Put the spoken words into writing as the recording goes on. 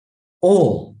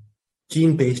all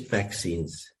gene-based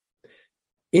vaccines,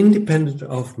 independent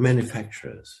of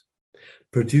manufacturers,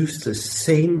 produce the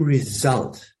same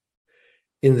result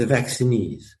in the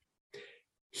vaccinees.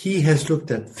 He has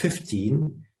looked at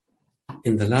 15.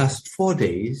 In the last 4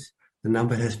 days, the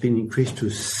number has been increased to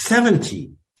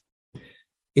 70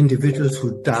 individuals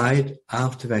who died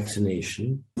after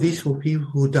vaccination. These were people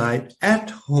who died at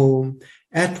home,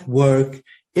 at work,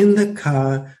 in the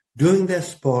car, doing their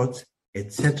sports,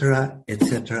 etc.,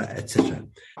 etc., etc.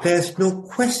 There's no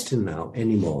question now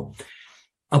anymore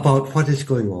about what is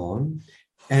going on.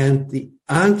 And the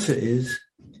answer is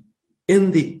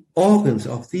in the organs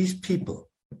of these people.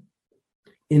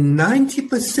 In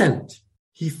 90%,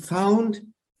 he found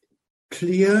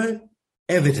clear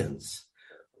evidence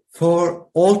for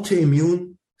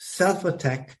autoimmune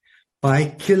self-attack by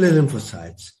killer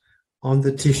lymphocytes on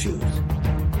the tissues.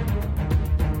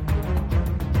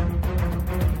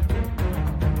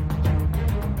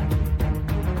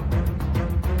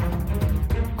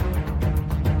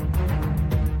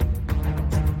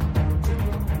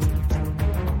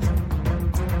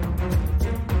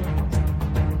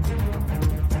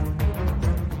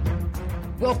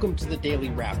 Welcome to the Daily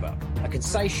Wrap-Up, a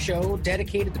concise show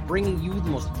dedicated to bringing you the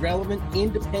most relevant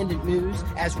independent news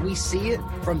as we see it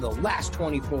from the last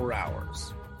 24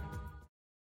 hours.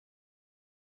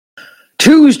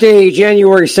 Tuesday,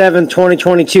 January 7th,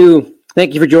 2022.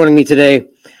 Thank you for joining me today.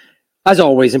 As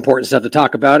always, important stuff to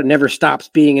talk about. It never stops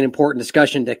being an important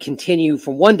discussion to continue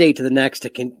from one day to the next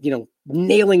to,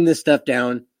 nailing this stuff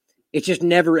down. It just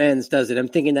never ends, does it? I'm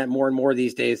thinking that more and more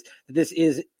these days. This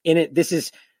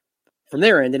is from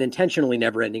their end, an intentionally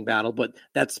never-ending battle, but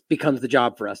that's becomes the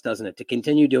job for us, doesn't it? To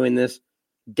continue doing this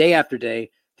day after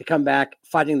day, to come back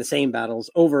fighting the same battles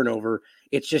over and over.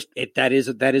 It's just that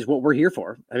is what we're here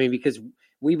for. I mean, because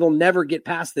we will never get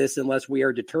past this unless we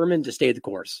are determined to stay the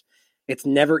course. It's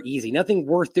never easy. Nothing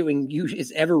worth doing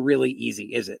is ever really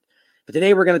easy, is it? But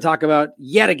today we're going to talk about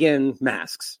yet again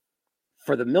masks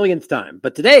for the millionth time.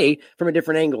 But today, from a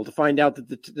different angle, to find out that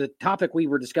the topic we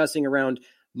were discussing around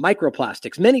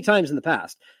microplastics many times in the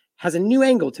past has a new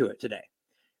angle to it today.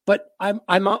 But I'm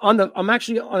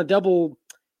actually on a double.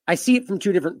 I see it from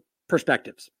two different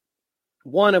perspectives.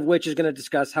 One of which is going to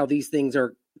discuss how these things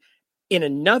are in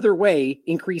another way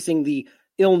increasing the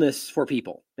illness for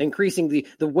people, increasing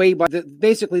the way by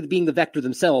basically being the vector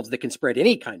themselves that can spread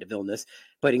any kind of illness,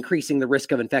 but increasing the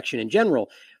risk of infection in general.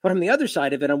 But on the other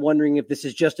side of it, I'm wondering if this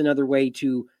is just another way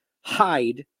to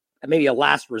hide, maybe a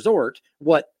last resort,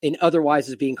 what in otherwise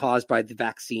is being caused by the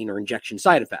vaccine or injection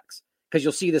side effects. Because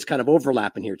you'll see this kind of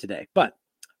overlap in here today. But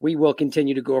we will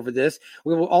continue to go over this.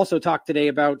 We will also talk today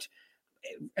about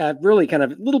really kind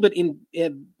of a little bit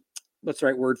what's the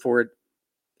right word for it?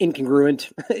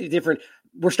 Incongruent, different.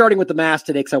 We're starting with the mask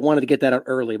today because I wanted to get that out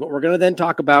early. But we're going to then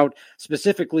talk about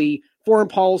specifically foreign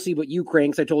policy, but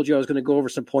Ukraine, because I told you I was going to go over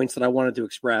some points that I wanted to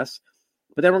express.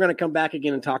 But then we're going to come back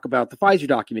again and talk about the Pfizer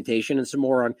documentation and some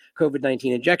more on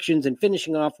COVID-19 injections and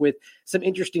finishing off with some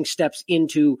interesting steps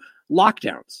into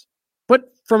lockdowns,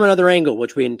 but from another angle,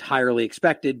 which we entirely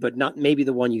expected, but not maybe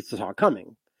the one you saw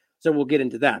coming. So we'll get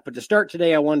into that. But to start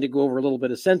today, I wanted to go over a little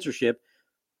bit of censorship,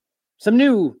 some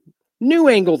new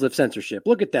angles of censorship.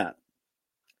 Look at that.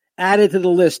 Added to the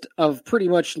list of pretty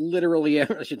much literally,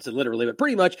 I shouldn't say literally, but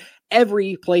pretty much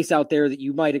every place out there that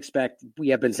you might expect we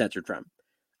have been censored from.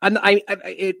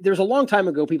 There's a long time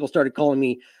ago, people started calling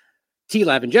me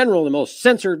TLAV in general, the most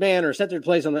censored man or censored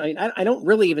place on the. I don't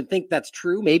really even think that's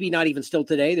true. Maybe not even still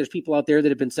today. There's people out there that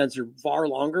have been censored far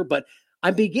longer, but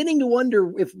I'm beginning to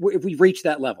wonder if we've reached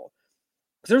that level.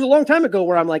 Because there's a long time ago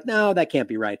where I'm like, no, that can't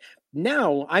be right.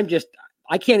 Now I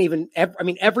can't even.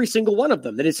 Every single one of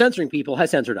them that is censoring people has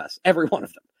censored us. Every one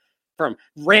of them. From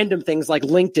random things like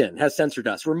LinkedIn has censored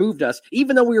us, removed us,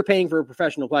 even though we were paying for a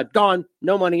professional live. Gone,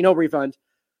 no money, no refund.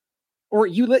 Or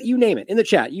you name it in the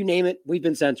chat. You name it. We've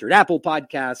been censored. Apple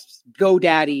Podcasts,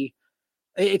 GoDaddy.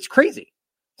 It's crazy.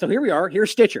 So here we are.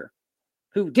 Here's Stitcher,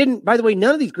 who didn't, by the way,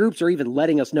 none of these groups are even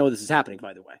letting us know this is happening,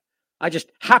 by the way. I just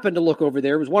happened to look over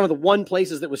there. It was one of the one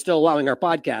places that was still allowing our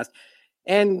podcast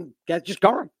and got just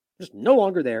gone. Just no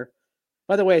longer there.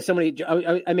 By the way,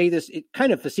 I made this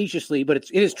kind of facetiously, but it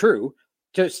is true.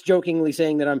 Just jokingly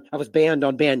saying that I was banned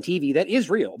on Banned TV. That is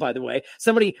real, by the way.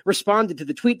 Somebody responded to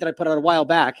the tweet that I put out a while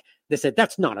back. They said,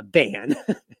 that's not a ban.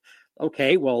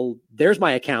 Okay, well, there's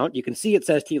my account. You can see it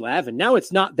says TLAV, and now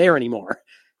it's not there anymore.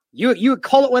 You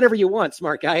call it whatever you want,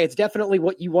 smart guy. It's definitely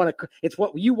what you want to. It's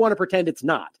what you want to pretend it's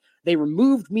not. They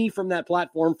removed me from that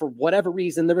platform for whatever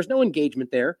reason. There was no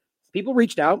engagement there. People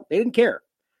reached out. They didn't care.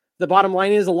 The bottom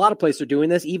line is a lot of places are doing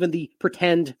this, even the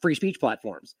pretend free speech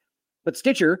platforms. But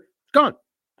Stitcher, gone.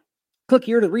 Click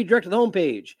here to redirect to the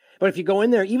homepage. But if you go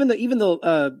in there, even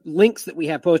the links that we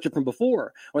have posted from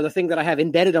before, or the thing that I have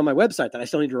embedded on my website that I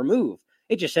still need to remove,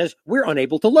 it just says we're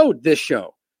unable to load this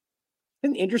show.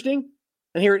 Isn't it interesting?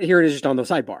 And here it is just on the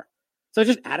sidebar. So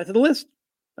just add it to the list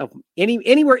of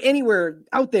anywhere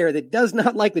out there that does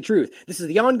not like the truth. This is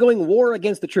the ongoing war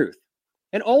against the truth.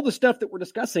 And all the stuff that we're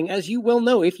discussing, as you well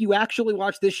know, if you actually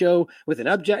watch this show with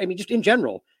an just in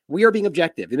general, we are being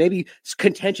objective. There may be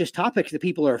contentious topics that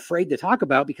people are afraid to talk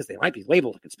about because they might be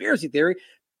labeled a conspiracy theory,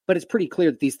 but it's pretty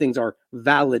clear that these things are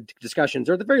valid discussions,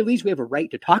 or at the very least, we have a right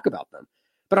to talk about them.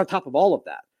 But on top of all of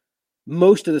that,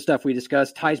 most of the stuff we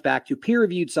discuss ties back to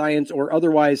peer-reviewed science or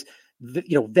otherwise,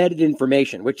 vetted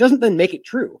information, which doesn't then make it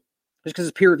true. Just because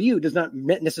it's peer-reviewed does not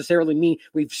necessarily mean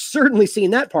we've certainly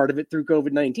seen that part of it through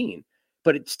COVID-19.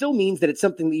 But it still means that it's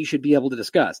something that you should be able to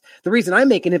discuss. The reason I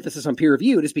make an emphasis on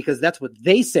peer-reviewed is because that's what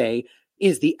they say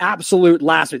is the absolute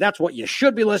last. That's what you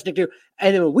should be listening to.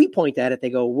 And then when we point at it, they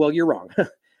go, well, you're wrong.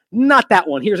 Not that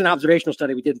one. Here's an observational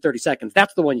study we did in 30 seconds.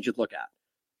 That's the one you should look at.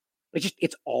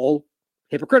 It's all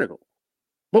hypocritical.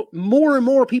 But more and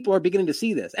more people are beginning to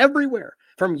see this everywhere,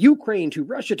 from Ukraine to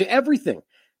Russia to everything.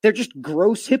 They're just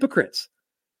gross hypocrites.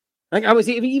 Like I was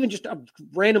even just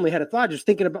randomly had a thought, just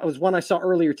thinking about, it was one I saw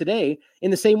earlier today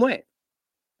in the same way,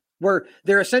 where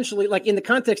they're essentially, like, in the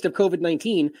context of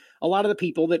COVID-19, a lot of the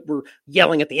people that were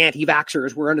yelling at the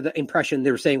anti-vaxxers were under the impression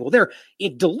they were saying, well, they're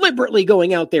deliberately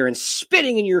going out there and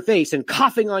spitting in your face and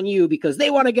coughing on you because they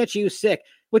want to get you sick,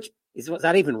 was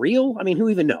that even real? I mean, who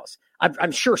even knows?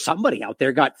 I'm sure somebody out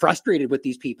there got frustrated with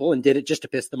these people and did it just to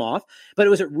piss them off. But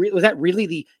was that really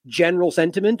the general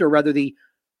sentiment, or rather the,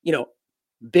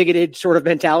 bigoted sort of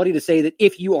mentality to say that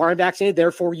if you aren't vaccinated,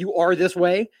 therefore you are this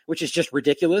way, which is just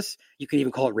ridiculous. You could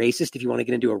even call it racist if you want to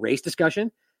get into a race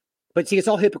discussion. But see, it's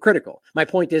all hypocritical. My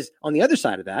point is, on the other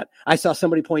side of that, I saw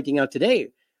somebody pointing out today,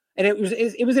 and it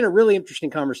was in a really interesting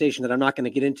conversation that I'm not going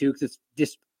to get into because it's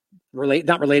just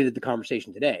not related to the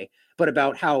conversation today, but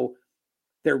about how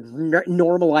they're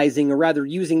normalizing, or rather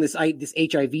using this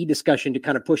HIV discussion to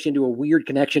kind of push into a weird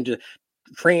connection to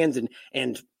trans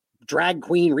and drag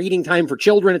queen reading time for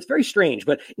children. It's very strange,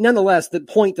 but nonetheless, the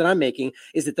point that I'm making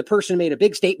is that the person made a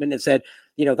big statement and said,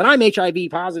 that I'm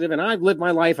HIV positive and I've lived my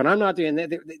life and I'm not doing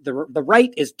that. The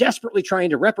right is desperately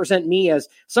trying to represent me as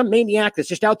some maniac that's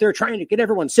just out there trying to get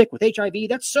everyone sick with HIV.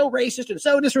 That's so racist and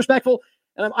so disrespectful.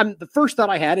 And I'm the first thought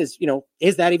I had is,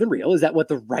 is that even real? Is that what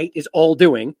the right is all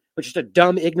doing? Which is a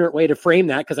dumb, ignorant way to frame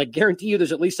that, because I guarantee you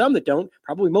there's at least some that don't,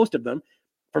 probably most of them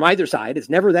from either side. It's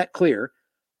never that clear.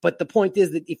 But the point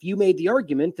is that if you made the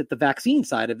argument that the vaccine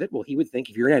side of it, well, he would think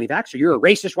if you're an anti-vaxxer, you're a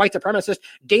racist, white supremacist,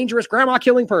 dangerous,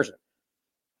 grandma-killing person.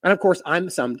 And of course,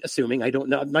 I'm assuming, I don't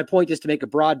know. My point is to make a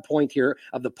broad point here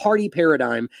of the party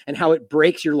paradigm and how it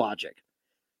breaks your logic.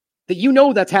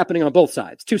 That that's happening on both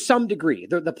sides to some degree.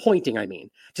 The pointing, I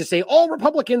mean, to say all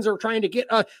Republicans are trying to get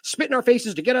spit in our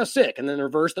faces to get us sick. And then in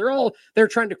reverse, they're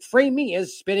trying to frame me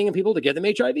as spitting in people to get them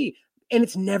HIV. And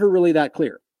it's never really that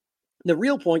clear. The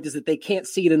real point is that they can't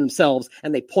see it in themselves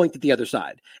and they point at the other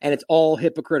side. And it's all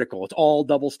hypocritical. It's all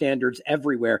double standards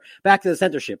everywhere. Back to the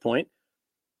censorship point.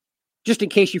 Just in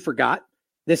case you forgot,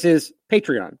 this is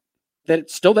Patreon. That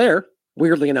it's still there,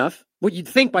 weirdly enough. What you'd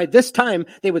think by this time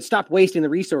they would stop wasting the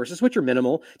resources, which are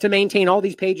minimal, to maintain all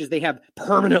these pages they have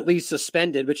permanently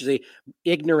suspended, which is a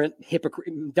ignorant,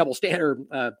 hypocrite, double standard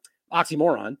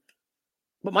oxymoron.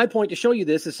 But my point to show you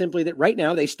this is simply that right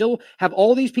now they still have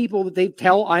all these people that they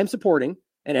tell I'm supporting,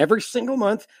 and every single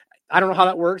month, I don't know how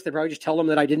that works. They probably just tell them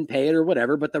that I didn't pay it or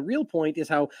whatever. But the real point is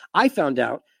how I found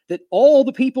out that all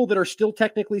the people that are still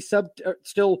technically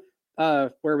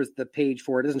where was the page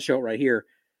for it? It doesn't show it right here.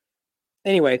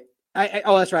 Anyway,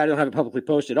 that's right. I don't have it publicly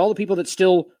posted. All the people that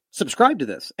still subscribe to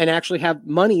this and actually have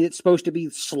money that's supposed to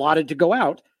be slotted to go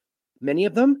out, many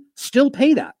of them still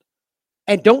pay that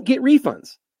and don't get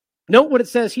refunds. Note what it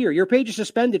says here. Your page is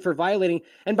suspended for violating.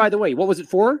 And by the way, what was it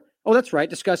for? Oh, that's right.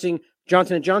 Discussing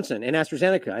Johnson & Johnson and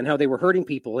AstraZeneca and how they were hurting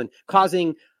people and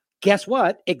causing, guess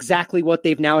what? Exactly what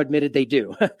they've now admitted they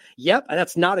do. Yep. And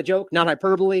that's not a joke, not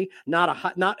hyperbole,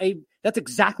 that's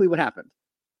exactly what happened.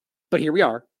 But here we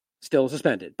are, still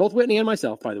suspended. Both Whitney and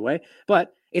myself, by the way.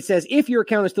 But it says if your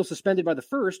account is still suspended by the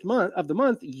first month of the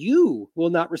month, you will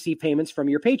not receive payments from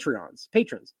your patrons.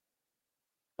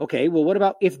 Okay, well, what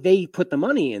about if they put the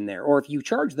money in there, or if you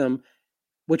charge them,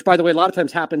 which, by the way, a lot of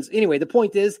times happens. Anyway, the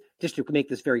point is, just to make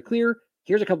this very clear,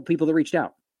 here's a couple people that reached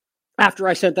out. After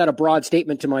I sent out a broad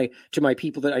statement to my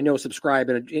people that I know subscribe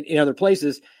in other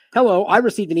places, hello, I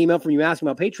received an email from you asking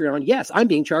about Patreon. Yes, I'm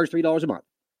being charged $3 a month.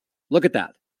 Look at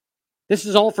that. This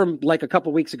is all from like a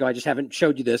couple weeks ago. I just haven't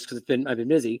showed you this because I've been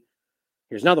busy.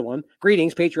 Here's another one.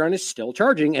 Greetings, Patreon is still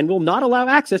charging and will not allow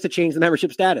access to change the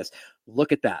membership status.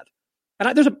 Look at that.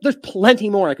 And there's plenty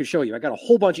more I could show you. I got a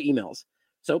whole bunch of emails.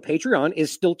 So Patreon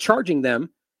is still charging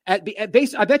them at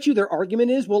base. I bet you their argument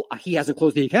is, well, he hasn't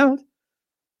closed the account.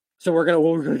 So what we're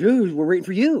going to do is we're waiting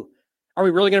for you. Are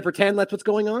we really going to pretend that's what's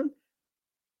going on?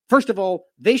 First of all,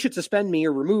 they should suspend me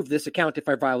or remove this account if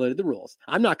I violated the rules.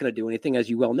 I'm not going to do anything, as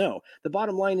you well know. The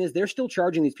bottom line is they're still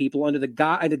charging these people under the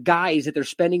guise that they're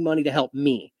spending money to help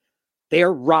me. They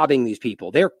are robbing these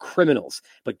people. They're criminals.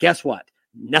 But guess what?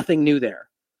 Nothing new there.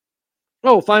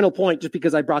 Oh, final point, just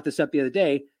because I brought this up the other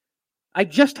day. I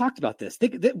just talked about this.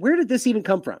 Where did this even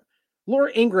come from?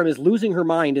 Laura Ingraham is losing her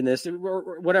mind in this,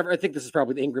 or whatever. I think this is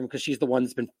probably Ingraham because she's the one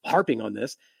that's been harping on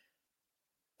this.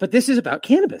 But this is about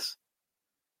cannabis.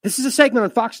 This is a segment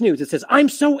on Fox News that says, I'm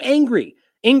so angry.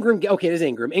 Ingram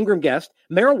guessed,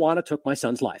 marijuana took my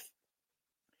son's life.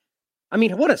 I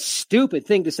mean, what a stupid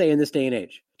thing to say in this day and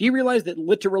age. Do you realize that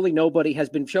literally nobody has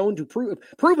been shown to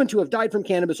proven to have died from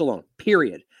cannabis alone,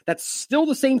 period? That's still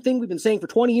the same thing we've been saying for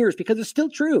 20 years because it's still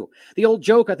true. The old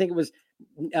joke, I think it was,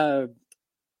 what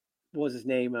was his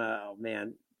name? Oh,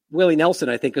 man. Willie Nelson,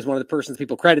 I think, is one of the persons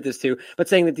people credit this to, but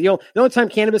saying that the only time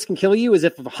cannabis can kill you is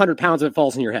if 100 pounds of it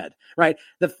falls in your head, right?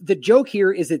 The joke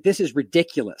here is that this is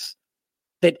ridiculous.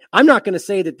 That I'm not going to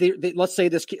say that, let's say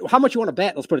this kid, how much you want to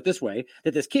bet, let's put it this way,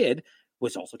 that this kid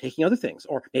was also taking other things,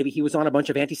 or maybe he was on a bunch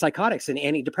of antipsychotics and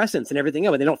antidepressants and everything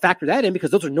else, and they don't factor that in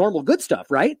because those are normal good stuff,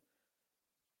 right?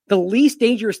 The least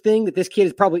dangerous thing that this kid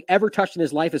has probably ever touched in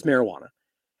his life is marijuana.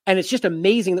 And it's just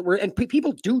amazing that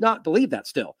people do not believe that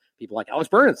still. People like Alex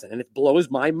Bernstein. And it blows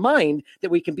my mind that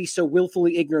we can be so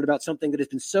willfully ignorant about something that has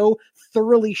been so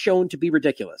thoroughly shown to be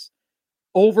ridiculous.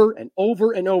 Over and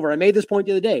over and over. I made this point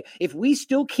the other day. If we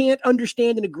still can't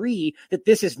understand and agree that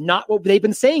this is not what they've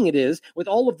been saying it is, with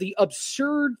all of the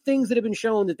absurd things that have been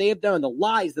shown that they have done, the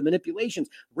lies, the manipulations,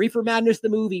 Reefer Madness, the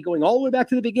movie, going all the way back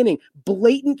to the beginning,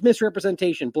 blatant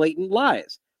misrepresentation, blatant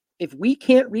lies. If we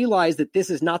can't realize that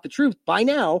this is not the truth by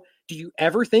now, do you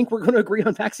ever think we're going to agree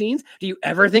on vaccines? Do you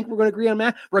ever think we're going to agree on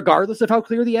math, regardless of how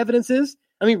clear the evidence is?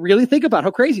 I mean, really think about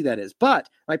how crazy that is. But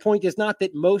my point is not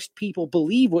that most people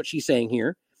believe what she's saying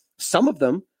here. Some of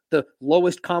them, the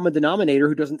lowest common denominator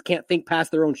who can't think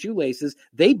past their own shoelaces,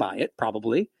 they buy it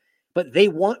probably, but they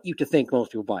want you to think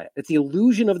most people buy it. It's the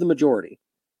illusion of the majority.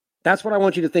 That's what I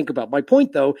want you to think about. My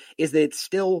point, though, is that it's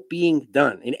still being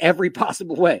done in every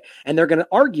possible way. And they're going to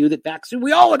argue that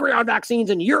we all agree on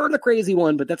vaccines and you're the crazy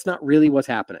one, but that's not really what's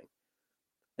happening.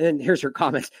 And then here's her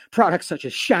comments. Products such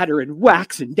as shatter and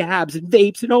wax and dabs and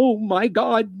vapes and, oh my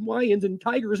God, lions and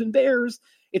tigers and bears.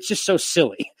 It's just so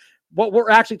silly. What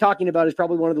we're actually talking about is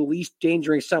probably one of the least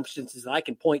dangerous substances that I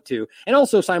can point to. And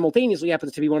also simultaneously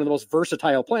happens to be one of the most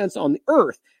versatile plants on the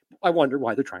earth. I wonder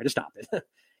why they're trying to stop it.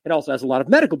 It also has a lot of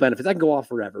medical benefits. I can go off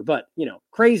forever, but,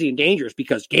 crazy and dangerous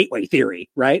because gateway theory,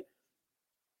 right?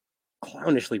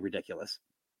 Clownishly ridiculous.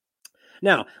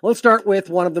 Now, let's start with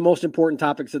one of the most important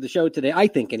topics of the show today, I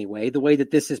think anyway, the way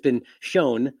that this has been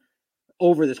shown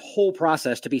over this whole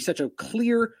process to be such a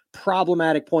clear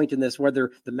problematic point in this, whether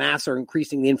the masks are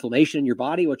increasing the inflammation in your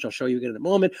body, which I'll show you again in a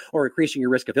moment, or increasing your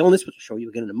risk of illness, which I'll show you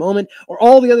again in a moment, or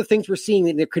all the other things we're seeing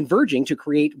that they're converging to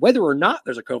create, whether or not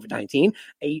there's a COVID-19,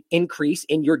 a increase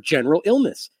in your general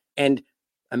illness and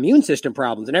immune system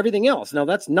problems and everything else. Now,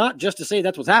 that's not just to say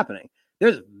that's what's happening.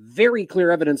 There's very clear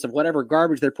evidence of whatever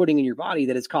garbage they're putting in your body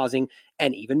that is causing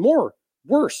an even more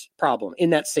worse problem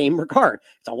in that same regard.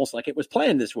 It's almost like it was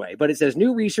planned this way, but it says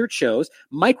new research shows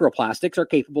microplastics are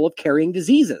capable of carrying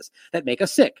diseases that make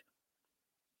us sick.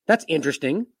 That's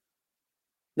interesting.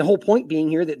 The whole point being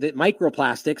here that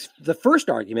microplastics, the first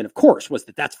argument, of course, was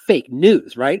that that's fake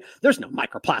news, right? There's no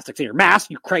microplastics in your mask,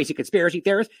 you crazy conspiracy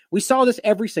theorists. We saw this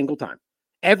every single time.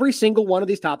 Every single one of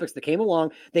these topics that came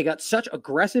along, they got such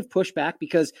aggressive pushback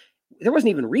because there wasn't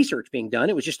even research being done.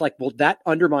 It was just like, well, that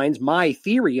undermines my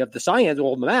theory of the science.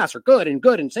 Well, the masks are good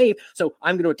and safe. So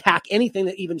I'm going to attack anything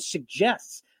that even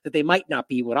suggests that they might not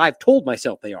be what I've told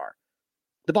myself they are.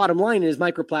 The bottom line is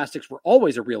microplastics were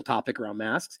always a real topic around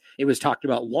masks. It was talked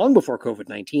about long before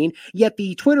COVID-19, yet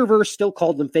the Twitterverse still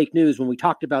called them fake news when we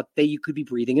talked about that you could be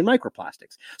breathing in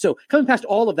microplastics. So coming past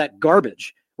all of that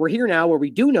garbage, we're here now where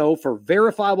we do know for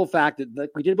verifiable fact that, like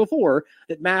we did before,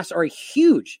 that masks are a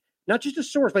huge, not just a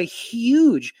source, but a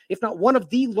huge, if not one of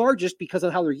the largest, because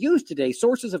of how they're used today,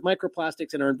 sources of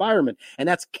microplastics in our environment. And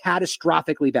that's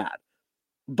catastrophically bad.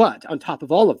 But on top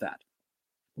of all of that,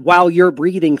 while you're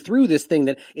breathing through this thing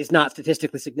that is not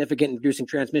statistically significant in reducing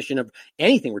transmission of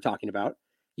anything we're talking about,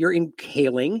 you're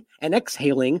inhaling and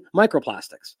exhaling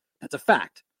microplastics. That's a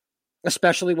fact.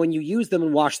 especially when you use them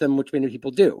and wash them, which many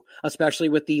people do, especially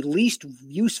with the least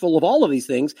useful of all of these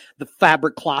things, the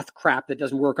fabric cloth crap that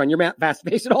doesn't work on your fast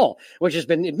face at all, which has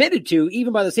been admitted to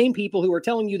even by the same people who are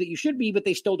telling you that you should be, but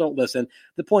they still don't listen.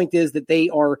 The point is that they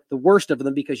are the worst of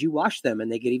them because you wash them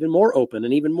and they get even more open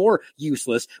and even more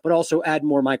useless, but also add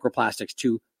more microplastics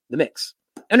to the mix.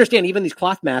 Understand, even these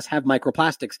cloth masks have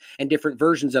microplastics and different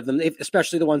versions of them,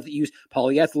 especially the ones that use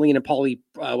polyethylene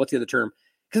and what's the other term?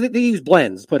 Because they use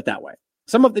blends, put it that way.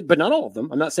 Some of them, but not all of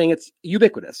them. I'm not saying it's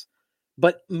ubiquitous,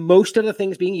 but most of the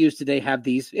things being used today have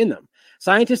these in them.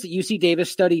 Scientists at UC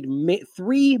Davis studied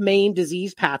 3 main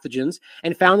disease pathogens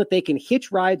and found that they can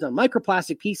hitch rides on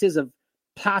microplastic pieces of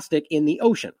plastic in the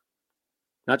ocean.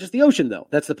 Not just the ocean, though.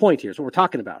 That's the point here. It's what we're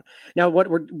talking about. Now,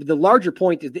 the larger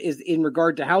point is in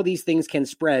regard to how these things can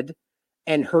spread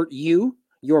and hurt you,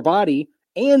 your body,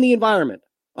 and the environment.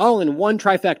 All in one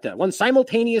trifecta, one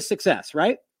simultaneous success,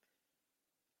 right?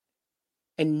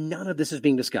 And none of this is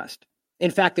being discussed.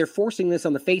 In fact, they're forcing this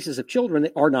on the faces of children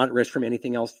that are not at risk from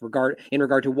anything else in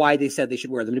regard to why they said they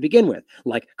should wear them to begin with,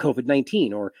 like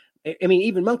COVID-19 or, I mean,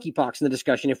 even monkeypox in the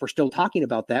discussion, if we're still talking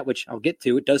about that, which I'll get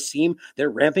to. It does seem they're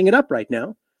ramping it up right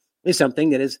now, is something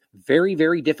that is very,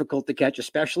 very difficult to catch,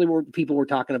 especially where people were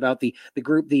talking about the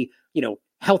group,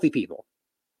 healthy people,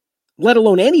 let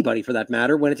alone anybody for that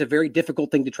matter, when it's a very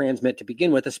difficult thing to transmit to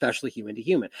begin with, especially human to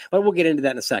human. But we'll get into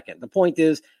that in a second. The point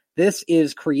is, this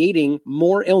is creating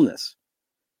more illness.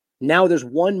 Now there's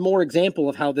one more example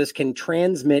of how this can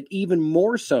transmit even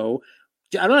more so.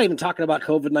 I'm not even talking about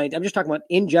COVID-19. I'm just talking about,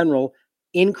 in general,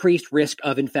 increased risk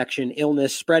of infection,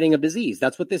 illness, spreading of disease.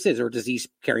 That's what this is, or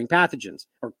disease-carrying pathogens,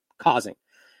 or causing.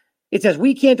 It says,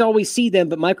 we can't always see them,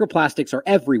 but microplastics are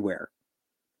everywhere.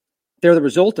 They're the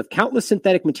result of countless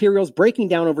synthetic materials breaking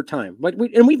down over time.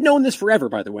 And we've known this forever,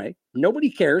 by the way.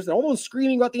 Nobody cares. They're almost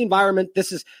screaming about the environment.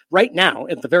 This is, right now,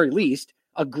 at the very least,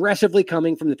 aggressively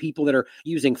coming from the people that are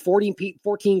using 14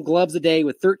 gloves a day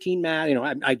with 13 masks.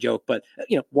 I joke, but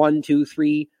 1, 2,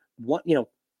 3,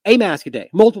 a mask a day,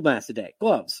 multiple masks a day,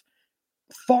 gloves,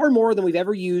 far more than we've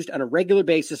ever used on a regular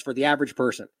basis for the average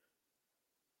person.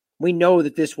 We know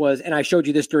that this was, and I showed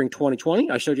you this during 2020.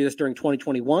 I showed you this during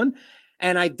 2021,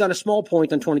 and I've done a small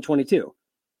point on 2022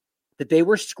 that they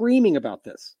were screaming about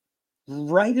this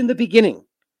right in the beginning.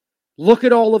 Look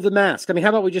at all of the masks. I mean, how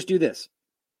about we just do this?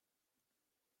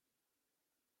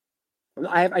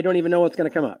 I don't even know what's going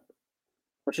to come up.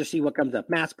 Let's just see what comes up.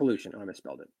 Mask pollution. Oh, I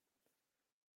misspelled it.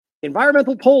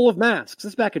 Environmental poll of masks.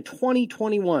 This is back in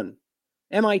 2021.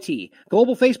 MIT.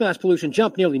 Global face mask pollution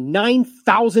jumped nearly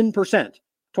 9,000%.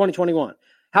 2021.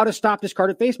 How to stop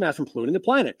discarded face masks from polluting the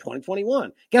planet.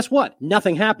 2021. Guess what?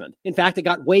 Nothing happened. In fact, it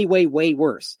got way, way, way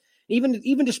worse.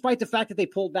 Even despite the fact that they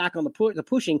pulled back on the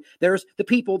pushing, there's the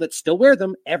people that still wear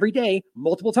them every day,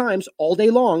 multiple times, all day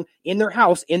long, in their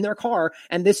house, in their car,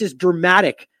 and this is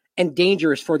dramatic and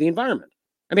dangerous for the environment.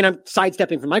 I mean, I'm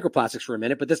sidestepping from microplastics for a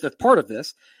minute, but this is part of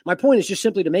this. My point is just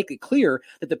simply to make it clear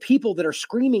that the people that are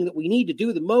screaming that we need to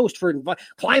do the most for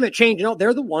climate change,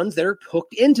 they're the ones that are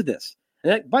hooked into this.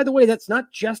 And that, by the way, that's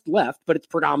not just left, but it's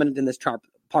predominant in this part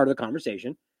of the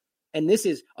conversation. And this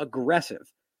is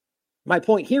aggressive. My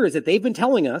point here is that they've been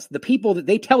telling us, the people that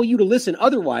they tell you to listen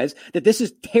otherwise, that this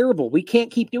is terrible. We can't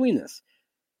keep doing this.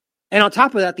 And on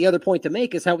top of that, the other point to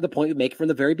make is how the point we make from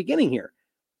the very beginning here.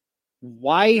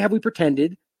 Why have we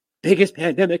pretended biggest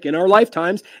pandemic in our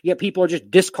lifetimes, yet people are just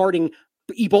discarding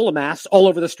Ebola masks all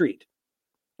over the street?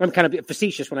 I'm kind of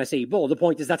facetious when I say Ebola. The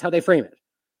point is that's how they frame it.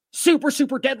 Super,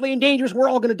 super deadly and dangerous. We're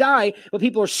all going to die. But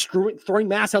people are throwing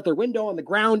masks out their window, on the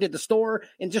ground, at the store,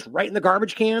 and just right in the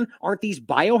garbage can. Aren't these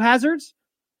biohazards?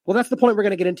 Well, that's the point we're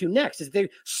going to get into next, is they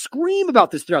scream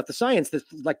about this throughout the science, that's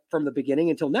like from the beginning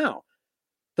until now.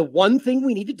 The one thing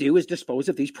we need to do is dispose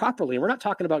of these properly. And we're not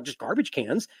talking about just garbage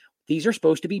cans. These are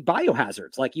supposed to be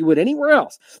biohazards like you would anywhere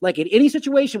else, like in any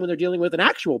situation when they're dealing with an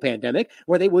actual pandemic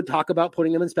where they would talk about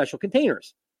putting them in special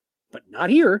containers. But not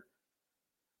here.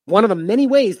 One of the many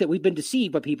ways that we've been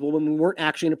deceived by people when we weren't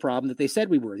actually in a problem that they said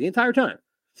we were the entire time.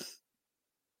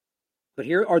 But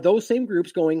here are those same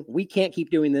groups going, we can't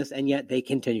keep doing this, and yet they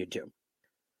continued to.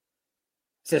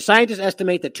 So scientists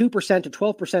estimate that 2% to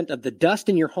 12% of the dust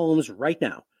in your homes right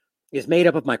now is made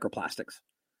up of microplastics.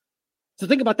 So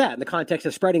think about that in the context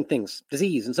of spreading things,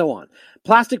 disease, and so on.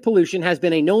 Plastic pollution has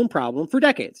been a known problem for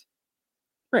decades.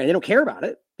 Right? They don't care about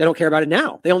it. They don't care about it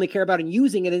now. They only care about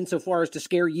using it insofar as to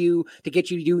scare you, to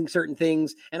get you doing certain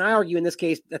things. And I argue in this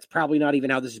case, that's probably not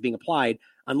even how this is being applied,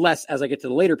 unless, as I get to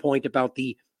the later point, about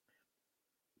the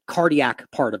cardiac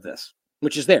part of this,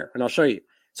 which is there. And I'll show you.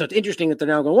 So it's interesting that they're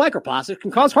now going, microplastics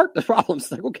can cause heart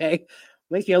problems. Like, okay,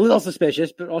 makes me a little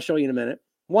suspicious, but I'll show you in a minute.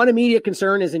 One immediate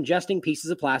concern is ingesting pieces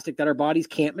of plastic that our bodies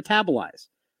can't metabolize.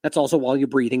 That's also while you're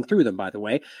breathing through them, by the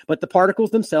way. But the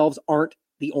particles themselves aren't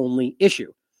the only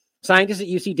issue. Scientists at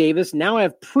UC Davis now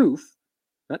have proof,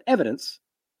 not evidence,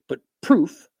 but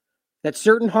proof that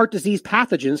certain heart disease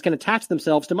pathogens can attach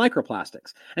themselves to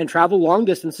microplastics and travel long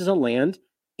distances on land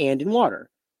and in water.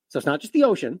 So it's not just the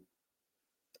ocean,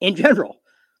 in general.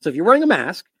 So if you're wearing a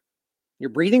mask, you're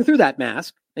breathing through that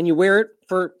mask, and you wear it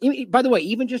for, by the way,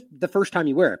 even just the first time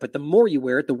you wear it, but the more you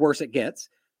wear it, the worse it gets.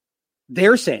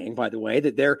 They're saying, by the way,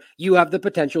 that you have the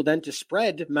potential then to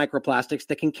spread microplastics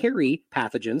that can carry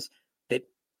pathogens that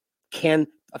can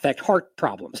affect heart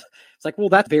problems. It's like, well,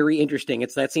 that's very interesting.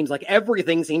 That seems like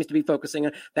everything seems to be focusing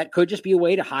on that. Could just be a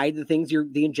way to hide the things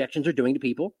the injections are doing to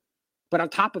people. But on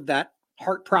top of that,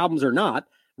 heart problems or not,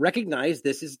 recognize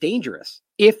this is dangerous.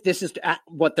 If this is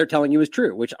what they're telling you is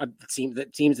true, which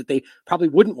it seems that they probably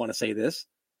wouldn't want to say this,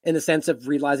 in the sense of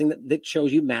realizing that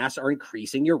shows you masks are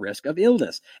increasing your risk of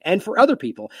illness. And for other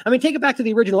people, I mean, take it back to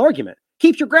the original argument.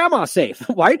 Keeps your grandma safe,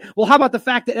 right? Well, how about the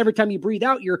fact that every time you breathe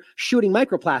out, you're shooting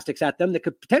microplastics at them that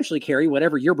could potentially carry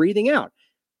whatever you're breathing out,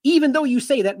 even though you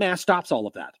say that mask stops all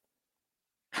of that.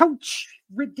 How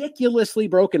ridiculously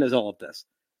broken is all of this?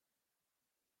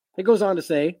 It goes on to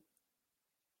say,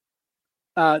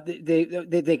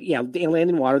 they land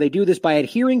in water. They do this by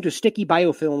adhering to sticky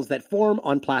biofilms that form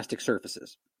on plastic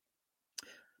surfaces.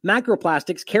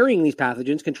 Macroplastics carrying these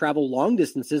pathogens can travel long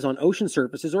distances on ocean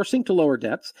surfaces or sink to lower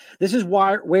depths. This is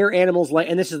where animals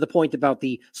and this is the point about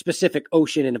the specific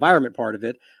ocean and environment part of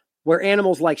it, where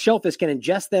animals like shellfish can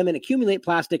ingest them and accumulate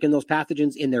plastic and those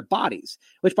pathogens in their bodies,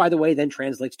 which, by the way, then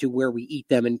translates to where we eat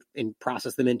them and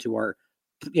process them into our,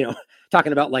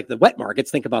 talking about like the wet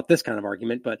markets. Think about this kind of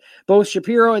argument. But both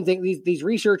Shapiro and these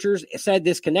researchers said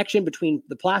this connection between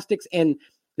the plastics and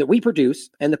that we produce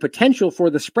and the potential for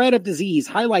the spread of disease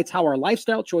highlights how our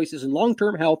lifestyle choices and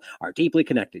long-term health are deeply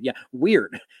connected. Yeah,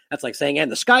 weird. That's like saying, and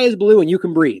the sky is blue and you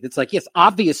can breathe. It's like, yes,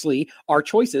 obviously our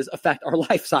choices affect our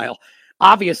lifestyle.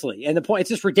 Obviously. And the point, it's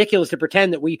just ridiculous to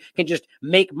pretend that we can just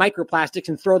make microplastics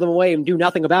and throw them away and do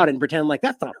nothing about it and pretend like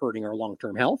that's not hurting our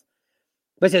long-term health.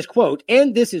 But it says, quote,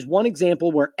 and this is one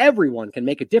example where everyone can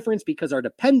make a difference because our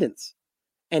dependence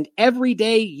and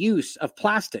everyday use of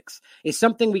plastics is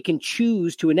something we can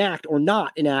choose to enact or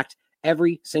not enact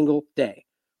every single day.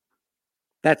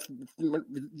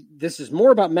 This is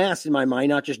more about mass in my mind,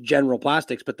 not just general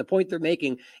plastics, but the point they're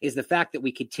making is the fact that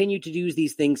we continue to use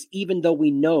these things even though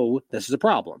we know this is a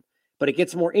problem. But it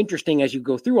gets more interesting as you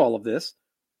go through all of this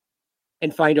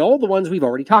and find all the ones we've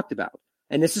already talked about.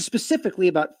 And this is specifically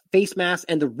about face masks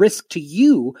and the risk to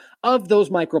you of those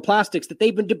microplastics that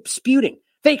they've been disputing.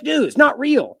 Fake news, not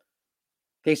real.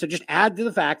 Okay, so just add to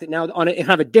the fact that now on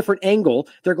a different angle,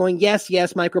 they're going, yes,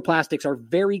 microplastics are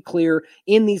very clear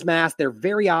in these masks. They're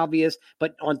very obvious,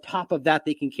 but on top of that,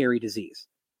 they can carry disease.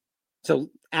 So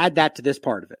add that to this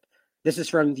part of it. This is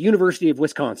from the University of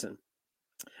Wisconsin.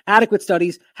 Adequate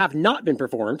studies have not been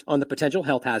performed on the potential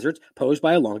health hazards posed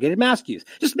by elongated mask use.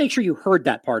 Just make sure you heard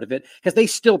that part of it, because they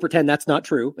still pretend that's not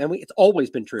true, and it's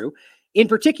always been true. In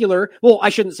particular, well, I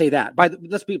shouldn't say that.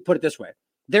 Let's put it this way.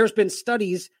 There's been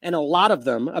studies, and a lot of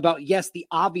them, about, yes, the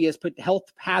obvious health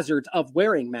hazards of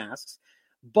wearing masks,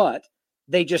 but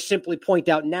they just simply point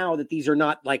out now that these are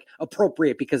not like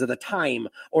appropriate because of the time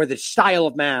or the style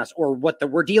of mask or what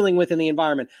we're dealing with in the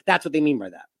environment. That's what they mean by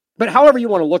that. But however you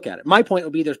want to look at it, my point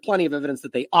would be there's plenty of evidence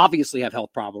that they obviously have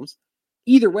health problems.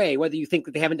 Either way, whether you think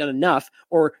that they haven't done enough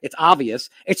or it's obvious,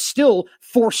 it's still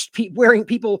forcing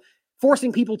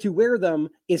people to wear them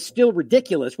is still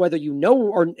ridiculous, whether you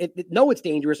know it's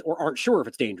dangerous or aren't sure if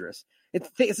it's dangerous. It's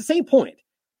the same point.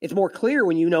 It's more clear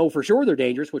when you know for sure they're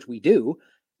dangerous, which we do.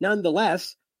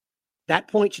 Nonetheless, that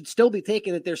point should still be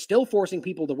taken that they're still forcing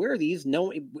people to wear these,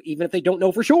 even if they don't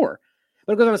know for sure.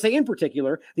 But it goes on to say, in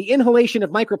particular, the inhalation of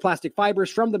microplastic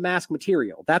fibers from the mask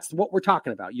material. That's what we're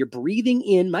talking about. You're breathing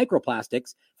in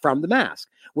microplastics from the mask,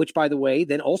 which, by the way,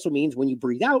 then also means when you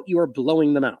breathe out, you are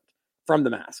blowing them out from the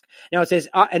mask. Now it says,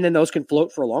 and then those can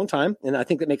float for a long time. And I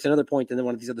think that makes another point in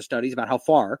one of these other studies about how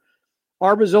far.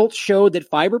 Our results showed that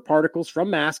fiber particles from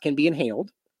masks can be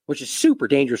inhaled, which is super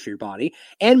dangerous for your body,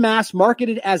 and masks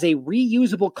marketed as a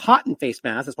reusable cotton face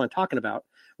mask, that's what I'm talking about,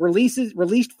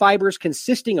 released fibers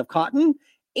consisting of cotton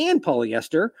and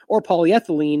polyester or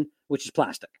polyethylene, which is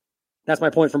plastic. That's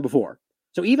my point from before.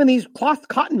 So even these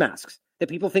cotton masks that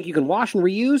people think you can wash and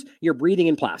reuse, you're breathing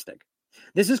in plastic.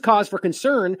 This is cause for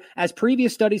concern, as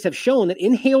previous studies have shown that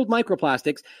inhaled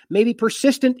microplastics may be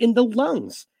persistent in the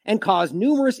lungs and cause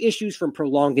numerous issues from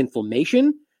prolonged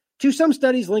inflammation to some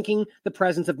studies linking the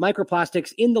presence of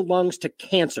microplastics in the lungs to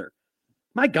cancer.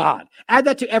 My God, add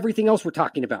that to everything else we're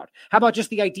talking about. How about just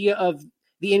the idea of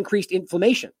the increased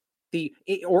inflammation,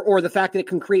 or the fact that it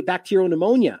can create bacterial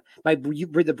pneumonia by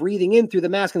the breathing in through the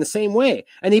mask in the same way.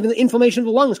 And even the inflammation of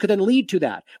the lungs could then lead to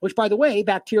that, which, by the way,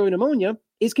 bacterial pneumonia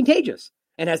is contagious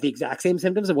and has the exact same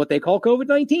symptoms of what they call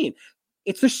COVID-19.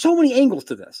 There's so many angles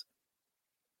to this.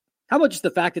 How about just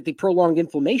the fact that the prolonged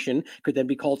inflammation could then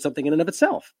be called something in and of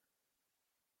itself?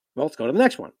 Well, let's go to the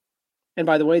next one. And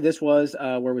by the way, this was,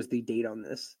 where was the date on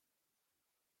this?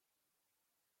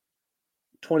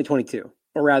 2022,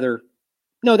 or rather,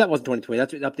 no, that wasn't 2020.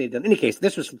 That's updated. In any case,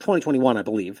 this was from 2021, I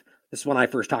believe. This is when I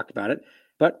first talked about it.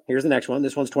 But here's the next one.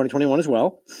 This one's 2021 as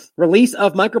well. Release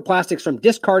of microplastics from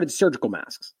discarded surgical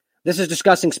masks. This is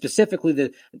discussing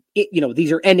specifically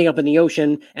these are ending up in the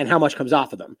ocean and how much comes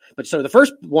off of them. But so the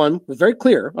first one was very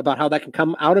clear about how that can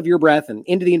come out of your breath and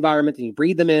into the environment and you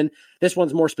breathe them in. This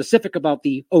one's more specific about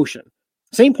the ocean.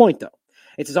 Same point though.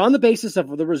 It says on the basis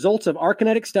of the results of our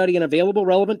kinetic study and available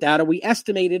relevant data, we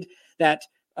estimated that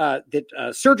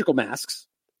surgical masks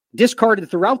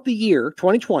discarded throughout the year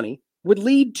 2020 would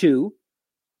lead to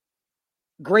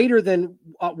greater than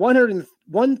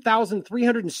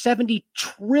 1,370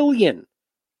 trillion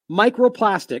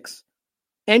microplastics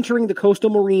entering the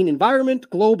coastal marine environment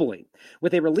globally,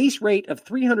 with a release rate of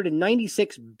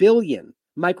 396 billion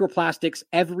microplastics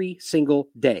every single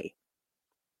day.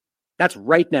 That's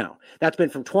right now. That's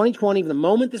been from 2020, the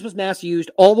moment this was mass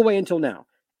used, all the way until now.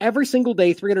 Every single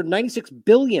day, 396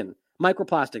 billion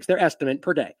microplastics, their estimate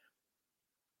per day.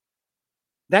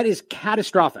 That is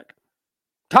catastrophic.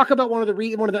 Talk about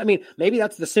maybe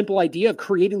that's the simple idea of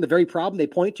creating the very problem they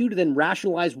point to then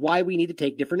rationalize why we need to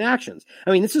take different actions.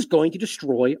 This is going to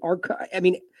destroy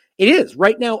it is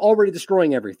right now already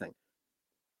destroying everything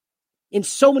in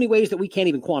so many ways that we can't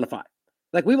even quantify.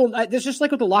 Like this just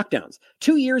like with the lockdowns,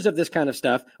 2 years of this kind of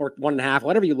stuff, or 1.5,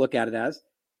 whatever you look at it as,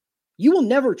 you will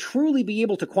never truly be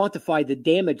able to quantify the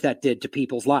damage that did to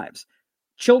people's lives.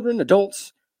 Children,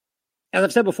 adults, as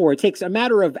I've said before, it takes a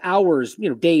matter of hours,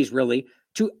 days really,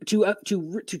 to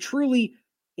truly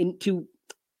to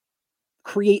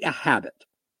create a habit.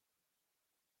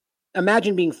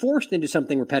 Imagine being forced into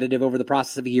something repetitive over the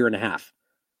process of 1.5 years.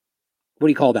 What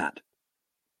do you call that?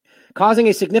 Causing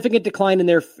a significant decline in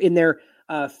their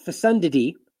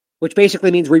fecundity, which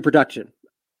basically means reproduction.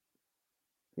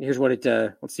 Here's what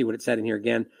let's see what it said in here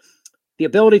again. The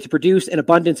ability to produce an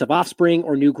abundance of offspring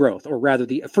or new growth, or rather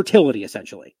the fertility,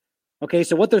 essentially. Okay,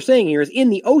 so what they're saying here is in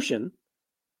the ocean,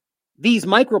 these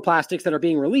microplastics that are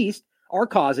being released are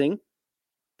causing,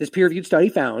 this peer-reviewed study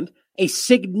found, a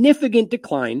significant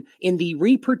decline in the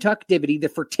reproductivity, the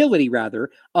fertility rather,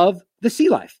 of the sea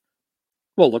life.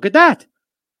 Well, look at that.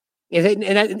 Isn't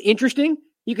that interesting?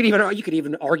 You could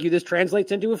even argue this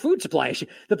translates into a food supply issue.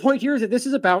 The point here is that this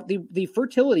is about the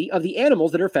fertility of the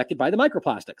animals that are affected by the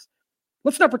microplastics.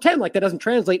 Let's not pretend like that doesn't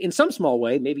translate in some small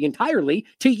way, maybe entirely,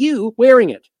 to you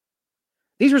wearing it.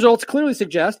 These results clearly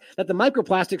suggest that the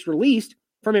microplastics released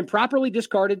from improperly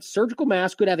discarded surgical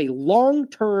masks could have a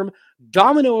long-term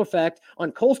domino effect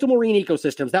on coastal marine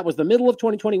ecosystems. That was the middle of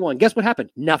 2021. Guess what happened?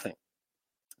 Nothing.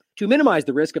 To minimize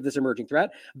the risk of this emerging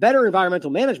threat, better environmental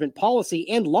management policy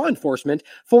and law enforcement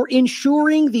for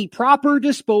ensuring the proper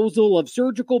disposal of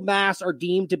surgical masks are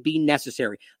deemed to be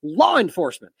necessary. Law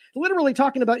enforcement, literally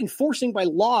talking about enforcing by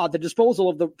law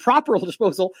the proper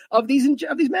disposal of these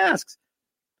masks.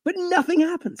 But nothing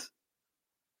happens.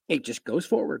 It just goes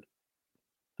forward.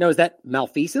 Now, is that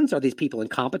malfeasance? Are these people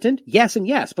incompetent? Yes and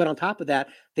yes. But on top of that,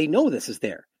 they know this is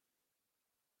there.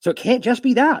 So it can't just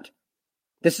be that.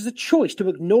 This is a choice to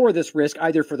ignore this risk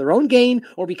either for their own gain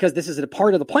or because this is a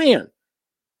part of the plan.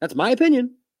 That's my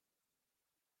opinion.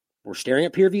 We're staring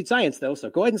at peer-reviewed science, though,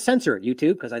 so go ahead and censor it,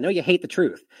 YouTube, because I know you hate the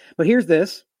truth. But here's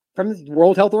this from the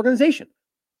World Health Organization.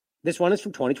 This one is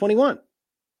from 2021.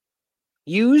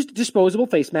 Used disposable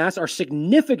face masks are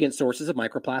significant sources of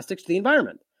microplastics to the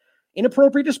environment.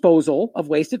 Inappropriate disposal of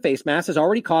wasted face masks has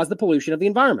already caused the pollution of the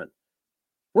environment.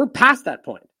 We're past that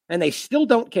point, and they still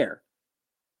don't care.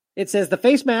 It says the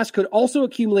face mask could also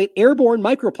accumulate airborne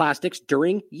microplastics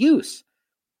during use.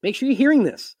 Make sure you're hearing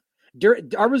this.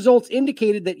 Our results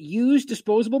indicated that used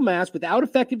disposable masks without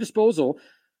effective disposal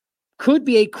could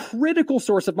be a critical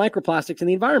source of microplastics in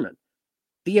the environment.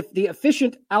 The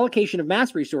efficient allocation of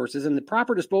mass resources and the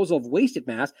proper disposal of wasted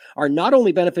mass are not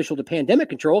only beneficial to pandemic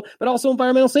control, but also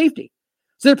environmental safety.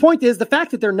 So their point is the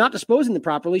fact that they're not disposing them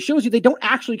properly shows you they don't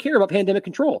actually care about pandemic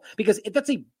control, because that's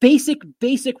a basic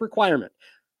requirement.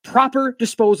 Proper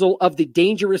disposal of the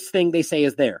dangerous thing they say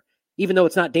is there, even though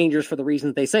it's not dangerous for the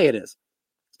reasons they say it is.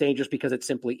 dangerous because it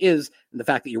simply is, and the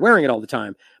fact that you're wearing it all the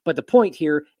time. But the point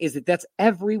here is that that's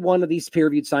every one of these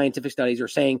peer-reviewed scientific studies are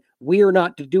saying we're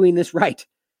not doing this right.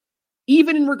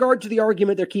 Even in regard to the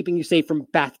argument they're keeping you safe from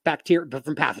bacteria,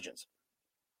 from pathogens.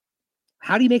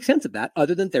 How do you make sense of that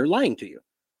other than they're lying to you?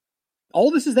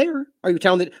 All this is there. Are you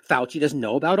telling that Fauci doesn't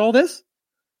know about all this?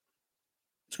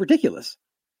 It's ridiculous.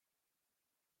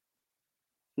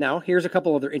 Now, here's a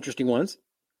couple other interesting ones.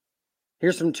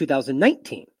 Here's from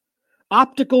 2019.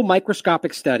 Optical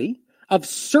microscopic study of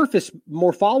surface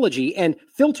morphology and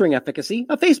filtering efficacy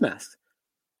of face masks.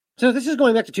 So this is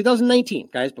going back to 2019,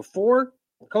 guys, before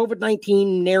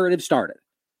COVID-19 narrative started.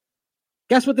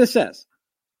 Guess what this says?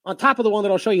 On top of the one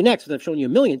that I'll show you next, that I've shown you a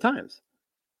million times.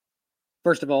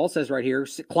 First of all, it says right here,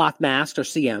 cloth masks or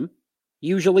CM,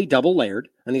 usually double layered.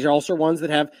 And these are also ones that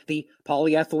have the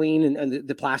polyethylene and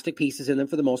the plastic pieces in them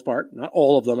for the most part. Not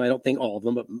all of them. I don't think all of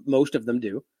them, but most of them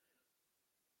do.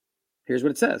 Here's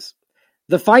what it says.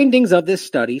 The findings of this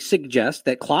study suggest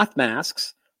that cloth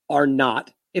masks are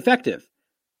not effective.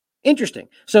 Interesting.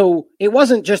 So it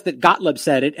wasn't just that Gottlieb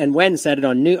said it and Wen said it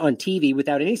on TV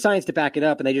without any science to back it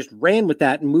up, and they just ran with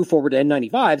that and moved forward to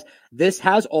N95s. This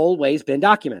has always been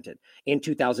documented in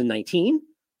 2019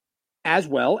 as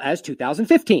well as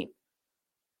 2015.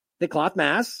 The cloth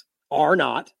masks are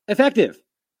not effective,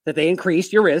 that they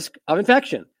increase your risk of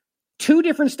infection. 2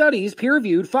 different studies,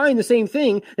 peer-reviewed, find the same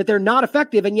thing, that they're not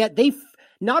effective, and yet they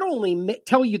not only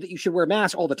tell you that you should wear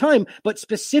masks all the time, but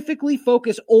specifically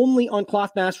focus only on cloth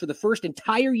masks for the first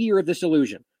entire year of this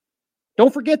illusion.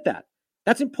 Don't forget that.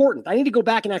 That's important. I need to go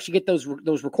back and actually get those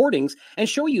recordings and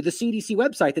show you the CDC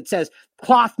website that says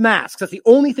cloth masks. That's the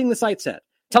only thing the site said,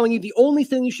 telling you the only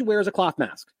thing you should wear is a cloth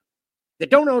mask. They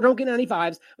don't get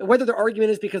 95s, whether their argument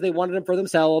is because they wanted them for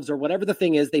themselves or whatever the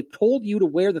thing is, they told you to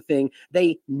wear the thing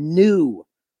they knew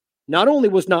not only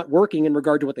was not working in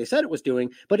regard to what they said it was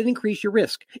doing, but it increased your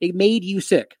risk. It made you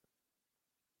sick.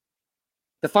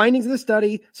 The findings of the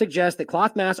study suggest that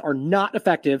cloth masks are not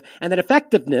effective and that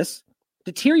effectiveness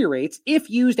deteriorates if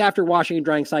used after washing and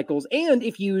drying cycles and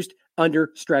if used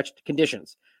under stretched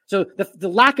conditions. So the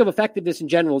lack of effectiveness in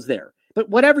general is there. But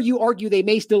whatever you argue they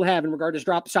may still have in regard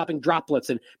to stopping droplets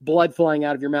and blood flying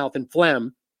out of your mouth and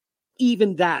phlegm,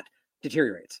 even that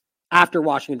deteriorates after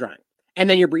washing and drying. And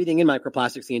then you're breathing in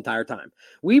microplastics the entire time.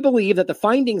 We believe that the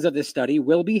findings of this study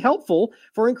will be helpful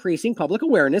for increasing public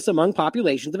awareness among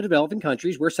populations of developing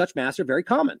countries where such masks are very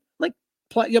common, like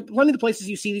plenty of the places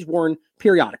you see these worn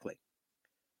periodically.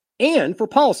 And for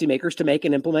policymakers to make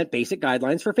and implement basic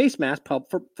guidelines for face masks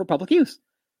for public use.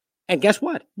 And guess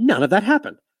what? None of that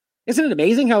happened. Isn't it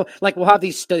amazing how, like, we'll have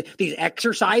these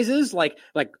exercises, like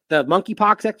the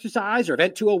monkeypox exercise or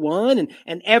Event 201,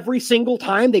 and every single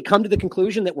time they come to the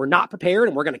conclusion that we're not prepared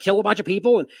and we're going to kill a bunch of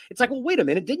people. And it's like, well, wait a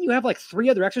minute. Didn't you have like 3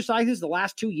 other exercises the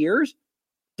last 2 years?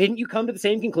 Didn't you come to the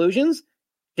same conclusions?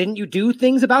 Didn't you do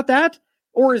things about that?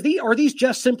 Or are these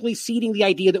just simply seeding the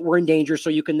idea that we're in danger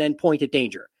so you can then point at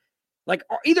danger? Like,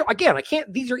 either, again,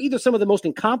 these are either some of the most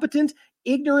incompetent,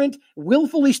 ignorant,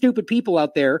 willfully stupid people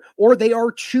out there, or they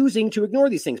are choosing to ignore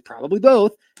these things. Probably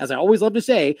both, as I always love to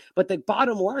say. But the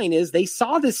bottom line is they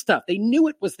saw this stuff. They knew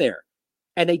it was there,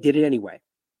 and they did it anyway.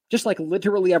 Just like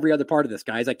literally every other part of this,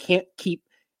 guys.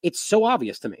 It's so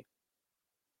obvious to me.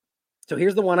 So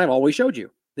here's the one I've always showed you.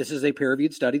 This is a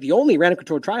peer-reviewed study, the only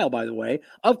random-controlled trial, by the way,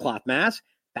 of cloth masks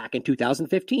back in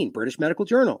 2015, British Medical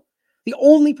Journal. The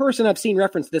only person I've seen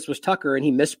reference this was Tucker, and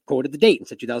he misquoted the date and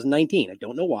said 2019. I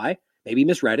don't know why. Maybe he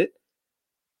misread it.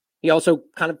 He also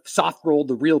kind of soft-rolled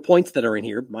the real points that are in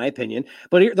here, my opinion.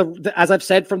 But as I've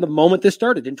said from the moment this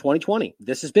started in 2020,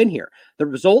 this has been here. The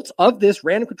results of this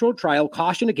random-controlled trial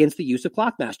caution against the use of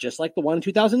cloth masks, just like the one in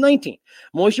 2019.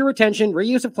 Moisture retention,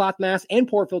 reuse of cloth masks, and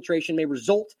pore filtration may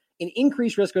result in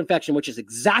increased risk of infection, which is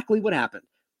exactly what happened.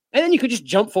 And then you could just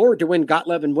jump forward to when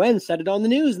Gottlieb and Wen said it on the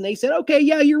news, and they said, okay,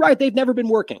 yeah, you're right, they've never been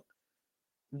working.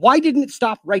 Why didn't it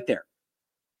stop right there?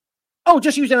 Oh,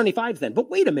 just use N95s then. But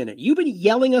wait a minute, you've been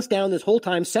yelling us down this whole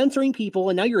time, censoring people,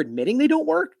 and now you're admitting they don't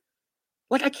work?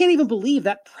 Like, I can't even believe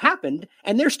that happened,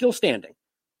 and they're still standing.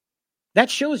 That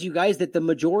shows you guys that the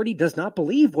majority does not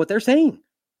believe what they're saying.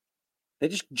 They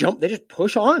just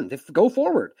push on, they go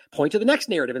forward, point to the next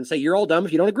narrative and say, you're all dumb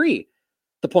if you don't agree.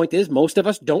 The point is, most of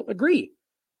us don't agree.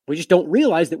 We just don't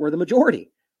realize that we're the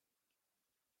majority.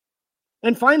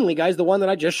 And finally, guys, the one that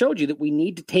I just showed you that we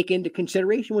need to take into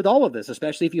consideration with all of this,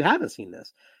 especially if you haven't seen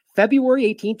this. February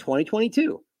 18,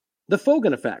 2022, the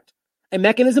Fogan effect, a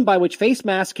mechanism by which face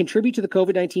masks contribute to the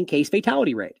COVID-19 case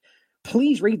fatality rate.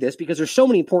 Please read this because there's so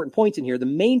many important points in here. The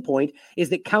main point is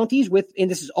that counties with,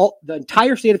 and this is all the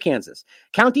entire state of Kansas,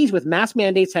 counties with mask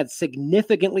mandates had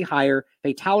significantly higher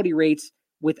fatality rates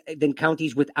than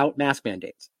counties without mask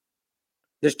mandates.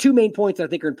 There's two main points that I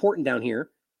think are important down here.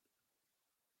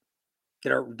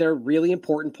 They're really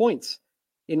important points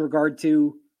in regard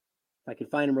to, if I can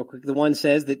find them real quick. The one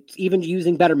says that even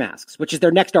using better masks, which is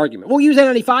their next argument. We'll use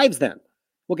N95s then.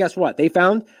 Well, guess what? They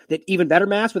found that even better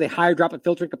masks with a higher droplet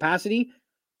filtering capacity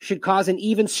should cause an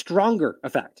even stronger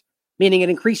effect, meaning it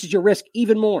increases your risk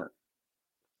even more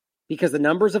because the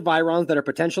numbers of virons that are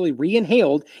potentially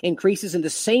re-inhaled increases in the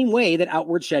same way that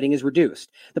outward shedding is reduced.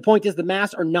 The point is the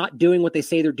masks are not doing what they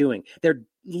say they're doing. They're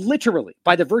literally,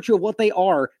 by the virtue of what they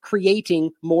are,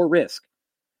 creating more risk.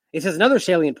 It says another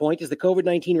salient point is the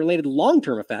COVID-19 related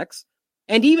long-term effects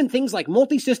and even things like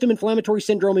multi-system inflammatory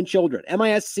syndrome in children,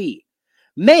 MIS-C,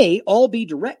 may all be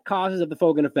direct causes of the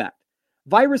Fogan effect.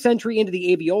 Virus entry into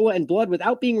the alveoli and blood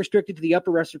without being restricted to the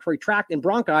upper respiratory tract and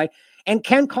bronchi and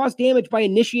can cause damage by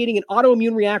initiating an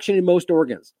autoimmune reaction in most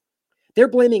organs. They're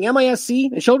blaming MIS-C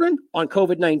in children on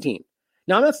COVID-19.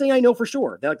 Now, I'm not saying I know for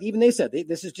sure. Even they said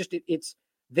this is just, it's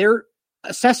their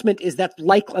assessment is that's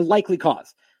a likely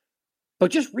cause.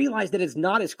 But just realize that it's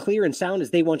not as clear and sound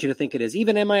as they want you to think it is.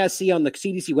 Even MIS-C on the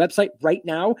CDC website right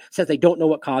now says they don't know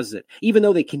what causes it, even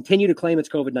though they continue to claim it's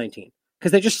COVID-19.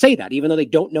 Because they just say that, even though they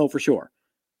don't know for sure.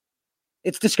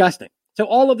 It's disgusting. So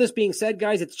all of this being said,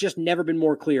 guys, it's just never been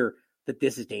more clear that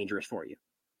this is dangerous for you.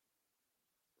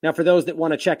 Now, for those that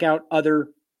want to check out other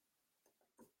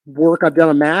work I've done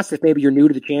on masks, if maybe you're new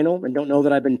to the channel and don't know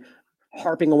that I've been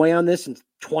harping away on this since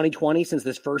 2020, since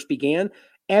this first began,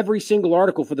 every single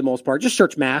article for the most part, just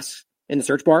search masks in the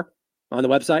search bar on the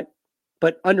website.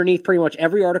 But underneath pretty much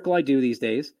every article I do these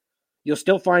days, you'll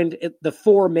still find the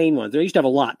four main ones. They used to have a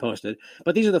lot posted,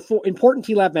 but these are the four important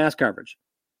T-Lab mask coverage.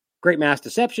 Great mask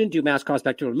deception, do masks cause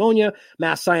bacterial pneumonia,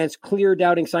 mask science, clear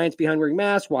doubting science behind wearing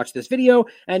masks, watch this video,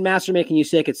 and masks are making you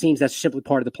sick. It seems that's simply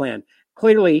part of the plan.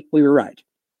 Clearly, we were right.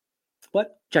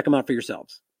 But check them out for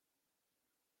yourselves.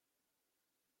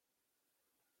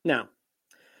 Now,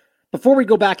 before we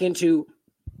go back into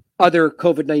other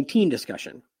COVID-19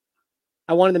 discussion,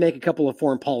 I wanted to make a couple of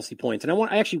foreign policy points, and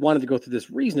I actually wanted to go through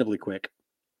this reasonably quick.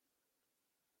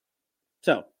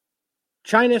 So,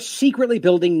 China secretly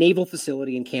building naval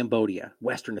facility in Cambodia,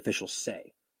 Western officials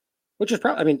say, which is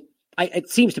probably, it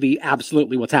seems to be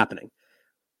absolutely what's happening.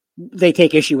 They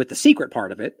take issue with the secret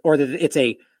part of it, or that it's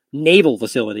a naval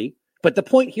facility. But the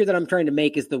point here that I'm trying to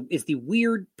make is the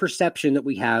weird perception that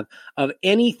we have of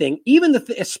anything, even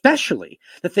especially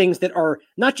the things that are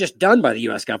not just done by the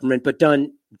U.S. government, but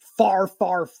done far,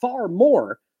 far, far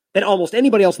more than almost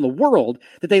anybody else in the world,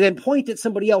 that they then point at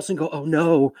somebody else and go, oh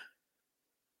no.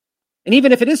 And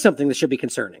even if it is something that should be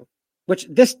concerning, which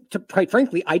this, quite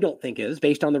frankly, I don't think is,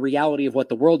 based on the reality of what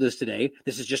the world is today.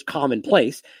 This is just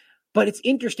commonplace. But it's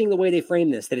interesting the way they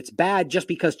frame this, that it's bad just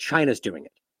because China's doing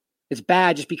it. It's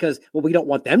bad just because, well, we don't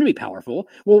want them to be powerful.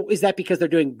 Well, is that because they're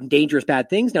doing dangerous, bad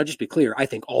things? Now, just be clear, I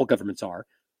think all governments are.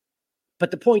 But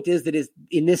the point is that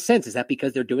in this sense, is that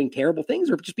because they're doing terrible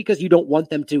things or just because you don't want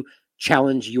them to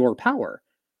challenge your power?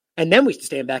 And then we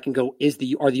stand back and go,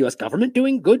 are the U.S. government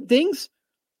doing good things?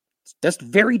 That's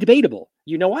very debatable.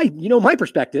 You know my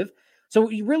perspective. So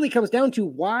it really comes down to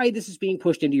why this is being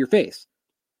pushed into your face.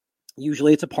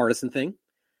 Usually it's a partisan thing,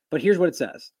 but here's what it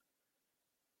says.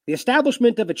 The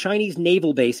establishment of a Chinese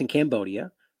naval base in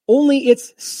Cambodia, only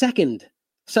its second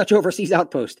such overseas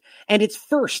outpost, and its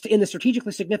first in the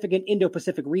strategically significant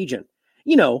Indo-Pacific region.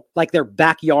 You know, like their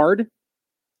backyard,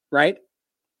 right?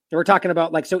 And we're talking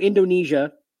about so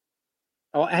Indonesia.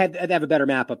 Oh, I'd have a better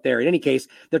map up there. In any case,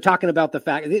 they're talking about the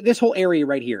fact, this whole area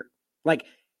right here,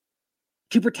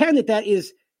 to pretend that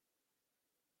is,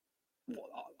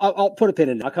 I'll put a pin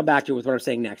in it. I'll come back to it with what I'm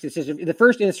saying next. It says the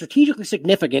first in a strategically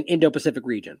significant Indo-Pacific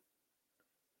region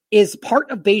is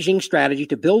part of Beijing's strategy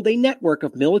to build a network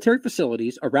of military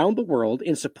facilities around the world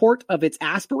in support of its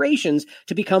aspirations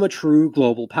to become a true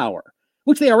global power,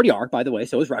 which they already are, by the way.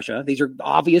 So is Russia. These are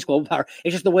obvious global power.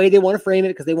 It's just the way they want to frame it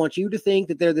because they want you to think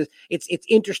that they're this. It's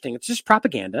interesting. It's just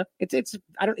propaganda.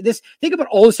 Think about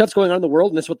all the stuff that's going on in the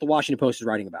world, and this is what the Washington Post is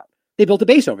writing about. They built a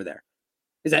base over there.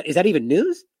 Is that even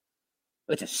news?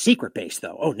 It's a secret base,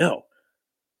 though. Oh, no.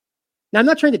 Now, I'm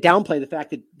not trying to downplay the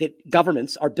fact that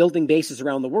governments are building bases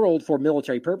around the world for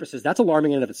military purposes. That's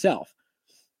alarming in and of itself.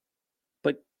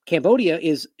 But Cambodia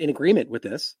is in agreement with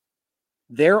this.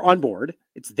 They're on board.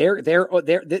 It's they're in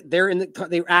the.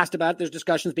 They were asked about it. There's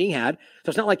discussions being had. So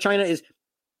it's not like China is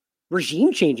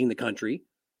regime changing the country,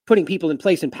 putting people in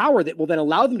place in power that will then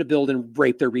allow them to build and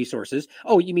rape their resources.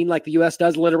 Oh, you mean like the U.S.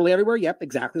 does literally everywhere? Yep,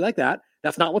 exactly like that.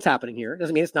 That's not what's happening here.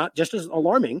 Doesn't mean it's not just as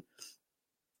alarming,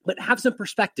 but have some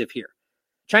perspective here.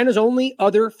 China's only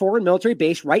other foreign military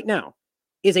base right now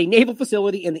is a naval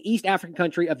facility in the East African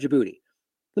country of Djibouti.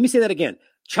 Let me say that again.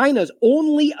 China's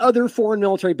only other foreign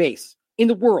military base in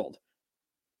the world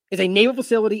is a naval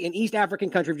facility in East African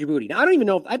country of Djibouti. Now, I don't even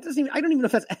know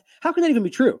if that's, how can that even be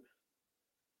true?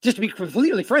 Just to be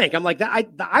completely frank, I'm like that.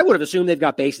 I would have assumed they've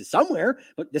got bases somewhere,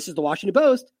 but this is the Washington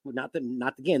Post. Not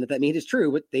again that means it's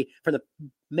true, but from the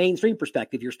mainstream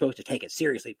perspective, you're supposed to take it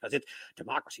seriously because it's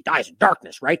democracy dies in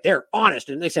darkness, right? They're honest,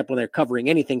 and except when they're covering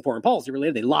anything foreign policy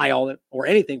related, they lie all or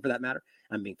anything for that matter.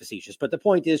 I'm being facetious, but the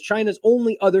point is, China's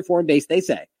only other foreign base, they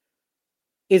say,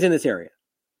 is in this area.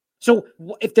 So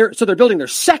they're building their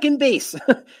second base.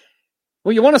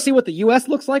 Well, you want to see what the U.S.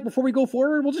 looks like before we go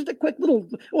forward? Well, just a quick little,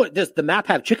 does the map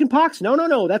have chicken pox?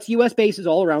 No. That's U.S. bases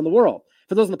all around the world.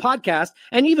 For those on the podcast,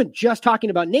 and even just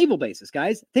talking about naval bases,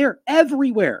 guys, they're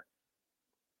everywhere.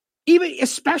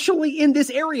 Especially in this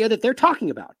area that they're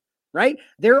talking about, right?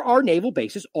 There are naval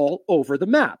bases all over the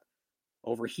map.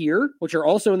 Over here, which are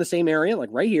also in the same area, like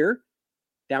right here,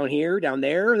 down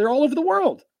there, they're all over the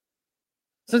world.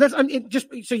 So that's just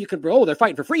so you can, they're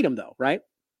fighting for freedom though, right?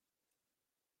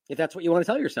 If that's what you want to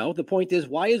tell yourself, the point is,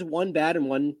 why is one bad and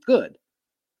one good?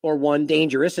 Or one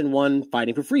dangerous and one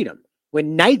fighting for freedom?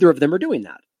 When neither of them are doing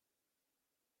that.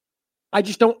 I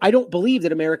don't believe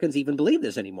that Americans even believe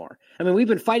this anymore. I mean, we've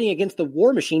been fighting against the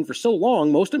war machine for so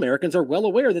long, most Americans are well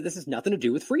aware that this has nothing to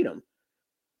do with freedom.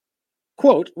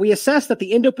 Quote, we assess that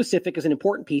the Indo-Pacific is an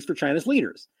important piece for China's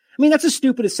leaders. I mean, that's as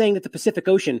stupid as saying that the Pacific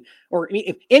Ocean, or I mean,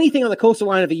 if anything on the coastal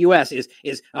line of the U.S.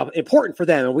 is important for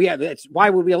them, and why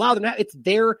would we allow them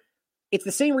to? It's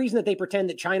the same reason that they pretend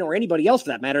that China or anybody else, for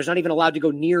that matter, is not even allowed to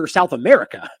go near South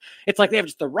America. It's like they have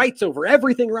just the rights over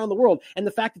everything around the world, and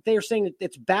the fact that they are saying that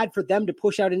it's bad for them to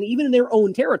push out, and even in their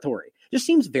own territory, just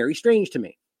seems very strange to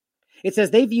me. It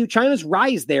says they view China's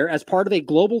rise there as part of a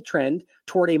global trend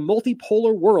toward a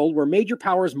multipolar world where major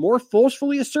powers more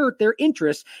forcefully assert their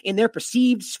interests in their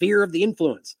perceived sphere of the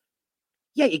influence.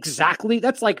 Yeah, exactly.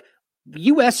 That's like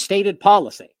U.S. stated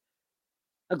policy.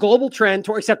 A global trend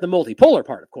toward, except the multipolar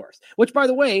part, of course, which, by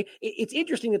the way, it's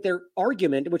interesting that their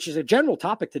argument, which is a general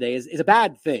topic today, is a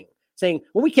bad thing. Saying,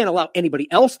 well, we can't allow anybody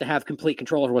else to have complete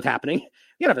control over what's happening.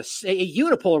 You gotta have a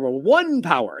unipolar world, one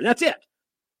power, and that's it.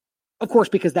 Of course,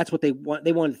 because that's what they want.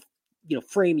 They want,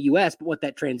 frame U.S., but what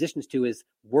that transitions to is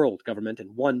world government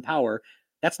and one power.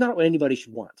 That's not what anybody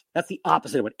should want. That's the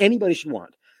opposite of what anybody should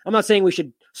want. I'm not saying we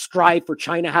should strive for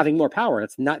China having more power.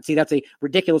 That's a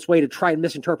ridiculous way to try and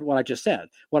misinterpret what I just said.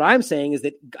 What I'm saying is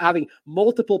that having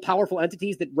multiple powerful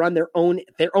entities that run their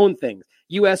own things.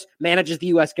 U.S. manages the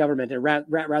U.S. government, and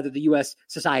rather the U.S.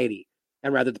 society,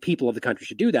 and rather the people of the country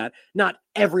should do that, not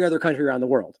every other country around the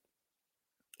world.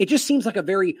 It just seems like a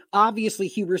very obviously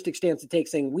hubristic stance to take,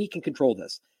 saying we can control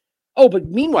this. Oh, but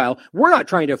meanwhile, we're not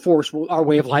trying to force our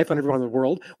way of life on everyone in the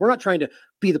world. We're not trying to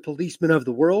be the policeman of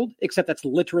the world, except that's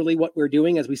literally what we're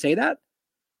doing as we say that.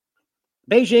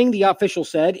 Beijing, the official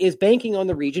said, is banking on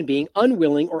the region being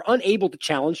unwilling or unable to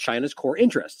challenge China's core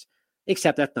interests.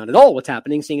 Except that's not at all what's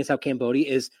happening, seeing as how Cambodia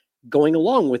is going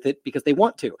along with it because they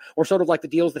want to, or sort of like the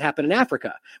deals that happen in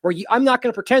Africa, where I'm not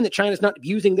going to pretend that China's not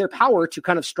using their power to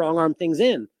kind of strong arm things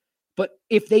in. But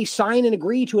if they sign and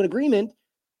agree to an agreement,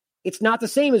 it's not the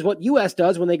same as what U.S.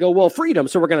 does when they go, well, freedom,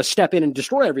 so we're going to step in and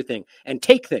destroy everything and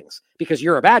take things because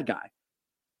you're a bad guy.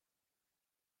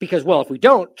 Because, well, if we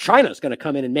don't, China's going to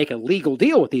come in and make a legal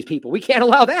deal with these people. We can't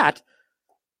allow that.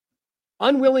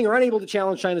 Unwilling or unable to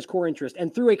challenge China's core interest,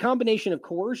 and through a combination of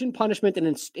coercion, punishment,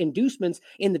 and inducements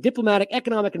in the diplomatic,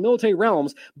 economic, and military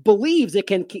realms, believes it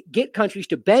can get countries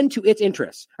to bend to its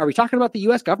interests. Are we talking about the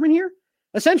U.S. government here?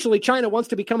 Essentially, China wants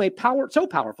to become so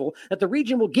powerful that the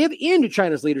region will give in to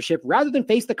China's leadership rather than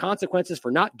face the consequences for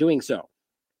not doing so.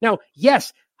 Now,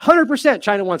 yes, 100%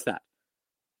 China wants that.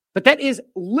 But that is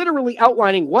literally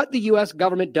outlining what the U.S.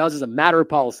 government does as a matter of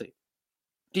policy.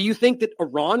 Do you think that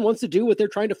Iran wants to do what they're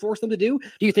trying to force them to do?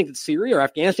 Do you think that Syria or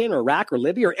Afghanistan or Iraq or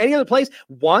Libya or any other place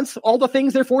wants all the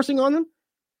things they're forcing on them?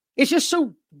 It's just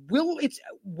so it's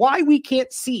why we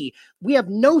can't see. We have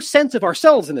no sense of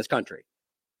ourselves in this country.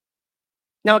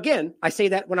 Now, again, I say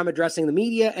that when I'm addressing the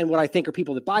media and what I think are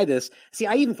people that buy this. See,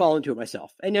 I even fall into it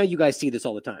myself. I know you guys see this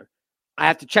all the time. I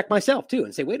have to check myself too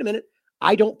and say, wait a minute,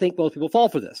 I don't think most people fall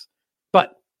for this.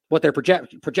 But what they're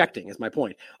projecting is my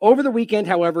point. Over the weekend,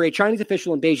 however, a Chinese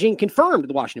official in Beijing confirmed to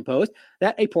the Washington Post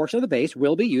that a portion of the base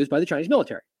will be used by the Chinese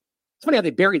military. It's funny how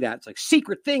they bury that. It's like a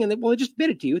secret thing, and they just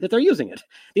admitted to you that they're using it.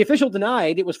 The official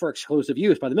denied it was for exclusive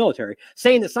use by the military,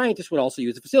 saying that scientists would also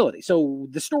use the facility. So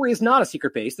the story is not a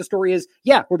secret base. The story is,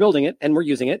 yeah, we're building it and we're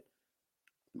using it.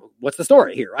 What's the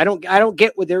story here? I don't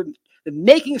get what they're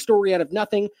making a story out of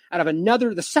nothing, out of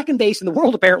another, the second base in the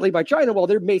world, apparently, by China, while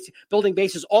they're building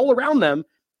bases all around them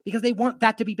because they want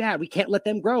that to be bad. We can't let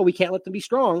them grow. We can't let them be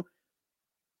strong.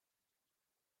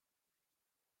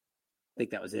 I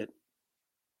think that was it.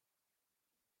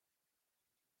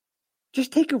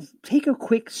 Just take a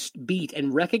quick beat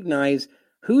and recognize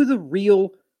who the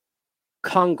real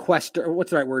conquestor, or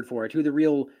what's the right word for it? Who the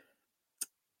real,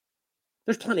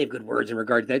 there's plenty of good words in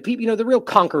regard to that. People, the real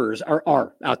conquerors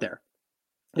are out there.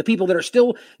 The people that are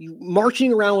still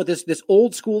marching around with this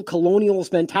old school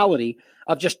colonialist mentality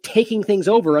of just taking things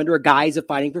over under a guise of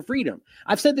fighting for freedom.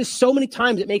 I've said this so many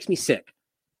times, it makes me sick.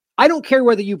 I don't care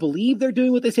whether you believe they're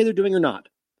doing what they say they're doing or not.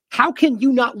 How can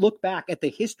you not look back at the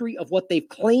history of what they've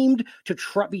claimed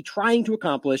to be trying to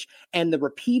accomplish and the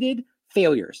repeated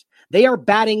failures? They are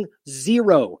batting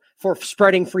 0 for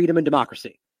spreading freedom and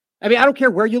democracy. I mean, I don't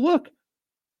care where you look.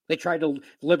 They tried to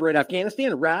liberate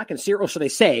Afghanistan, Iraq, and Syria. So they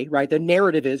say, right? The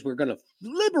narrative is we're going to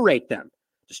liberate them.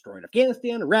 Destroyed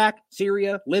Afghanistan, Iraq,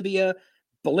 Syria, Libya,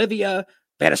 Bolivia,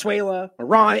 Venezuela,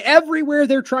 Iran, everywhere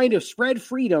they're trying to spread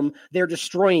freedom, they're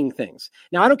destroying things.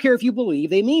 Now, I don't care if you believe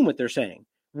they mean what they're saying.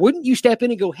 Wouldn't you step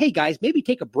in and go, hey, guys, maybe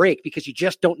take a break because you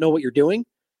just don't know what you're doing?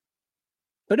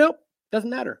 But nope, doesn't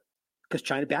matter. Because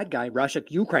China, bad guy, Russia,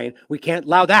 Ukraine, we can't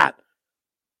allow that.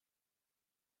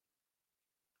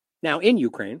 Now, in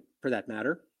Ukraine, for that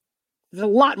matter, there's a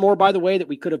lot more, by the way, that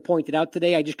we could have pointed out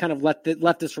today. I just kind of left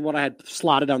this from what I had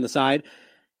slotted on the side,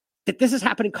 that this is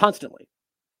happening constantly.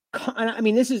 I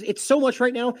mean, it's so much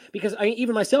right now because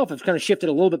even myself have kind of shifted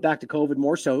a little bit back to COVID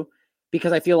more so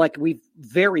because I feel like we've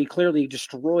very clearly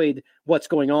destroyed what's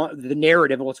going on, the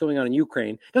narrative of what's going on in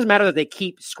Ukraine. It doesn't matter that they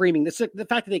keep screaming. The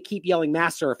fact that they keep yelling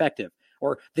masks are effective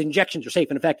or the injections are safe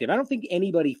and effective. I don't think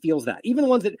anybody feels that. Even the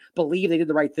ones that believe they did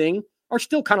the right thing are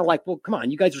still kind of like, well, come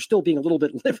on, you guys are still being a little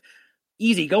bit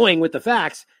easy going with the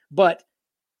facts. But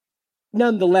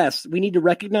nonetheless, we need to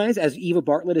recognize, as Eva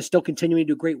Bartlett is still continuing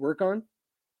to do great work on,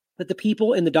 that the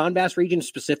people in the Donbass region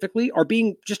specifically are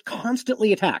being just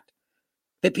constantly attacked.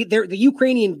 That the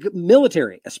Ukrainian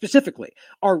military specifically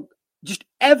are just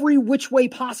every which way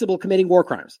possible committing war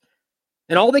crimes.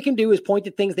 And all they can do is point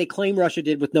to things they claim Russia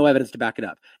did with no evidence to back it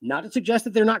up. Not to suggest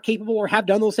that they're not capable or have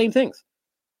done those same things.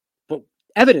 But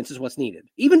evidence is what's needed.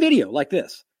 Even video like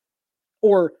this.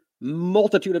 Or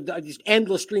multitude of these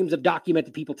endless streams of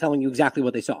documented people telling you exactly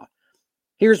what they saw.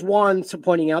 Here's one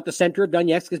pointing out the center of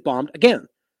Donetsk is bombed again.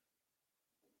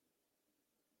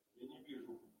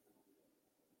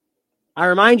 I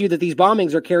remind you that these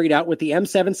bombings are carried out with the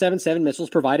M777 missiles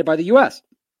provided by the U.S.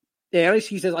 And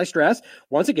he says, I stress,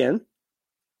 once again,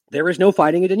 there is no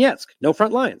fighting in Donetsk, no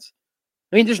front lines.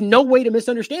 I mean, there's no way to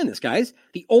misunderstand this, guys.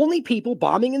 The only people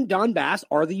bombing in Donbass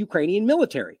are the Ukrainian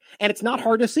military, and it's not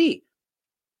hard to see.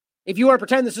 If you want to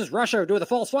pretend this is Russia with a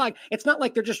false flag, it's not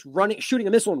like they're just shooting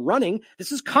a missile and running.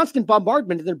 This is constant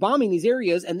bombardment, and they're bombing these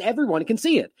areas, and everyone can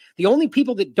see it. The only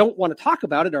people that don't want to talk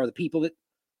about it are the people that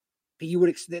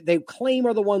they claim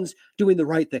are the ones doing the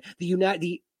right thing.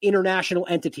 The international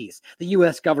entities, the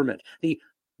U.S. government, the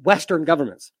Western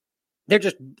governments. They're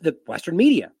just the Western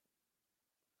media.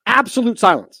 Absolute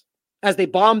silence as they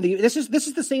bomb this is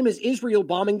the same as Israel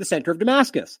bombing the center of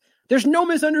Damascus. There's no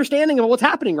misunderstanding of what's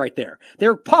happening right there.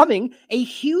 They're bombing a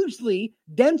hugely,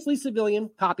 densely civilian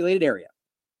populated area.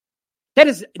 That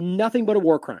is nothing but a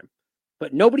war crime.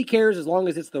 But nobody cares as long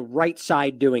as it's the right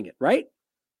side doing it, right?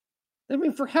 I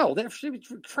mean, for hell, they're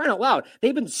trying out loud.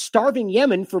 They've been starving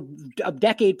Yemen for a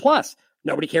decade plus.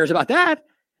 Nobody cares about that.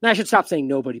 And I should stop saying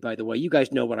nobody, by the way. You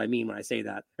guys know what I mean when I say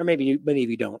that. Or maybe many of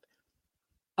you don't.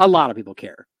 A lot of people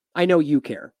care. I know you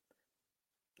care.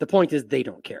 The point is they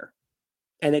don't care.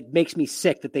 And it makes me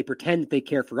sick that they pretend they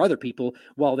care for other people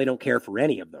while they don't care for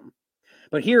any of them.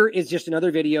 But here is just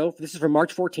another video. This is from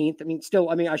March 14th.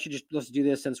 Let's do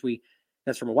this since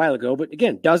that's from a while ago. But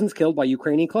again, dozens killed by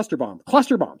Ukrainian cluster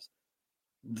bombs.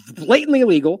 Blatantly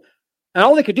illegal. And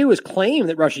all they could do is claim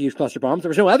that Russia used cluster bombs. There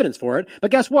was no evidence for it. But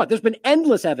guess what? There's been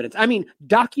endless evidence. I mean,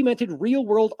 documented real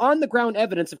world on the ground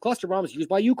evidence of cluster bombs used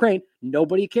by Ukraine.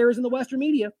 Nobody cares in the Western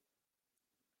media.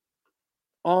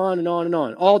 On and on and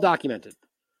on. All documented.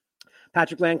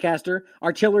 Patrick Lancaster,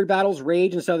 artillery battles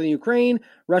rage in southern Ukraine.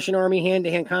 Russian army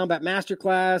hand-to-hand combat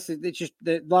masterclass. It's just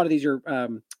a lot of these are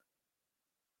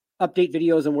update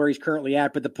videos on where he's currently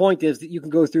at. But the point is that you can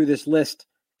go through this list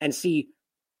and see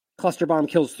cluster bomb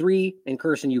kills 3 in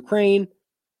Kherson, Ukraine.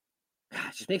 God,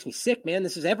 it just makes me sick, man.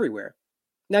 This is everywhere.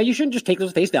 Now, you shouldn't just take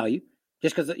those at face value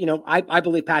just because, I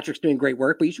believe Patrick's doing great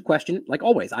work, but you should question it like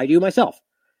always. I do myself.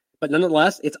 But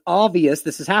nonetheless, it's obvious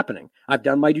this is happening. I've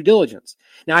done my due diligence.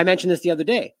 Now, I mentioned this the other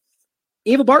day.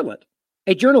 Eva Bartlett,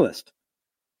 a journalist,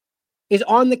 is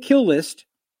on the kill list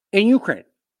in Ukraine.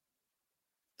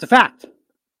 It's a fact.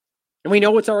 And we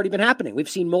know what's already been happening. We've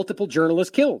seen multiple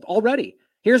journalists killed already.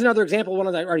 Here's another example of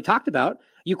one that I already talked about.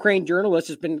 Ukraine journalist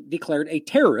has been declared a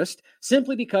terrorist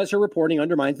simply because her reporting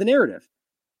undermines the narrative.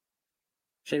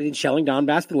 She's been shelling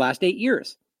Donbass for the last 8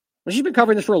 years. Well, she's been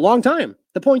covering this for a long time.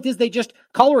 The point is they just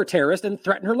call her a terrorist and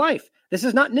threaten her life. This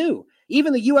is not new.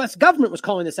 Even the U.S. government was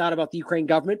calling this out about the Ukraine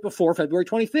government before February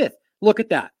 25th. Look at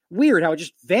that. Weird how it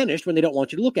just vanished when they don't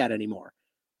want you to look at it anymore.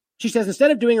 She says,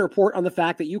 instead of doing a report on the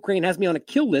fact that Ukraine has me on a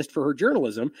kill list for her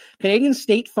journalism, Canadian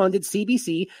state-funded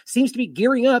CBC seems to be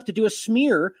gearing up to do a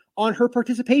smear on her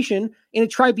participation in a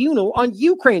tribunal on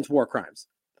Ukraine's war crimes.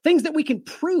 Things that we can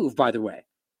prove, by the way.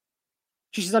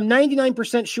 She says, I'm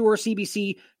 99% sure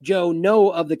CBC Joe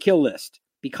know of the kill list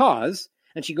because,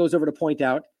 and she goes over to point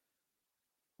out,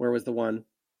 where was the one?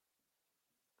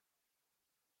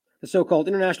 The so-called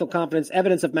international confidence,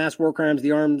 evidence of mass war crimes,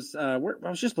 the arms, I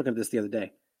was just looking at this the other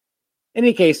day. In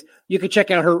any case, you could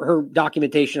check out her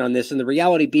documentation on this, and the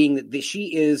reality being that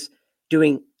she is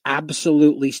doing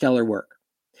absolutely stellar work.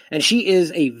 And she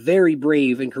is a very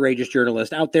brave and courageous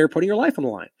journalist out there putting her life on the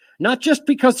line. Not just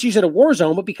because she's in a war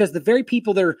zone, but because the very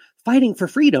people that are fighting for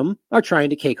freedom are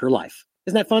trying to take her life.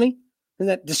 Isn't that funny? Isn't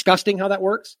that disgusting how that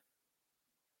works?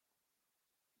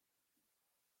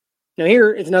 Now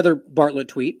here is another Bartlett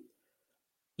tweet.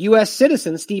 U.S.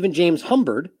 citizen Stephen James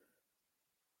Humbird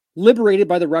liberated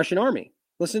by the Russian army.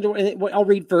 Listen to what I'll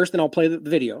read first, and I'll play the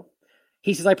video.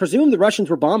 He says, I presume the Russians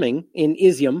were bombing in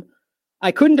Izium.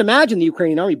 I couldn't imagine the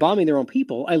Ukrainian army bombing their own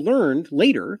people. I learned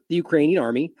later the Ukrainian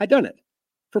army had done it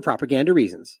for propaganda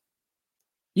reasons.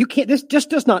 You can't, this just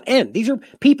does not end. These are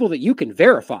people that you can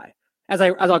verify. As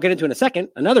I'll get into in a second,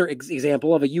 another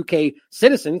example of a UK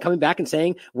citizen coming back and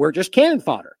saying, we're just cannon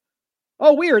fodder.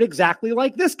 Oh, weird, exactly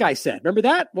like this guy said. Remember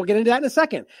that? We'll get into that in a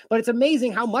second. But it's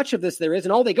amazing how much of this there is,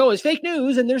 and all they go is fake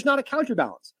news, and there's not a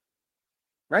counterbalance.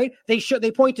 Right?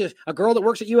 They point to a girl that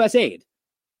works at USAID.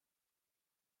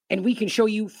 And we can show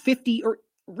you 50 or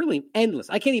really endless.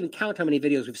 I can't even count how many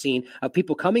videos we've seen of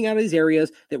people coming out of these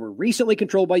areas that were recently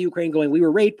controlled by Ukraine going, we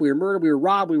were raped, we were murdered, we were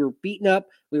robbed, we were beaten up,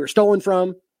 we were stolen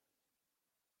from.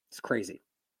 It's crazy.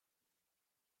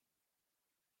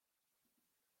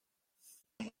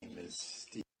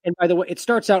 And by the way, it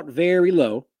starts out very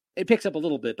low. It picks up a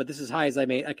little bit, but this is as high as I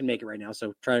can make it right now.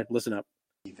 So try to listen up.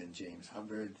 Stephen James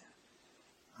Hubbard.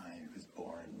 I was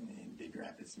born in Big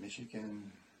Rapids,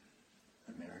 Michigan,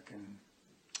 American,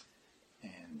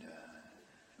 and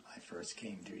I first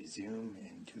came to Izium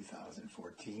in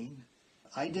 2014.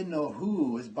 I didn't know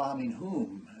who was bombing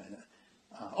whom.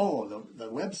 The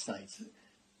websites.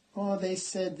 Well, they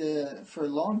said for a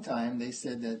long time they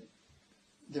said that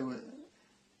there were.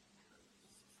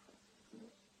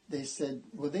 They said,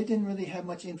 well, they didn't really have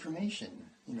much information,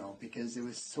 because it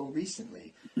was so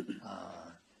recently.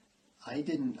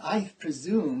 I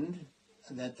presumed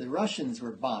that the Russians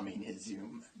were bombing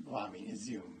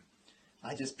Izium.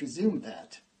 I just presumed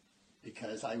that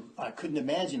because I couldn't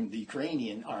imagine the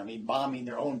Ukrainian army bombing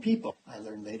their own people. I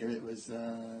learned later it was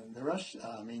the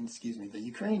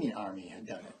Ukrainian army had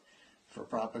done it for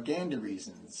propaganda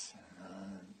reasons.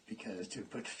 Because to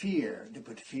put fear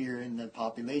in the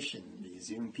population, the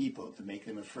Izium people, to make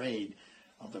them afraid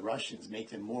of the Russians, make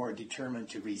them more determined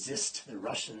to resist the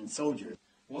Russian soldiers.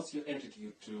 What's your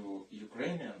attitude to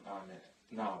Ukrainian army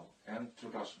now and to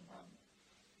Russian army?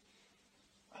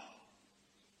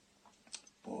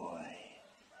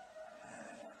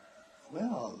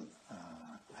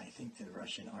 I think the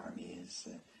Russian army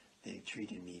they've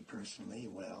treated me personally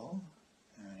well,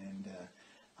 and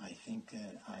I think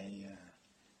that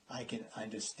I can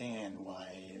understand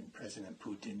why President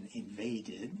Putin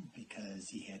invaded, because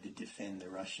he had to defend the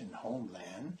Russian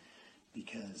homeland,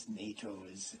 because they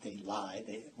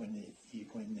lied. When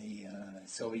the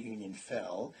Soviet Union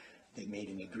fell, they made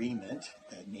an agreement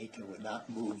that NATO would not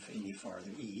move any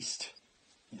farther east,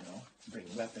 bring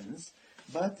weapons.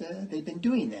 But they've been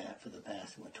doing that for the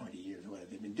past, 20 years.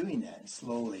 They've been doing that,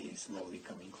 slowly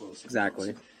coming closer.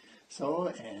 Exactly.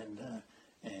 So,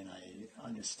 and I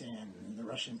understand the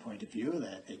Russian point of view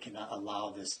that they cannot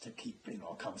allow this to keep,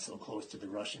 come so close to the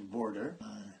Russian border.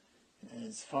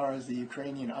 As far as the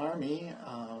Ukrainian army,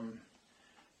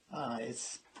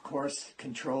 it's, of course,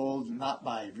 controlled not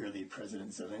by really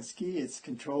President Zelensky. It's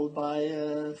controlled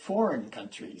by foreign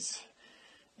countries.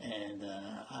 And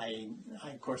I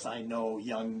know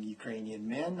young Ukrainian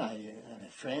men. I have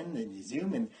a friend in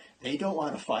Izium, and they don't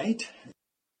want to fight.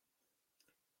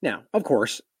 Now, of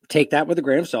course, take that with a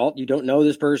grain of salt. You don't know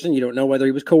this person. You don't know whether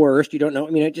he was coerced. You don't know.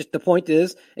 I mean, the point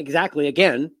is exactly,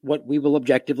 again, what we will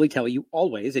objectively tell you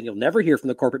always, and you'll never hear from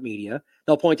the corporate media.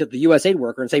 They'll point at the USAID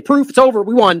worker and say, proof, it's over.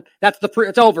 We won.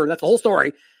 It's over. That's the whole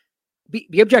story.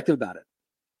 Be objective about it,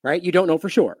 right? You don't know for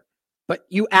sure. But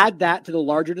you add that to the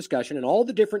larger discussion and all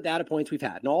the different data points we've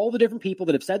had and all the different people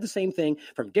that have said the same thing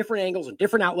from different angles and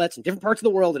different outlets and different parts of the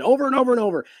world and over and over and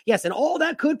over. Yes, and all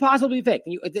that could possibly be fake.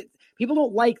 And people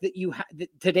don't like that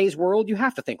today's world, you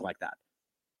have to think like that.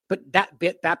 But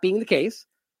that being the case,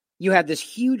 you have this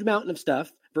huge mountain of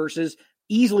stuff versus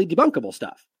easily debunkable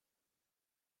stuff.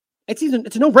 It's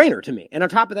a no-brainer to me. And on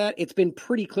top of that, it's been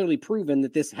pretty clearly proven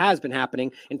that this has been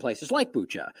happening in places like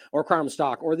Bucha or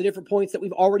Kramstock or the different points that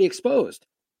we've already exposed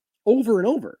over and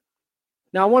over.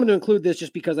 Now, I wanted to include this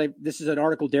just because this is an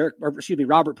article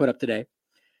Robert put up today.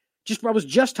 I was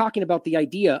just talking about the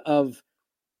idea of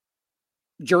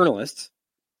journalists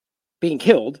being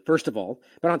killed, first of all,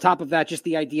 but on top of that, just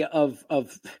the idea of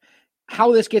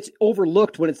how this gets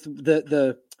overlooked when it's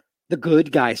the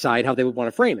good guy side, how they would want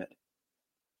to frame it.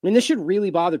 I mean, this should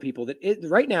really bother people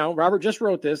right now, Robert just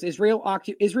wrote this,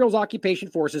 Israel's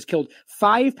occupation forces killed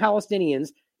 5 Palestinians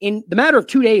in the matter of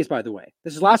 2 days, by the way.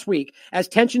 This is last week, as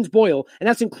tensions boil, and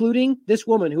that's including this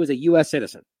woman who is a U.S.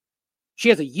 citizen. She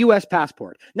has a U.S.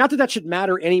 passport. Not that should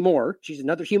matter anymore. She's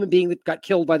another human being that got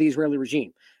killed by the Israeli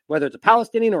regime. Whether it's a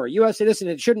Palestinian or a U.S. citizen,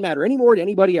 it shouldn't matter anymore to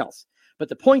anybody else. But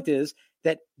the point is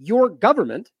that your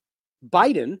government,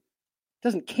 Biden,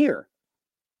 doesn't care.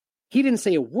 He didn't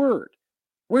say a word.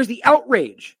 Where's the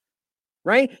outrage,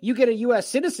 right? You get a U.S.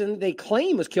 citizen they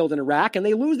claim was killed in Iraq and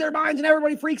they lose their minds and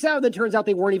everybody freaks out. Then it turns out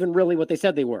they weren't even really what they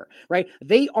said they were, right?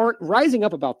 They aren't rising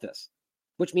up about this,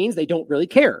 which means they don't really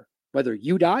care whether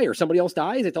you die or somebody else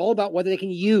dies. It's all about whether they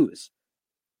can use.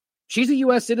 She's a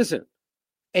U.S. citizen.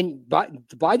 And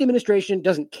the Biden administration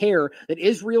doesn't care that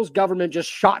Israel's government just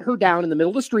shot her down in the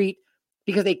middle of the street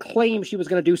because they claimed she was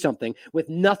going to do something with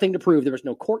nothing to prove. There was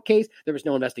no court case. There was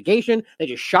no investigation. They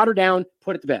just shot her down,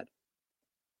 put it to bed.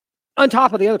 On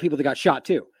top of the other people that got shot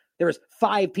too. There was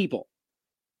 5 people.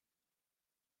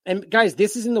 And guys,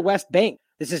 this is in the West Bank.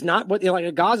 This is not what like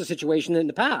a Gaza situation in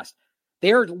the past.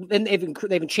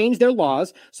 They've changed their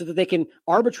laws so that they can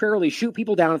arbitrarily shoot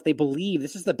people down if they believe.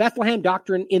 This is the Bethlehem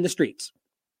doctrine in the streets.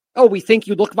 Oh, we think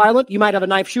you look violent. You might have a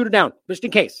knife. Shoot her down, just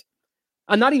in case.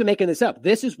 I'm not even making this up.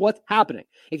 This is what's happening.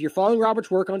 If you're following Robert's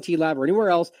work on TLAB or anywhere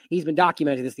else, he's been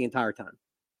documenting this the entire time.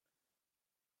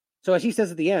 So as he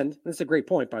says at the end, this is a great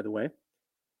point, by the way.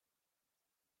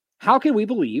 How can we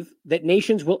believe that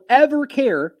nations will ever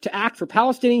care to act for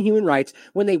Palestinian human rights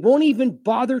when they won't even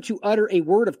bother to utter a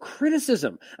word of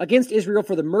criticism against Israel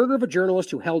for the murder of a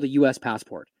journalist who held a U.S.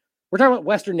 passport? We're talking about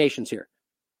Western nations here.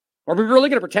 Are we really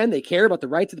going to pretend they care about the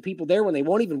rights of the people there when they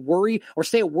won't even worry or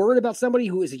say a word about somebody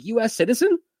who is a U.S.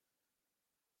 citizen?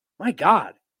 My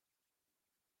God.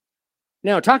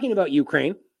 Now, talking about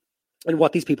Ukraine and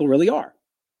what these people really are,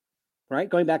 right?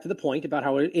 Going back to the point about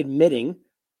how admitting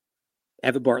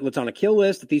Eva Bartlett's on a kill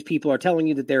list, that these people are telling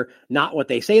you that they're not what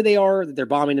they say they are, that they're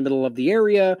bombing the middle of the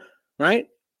area, right?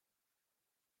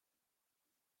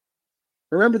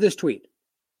 Remember this tweet.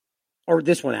 Or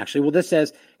this one, actually. Well, this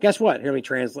says, guess what? Here, let me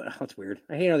translate. Oh, that's weird.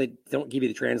 I hate how they don't give you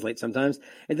the translate sometimes.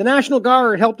 And the National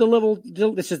Guard helped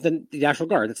this is the National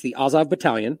Guard. That's the Azov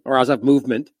Battalion, or Azov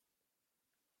Movement.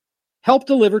 Helped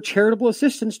deliver charitable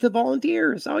assistance to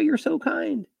volunteers. Oh, you're so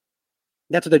kind.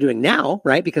 That's what they're doing now,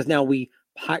 right? Because now we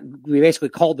basically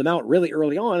called them out really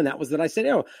early on, and that was that I said,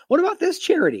 oh, what about this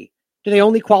charity? Do they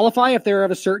only qualify if they're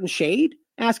of a certain shade?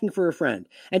 Asking for a friend.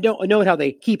 And don't note how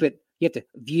they keep it. You have to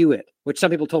view it, which some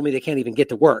people told me they can't even get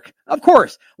to work. Of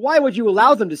course. Why would you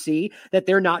allow them to see that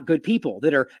they're not good people,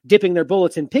 that are dipping their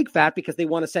bullets in pig fat because they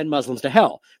want to send Muslims to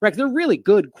hell? Right? They're really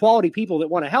good quality people that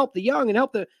want to help the young and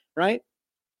help right?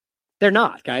 They're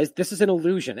not, guys. This is an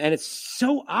illusion. And it's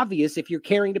so obvious if you're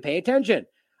caring to pay attention.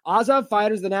 Azov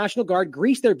fighters of the National Guard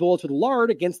grease their bullets with lard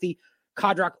against the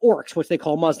Kadrak orcs, which they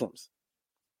call Muslims.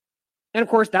 And of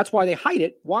course, that's why they hide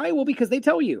it. Why? Well, because they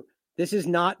tell you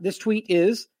this tweet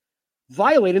is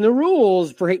violating the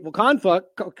rules for hateful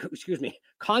conduct.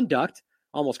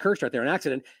 Almost cursed right there, an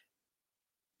accident.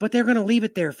 But they're going to leave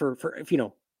it there for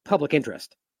public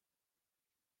interest.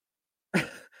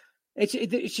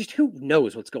 It's just who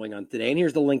knows what's going on today. And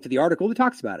here's the link to the article that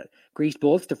talks about it. Greased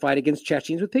bullets to fight against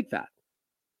Chechens with pig fat.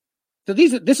 So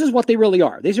this is what they really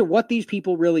are. These are what these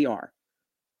people really are.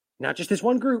 Not just this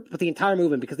one group, but the entire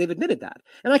movement, because they've admitted that.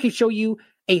 And I can show you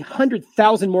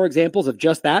 100,000 more examples of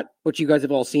just that, which you guys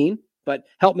have all seen. But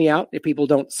help me out if people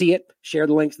don't see it. Share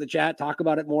the links in the chat. Talk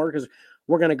about it more, because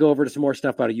we're going to go over to some more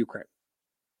stuff about Ukraine.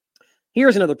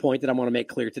 Here's another point that I want to make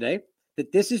clear today.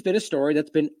 that this has been a story that's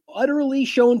been utterly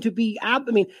shown to be,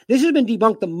 this has been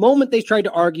debunked the moment they tried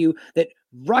to argue that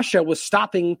Russia was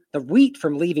stopping the wheat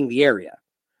from leaving the area.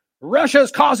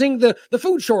 Russia's causing the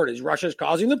food shortage. Russia's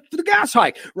causing the gas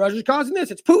hike. Russia's causing this.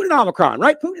 It's Putin and Omicron,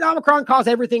 right? Putin and Omicron cause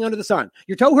everything under the sun.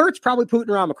 Your toe hurts, probably Putin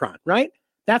or Omicron, right?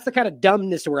 That's the kind of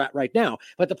dumbness we're at right now.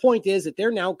 But the point is that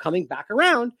they're now coming back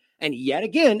around. And yet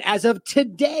again, as of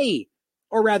today,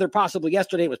 or rather possibly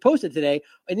yesterday, it was posted today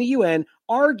in the UN,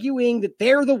 arguing that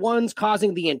they're the ones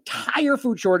causing the entire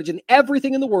food shortage and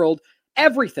everything in the world,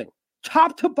 everything,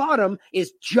 top to bottom,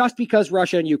 is just because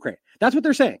Russia and Ukraine. That's what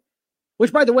they're saying,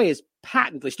 which, by the way, is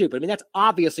patently stupid. I mean, that's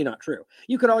obviously not true.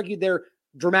 You could argue they're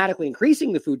dramatically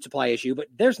increasing the food supply issue, but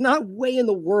there's not a way in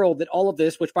the world that all of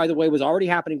this, which, by the way, was already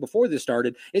happening before this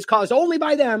started, is caused only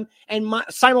by them, and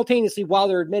simultaneously while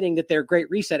they're admitting that their Great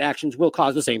Reset actions will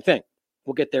cause the same thing.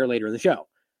 We'll get there later in the show.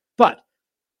 But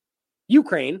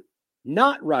Ukraine,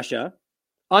 not Russia,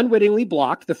 unwittingly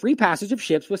blocked the free passage of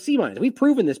ships with sea mines. We've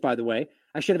proven this, by the way.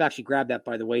 I should have actually grabbed that,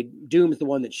 by the way. Doom is the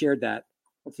one that shared that.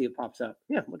 Let's see if it pops up.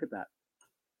 Yeah, look at that.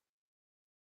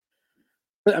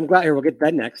 But I'm glad here. We'll get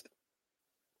that next.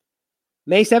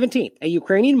 May 17th, a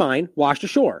Ukrainian mine washed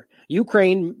ashore.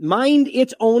 Ukraine mined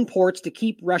its own ports to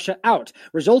keep Russia out,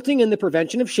 resulting in the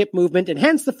prevention of ship movement and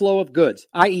hence the flow of goods,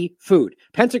 i.e. food.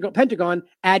 Pentagon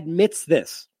admits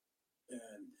this.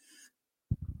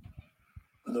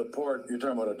 And the port, you're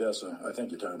talking about Odessa. I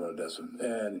think you're talking about Odessa.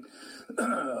 And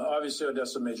obviously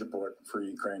Odessa, a major port for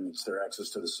Ukraine. It's their access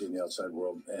to the sea and the outside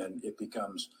world. And it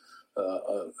becomes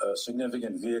a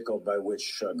significant vehicle by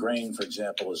which grain, for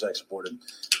example, is exported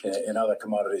and other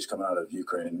commodities come out of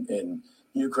Ukraine. And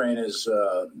Ukraine is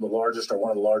the largest or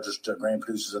one of the largest grain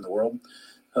producers in the world.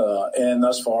 And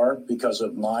thus far, because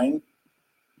of mine.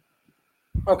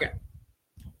 Okay.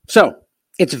 So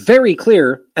it's very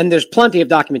clear, and there's plenty of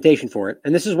documentation for it.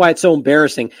 And this is why it's so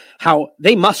embarrassing how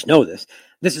they must know this.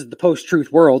 This is the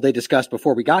post-truth world they discussed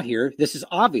before we got here. This is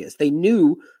obvious. They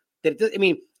knew that,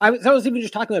 I was even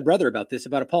just talking to my brother about this,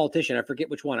 about a politician. I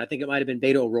forget which one. I think it might have been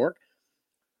Beto O'Rourke,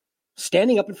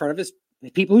 standing up in front of his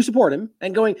people who support him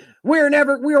and going, we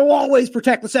will always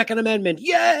protect the Second Amendment.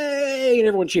 Yay! And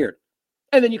everyone cheered.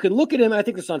 And then you can look at him. I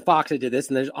think this is on Fox that did this,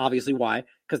 and there's obviously why,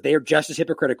 because they are just as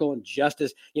hypocritical and just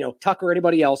as, Tucker or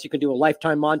anybody else. You can do a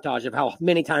lifetime montage of how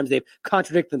many times they've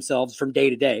contradicted themselves from day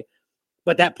to day.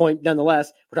 But that point,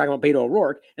 nonetheless, we're talking about Beto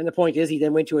O'Rourke. And the point is, he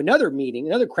then went to another meeting,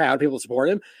 another crowd, people support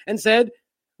him, and said,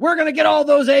 we're going to get all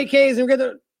those AKs, and we're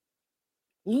going to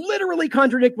literally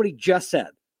contradict what he just said.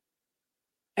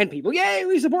 And people, yay,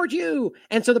 we support you.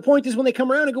 And so the point is, when they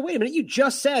come around and go, wait a minute, you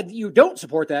just said you don't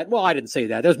support that. Well, I didn't say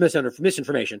that. That was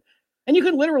misinformation. And you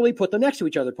can literally put them next to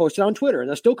each other, post it on Twitter, and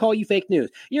they'll still call you fake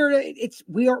news.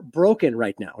 We are broken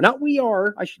right now. Not we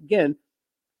are, again,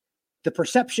 the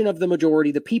perception of the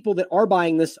majority, the people that are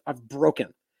buying this are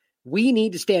broken. We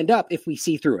need to stand up if we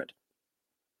see through it.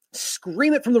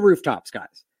 Scream it from the rooftops,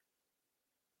 guys.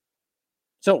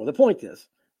 So the point is,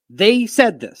 they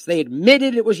said this. They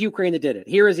admitted it was Ukraine that did it.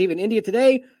 Here is even India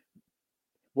Today.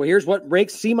 Well, here's what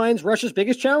ranks sea mines Russia's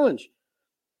biggest challenge.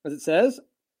 As it says.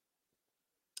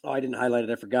 Oh, I didn't highlight it.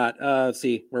 I forgot. Let's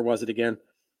see. Where was it again?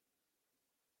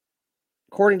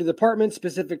 According to the department,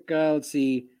 specific, let's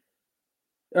see.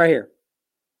 Right here.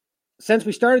 Since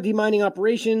we started demining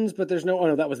operations, but there's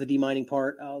no, that was the demining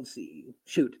part. Let's see.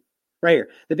 Shoot. Right here.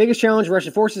 The biggest challenge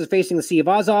Russian forces are facing the Sea of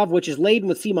Azov, which is laden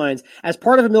with sea mines. As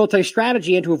part of a military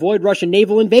strategy and to avoid Russian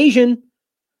naval invasion,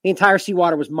 the entire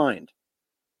seawater was mined.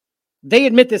 They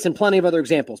admit this in plenty of other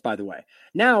examples, by the way.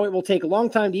 Now, it will take a long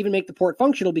time to even make the port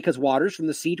functional because waters from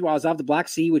the sea to Azov, the Black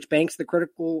Sea, which banks the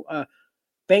critical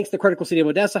city of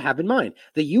Odessa, have been mined.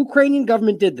 The Ukrainian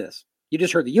government did this. You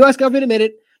just heard the U.S. government admit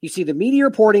it. You see the media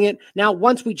reporting it. Now,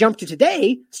 once we jump to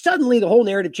today, suddenly the whole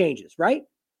narrative changes, right?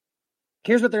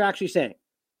 Here's what they're actually saying.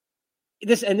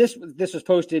 This was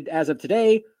posted as of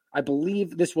today. I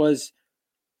believe this was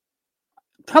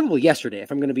probably yesterday,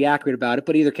 if I'm going to be accurate about it.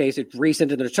 But either case, it's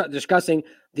recent, and they're discussing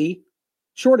the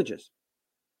shortages.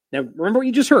 Now, remember what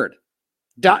you just heard.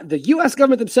 The U.S.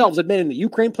 government themselves admitting that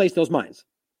Ukraine placed those mines,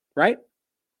 right?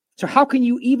 So how can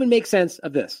you even make sense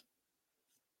of this?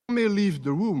 May leave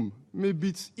the room. Maybe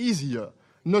it's easier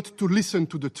not to listen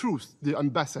to the truth, the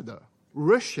ambassador.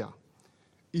 Russia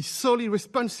is solely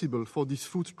responsible for this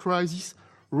food crisis,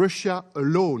 Russia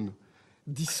alone,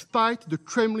 despite the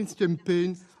Kremlin's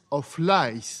campaign of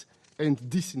lies and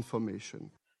disinformation.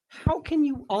 How can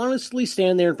you honestly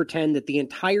stand there and pretend that the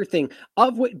entire thing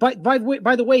of by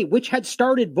the way, which had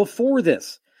started before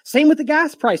this, same with the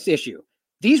gas price issue.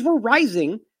 These were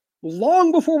rising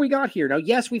long before we got here. Now,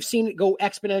 yes, we've seen it go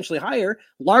exponentially higher,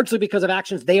 largely because of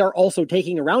actions they are also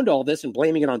taking around all this and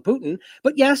blaming it on Putin.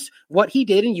 But yes, what he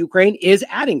did in Ukraine is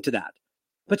adding to that.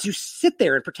 But to sit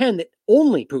there and pretend that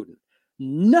only Putin,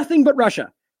 nothing but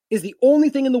Russia, is the only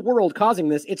thing in the world causing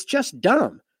this, it's just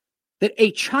dumb. That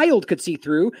a child could see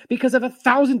through because of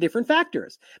 1,000 different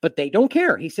factors. But they don't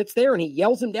care. He sits there and he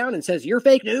yells them down and says, "You're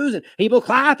fake news," and people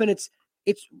clap, and it's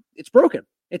broken.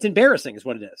 It's embarrassing is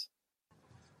what it is.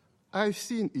 I've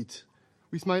seen it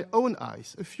with my own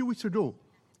eyes a few weeks ago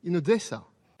in Odessa.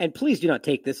 And please do not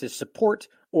take this as support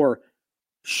or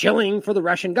shilling for the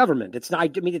Russian government. It's not,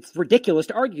 I mean, it's ridiculous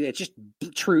to argue. It's just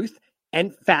truth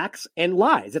and facts and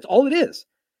lies. That's all it is.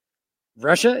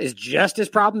 Russia is just as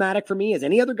problematic for me as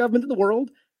any other government in the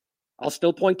world. I'll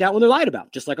still point out when they're lied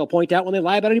about, just like I'll point out when they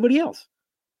lie about anybody else.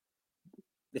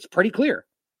 It's pretty clear.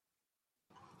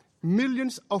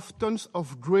 Millions of tons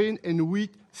of grain and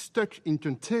wheat stuck in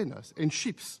containers and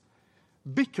ships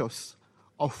because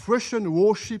of Russian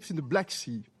warships in the Black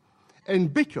Sea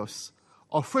and because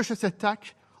of Russia's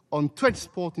attack on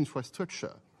transport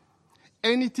infrastructure.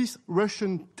 And it is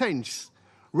Russian tanks,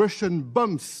 Russian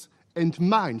bombs and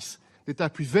mines that are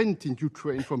preventing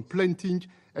Ukraine from planting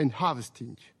and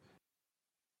harvesting.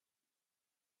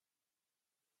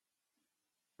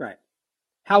 Right.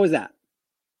 How is that?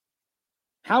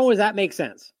 How does that make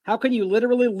sense? How can you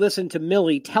literally listen to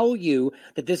Millie tell you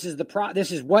that this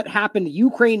is what happened?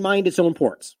 Ukraine mined its own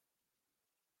ports.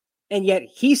 And yet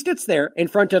he sits there in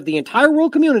front of the entire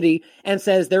world community and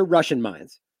says they're Russian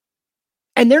mines.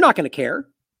 And they're not going to care.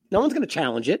 No one's going to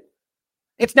challenge it.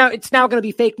 It's now going to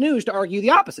be fake news to argue the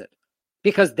opposite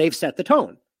because they've set the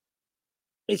tone.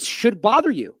 It should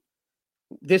bother you.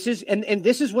 This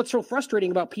is what's so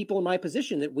frustrating about people in my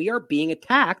position, that we are being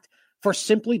attacked for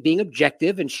simply being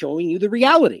objective and showing you the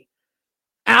reality.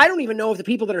 And I don't even know if the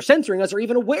people that are censoring us are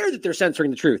even aware that they're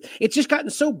censoring the truth. It's just gotten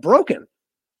so broken.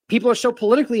 People are so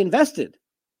politically invested.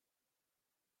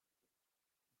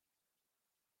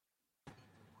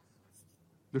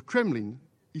 The Kremlin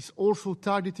is also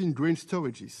targeting grain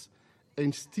storages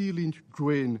and stealing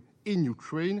grain in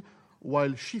Ukraine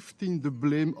while shifting the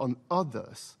blame on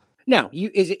others. Now,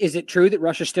 is it true that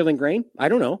Russia's stealing grain? I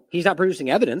don't know. He's not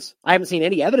producing evidence. I haven't seen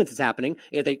any evidence that's happening.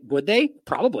 Would they?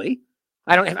 Probably.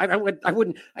 I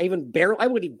wouldn't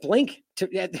blink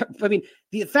to. I mean,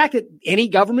 the fact that any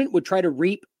government would try to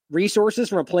reap resources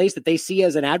from a place that they see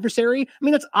as an adversary, I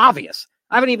mean, that's obvious.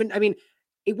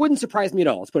 It wouldn't surprise me at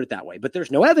all. Let's put it that way. But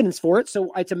there's no evidence for it,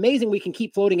 so it's amazing we can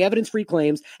keep floating evidence-free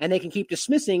claims, and they can keep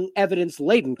dismissing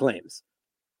evidence-laden claims.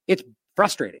 It's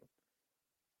frustrating.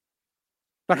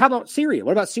 But how about Syria?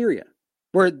 What about Syria,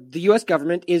 where the U.S.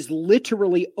 government is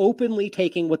literally openly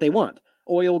taking what they want?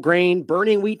 Oil, grain,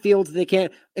 burning wheat fields. They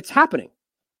can't. It's happening.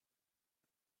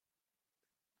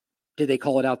 Did they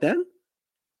call it out then?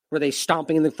 Were they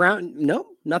stomping in the ground? No,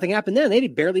 nothing happened then. They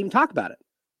did barely even talk about it.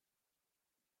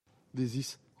 This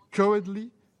is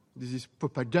cowardly. This is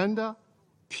propaganda,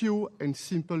 pure and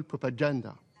simple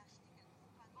propaganda.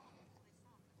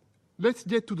 Let's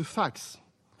get to the facts.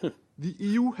 The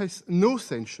EU has no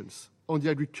sanctions on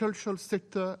the agricultural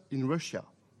sector in Russia.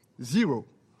 Zero.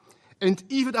 And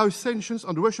even our sanctions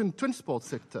on the Russian transport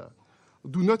sector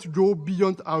do not go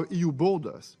beyond our EU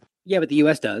borders. Yeah, but the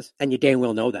U.S. does, and you damn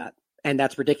well know that. And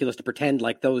that's ridiculous to pretend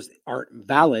like those aren't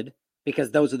valid, because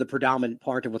those are the predominant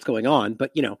part of what's going on.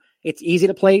 But, it's easy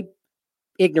to play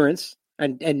ignorance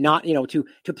and not,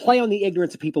 to play on the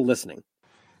ignorance of people listening.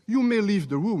 You may leave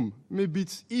the room. Maybe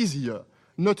it's easier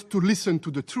not to listen to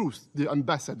the truth, the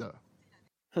ambassador.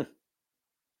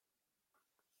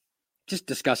 Just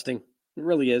disgusting. It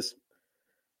really is.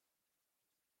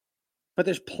 But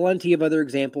there's plenty of other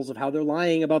examples of how they're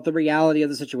lying about the reality of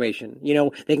the situation.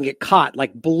 They can get caught,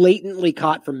 like blatantly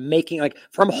caught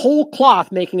from whole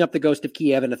cloth making up the ghost of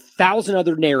Kiev and 1,000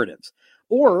 other narratives.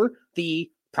 Or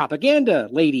the propaganda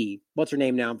lady, what's her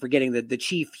name now? I'm forgetting the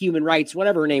chief human rights,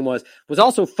 whatever her name was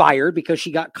also fired because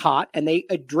she got caught, and they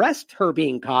addressed her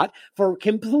being caught for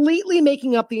completely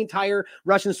making up the entire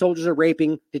Russian soldiers are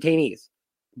raping detainees.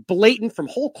 Blatant, from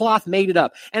whole cloth, made it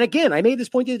up. And again, I made this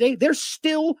point the other day, they're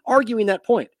still arguing that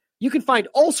point. You can find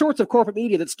all sorts of corporate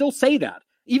media that still say that,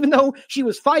 even though she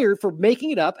was fired for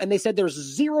making it up, and they said there's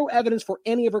zero evidence for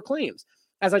any of her claims.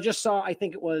 As I just saw, I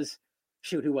think it was,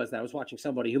 who was that? I was watching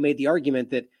somebody who made the argument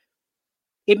that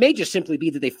it may just simply be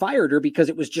that they fired her because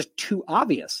it was just too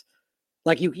obvious.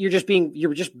 Like you're just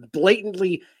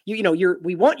blatantly,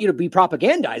 we want you to be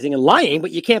propagandizing and lying,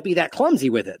 but you can't be that clumsy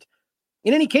with it.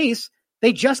 In any case,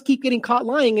 they just keep getting caught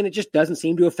lying, and it just doesn't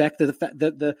seem to affect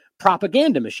the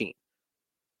propaganda machine.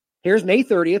 Here's May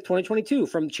 30th, 2022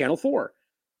 from Channel 4.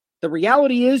 The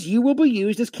reality is you will be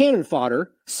used as cannon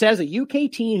fodder, says a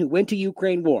UK teen who went to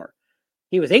Ukraine war.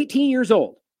 He was 18 years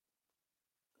old.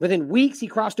 Within weeks, he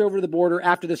crossed over to the border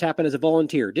after this happened as a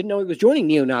volunteer. Didn't know he was joining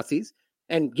neo-Nazis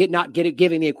and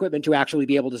giving the equipment to actually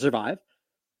be able to survive.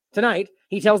 Tonight,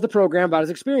 he tells the program about his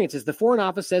experiences. The Foreign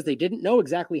Office says they didn't know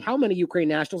exactly how many Ukraine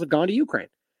nationals have gone to Ukraine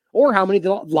or how many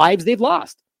lives they've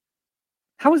lost.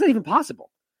 How is that even possible?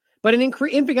 But an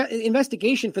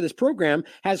investigation for this program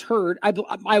has heard, I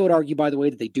would argue, by the way,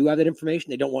 that they do have that information.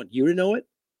 They don't want you to know it.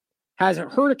 Has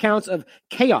heard accounts of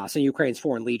chaos in Ukraine's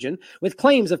Foreign Legion with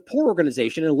claims of poor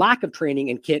organization and lack of training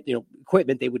and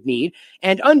equipment they would need,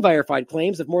 and unverified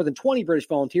claims of more than 20 British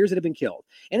volunteers that have been killed.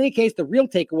 In any case, the real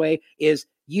takeaway is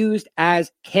used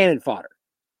as cannon fodder.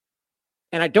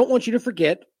 And I don't want you to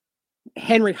forget,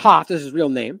 Henry Hoff, is his real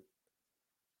name.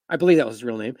 I believe that was his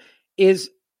real name, is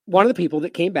one of the people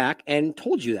that came back and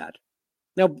told you that.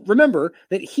 Now, remember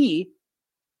that he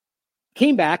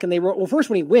came back and they wrote, well, first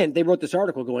when he went, they wrote this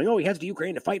article going, oh, he heads to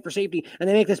Ukraine to fight for safety. And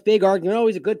they make this big argument, oh,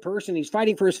 he's a good person. He's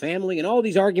fighting for his family and all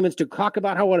these arguments to talk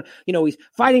about how, he's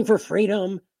fighting for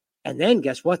freedom. And then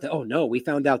guess what? Oh, no, we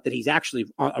found out that he's actually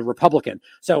a Republican.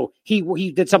 So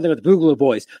he did something with the Boogaloo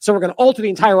Boys. So we're going to alter the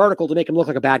entire article to make him look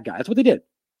like a bad guy. That's what they did.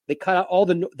 They cut out all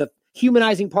the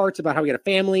humanizing parts about how he had a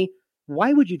family.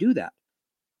 Why would you do that?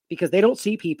 Because they don't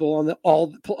see people on all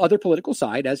the other political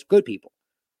side as good people.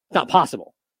 It's not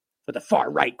possible. But the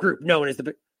far-right group known as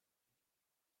the...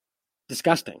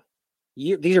 Disgusting.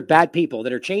 These are bad people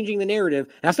that are changing the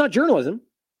narrative. That's not journalism.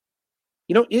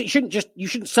 You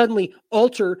shouldn't suddenly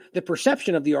alter the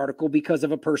perception of the article because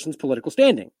of a person's political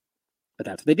standing. But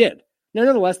that's what they did. Now,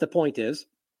 nonetheless, the point is,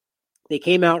 they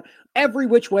came out every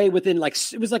which way within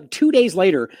it was 2 days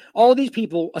later. All these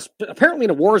people, apparently in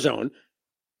a war zone,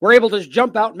 were able to just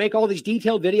jump out and make all these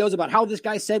detailed videos about how this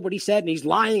guy said what he said and he's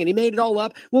lying and he made it all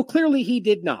up. Well, clearly he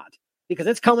did not, because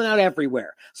it's coming out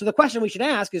everywhere. So the question we should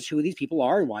ask is who these people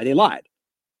are and why they lied.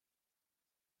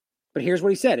 But here's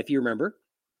what he said, if you remember.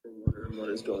 What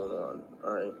is going on?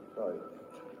 All right.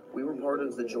 We were part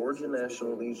of the Georgian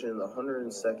National Legion, the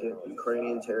 102nd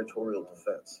Ukrainian Territorial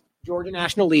Defense. Georgian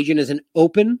National Legion is an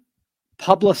open,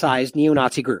 publicized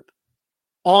neo-Nazi group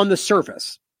on the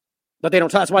surface. But they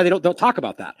don't. That's why they don't talk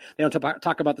about that. They don't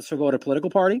talk about the Svoboda political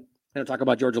party. They don't talk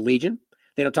about Georgia Legion.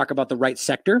 They don't talk about the right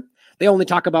sector. They only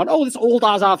talk about, this old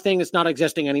Azov thing that's not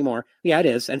existing anymore. Yeah, it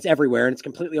is. And it's everywhere. And it's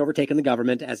completely overtaken the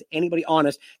government, as anybody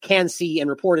honest can see and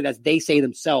report it as they say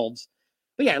themselves.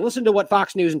 But yeah, listen to what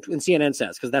Fox News and CNN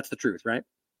says, because that's the truth, right?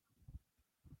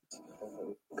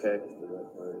 Okay.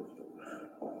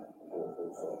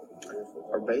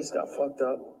 Our base got fucked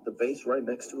up. The base right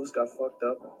next to us got fucked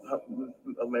up.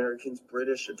 Americans,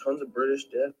 British, tons of British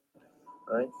dead.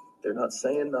 Right? They're not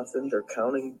saying nothing. They're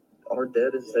counting our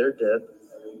dead as their dead.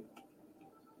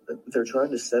 They're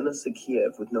trying to send us to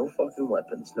Kiev with no fucking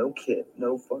weapons, no kit,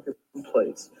 no fucking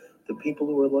plates. The people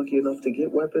who are lucky enough to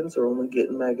get weapons are only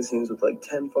getting magazines with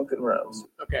 10 fucking rounds.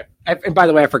 Okay. And by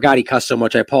the way, I forgot he cussed so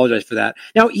much. I apologize for that.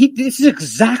 Now, this is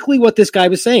exactly what this guy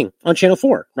was saying on Channel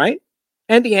 4, right?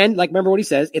 And at the end, remember what he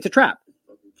says, it's a trap.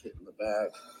 Kit in the back,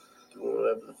 doing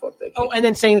whatever the fuck they can. Oh, and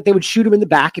then saying that they would shoot him in the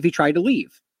back if he tried to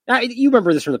leave. Now, you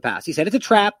remember this from the past. He said, it's a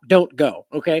trap, don't go,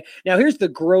 okay? Now, here's the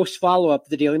gross follow-up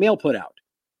the Daily Mail put out.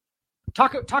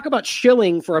 Talk about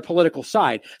shilling for a political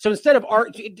side. So instead of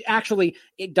actually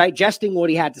digesting what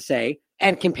he had to say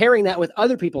and comparing that with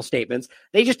other people's statements,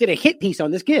 they just did a hit piece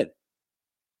on this kid.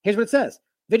 Here's what it says.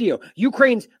 Video.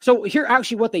 So here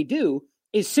actually what they do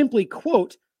is simply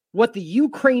quote what the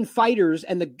Ukraine fighters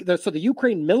and the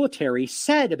Ukraine military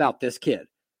said about this kid.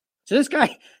 So this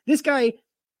guy,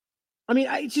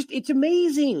 it's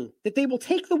amazing that they will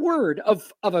take the word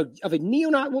of a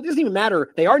neo-Nazi. Well, it doesn't even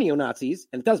matter. They are neo-Nazis,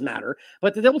 and it does matter.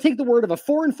 But they will take the word of a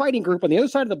foreign fighting group on the other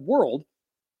side of the world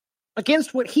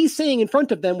against what he's saying in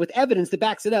front of them with evidence that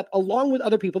backs it up, along with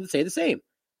other people that say the same.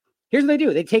 Here's what they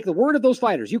do. They take the word of those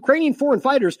fighters. Ukrainian foreign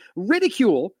fighters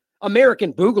ridicule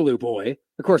American Boogaloo Boy.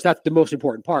 Of course, that's the most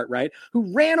important part, right?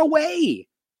 Who ran away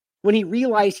when he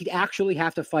realized he'd actually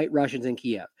have to fight Russians in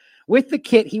Kiev. With the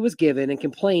kit he was given and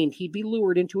complained he'd be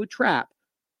lured into a trap.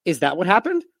 Is that what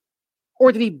happened?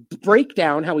 Or did he break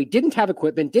down how he didn't have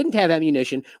equipment, didn't have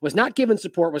ammunition, was not given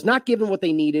support, was not given what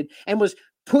they needed, and was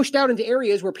pushed out into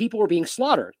areas where people were being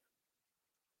slaughtered?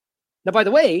 Now, by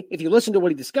the way, if you listen to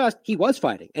what he discussed, he was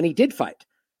fighting, and he did fight.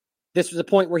 This was a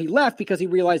point where he left because he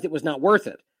realized it was not worth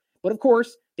it. But of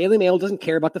course, Daily Mail doesn't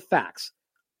care about the facts.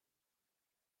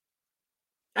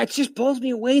 It just blows me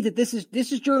away that this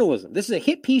is journalism. This is a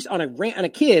hit piece on a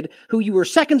kid who you were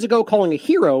seconds ago calling a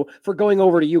hero for going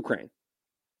over to Ukraine.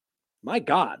 My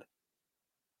God.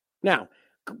 Now,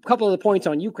 couple of the points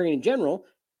on Ukraine in general,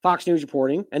 Fox News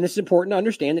reporting, and this is important to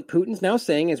understand that Putin's now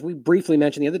saying, as we briefly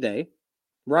mentioned the other day,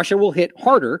 Russia will hit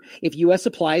harder if U.S.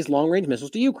 supplies long-range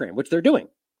missiles to Ukraine, which they're doing.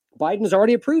 Biden has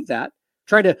already approved that,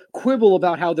 trying to quibble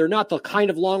about how they're not the kind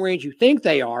of long-range you think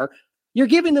they are. You're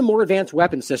giving them more advanced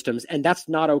weapon systems, and that's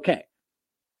not okay.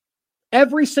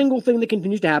 Every single thing that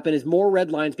continues to happen is more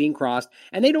red lines being crossed,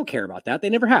 and they don't care about that. They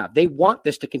never have. They want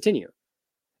this to continue.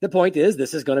 The point is,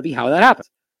 this is going to be how that happens.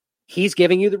 He's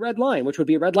giving you the red line, which would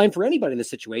be a red line for anybody in this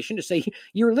situation, to say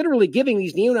you're literally giving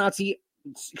these neo-Nazi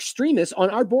extremists on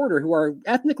our border who are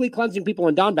ethnically cleansing people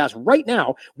in Donbass right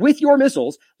now with your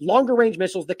missiles, longer range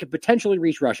missiles that could potentially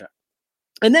reach Russia.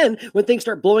 And then when things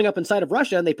start blowing up inside of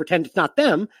Russia and they pretend it's not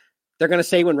them, they're going to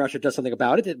say when Russia does something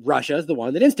about it that Russia is the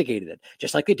one that instigated it,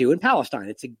 just like they do in Palestine.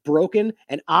 It's a broken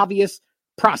and obvious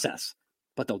process,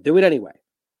 but they'll do it anyway.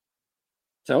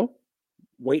 So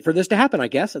wait for this to happen, I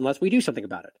guess, unless we do something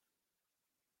about it.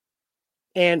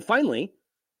 And finally,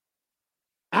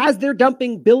 as they're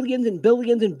dumping billions and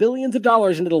billions and billions of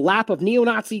dollars into the lap of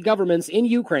neo-Nazi governments in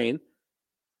Ukraine,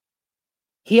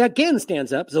 he again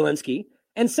stands up, Zelensky,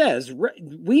 and says,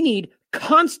 we need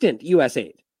constant U.S.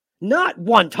 aid, not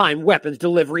one-time weapons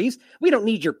deliveries. We don't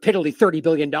need your piddly $30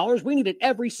 billion. We need it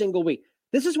every single week.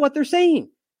 This is what they're saying.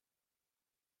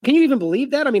 Can you even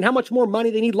believe that? I mean, how much more money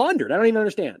they need laundered? I don't even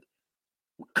understand.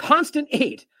 Constant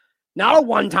aid, not a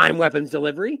one-time weapons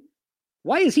delivery.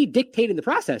 Why is he dictating the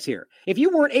process here? If you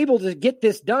weren't able to get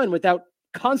this done without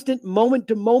constant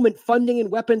moment-to-moment funding and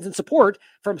weapons and support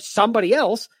from somebody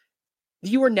else,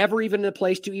 you were never even in a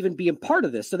place to even be a part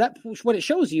of this. So that what it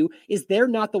shows you is they're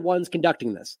not the ones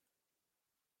conducting this.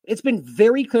 It's been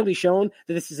very clearly shown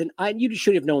that this is you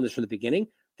should have known this from the beginning.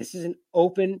 This is an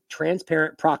open,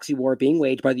 transparent proxy war being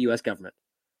waged by the U.S. government.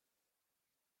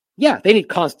 Yeah, they need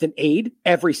constant aid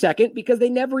every second because they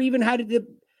never even had the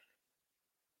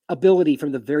ability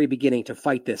from the very beginning to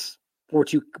fight this or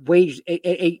to wage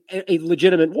a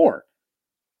legitimate war.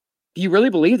 Do you really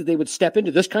believe that they would step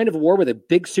into this kind of a war with a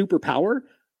big superpower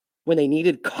when they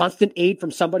needed constant aid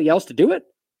from somebody else to do it?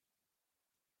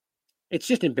 It's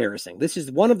just embarrassing. This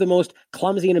is one of the most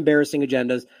clumsy and embarrassing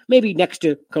agendas, maybe next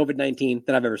to COVID-19,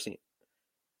 that I've ever seen.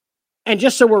 And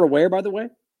just so we're aware, by the way,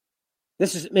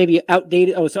 this is maybe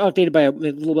outdated. Oh, it's outdated by a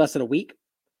little less than a week.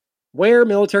 Where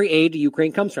military aid to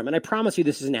Ukraine comes from. And I promise you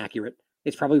this isn't accurate.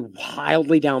 It's probably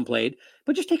wildly downplayed.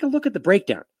 But just take a look at the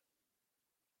breakdown.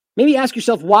 Maybe ask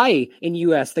yourself why in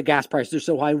U.S. the gas prices are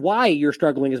so high, why you're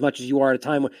struggling as much as you are at a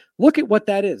time when, look at what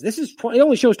that is. It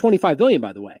only shows $25 billion,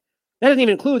 by the way. That doesn't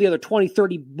even include the other 20,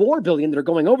 30 more billion that are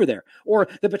going over there, or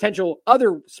the potential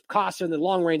other costs in the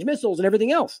long-range missiles and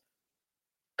everything else.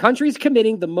 Countries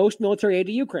committing the most military aid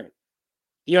to Ukraine.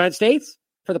 The United States,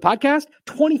 for the podcast,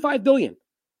 $25 billion.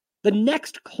 The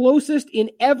next closest in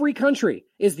every country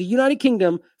is the United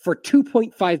Kingdom for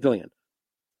 $2.5 billion.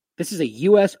 This is a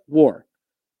U.S. war.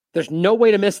 There's no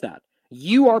way to miss that.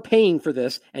 You are paying for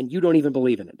this, and you don't even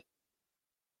believe in it.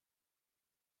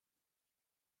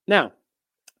 Now,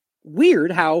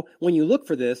 weird how, when you look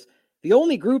for this, the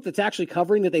only group that's actually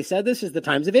covering that they said this is the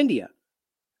Times of India.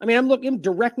 I mean, I'm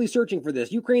directly searching for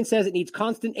this. Ukraine says it needs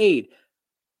constant aid.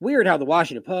 Weird how the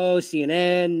Washington Post,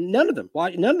 CNN, none of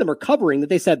them are covering that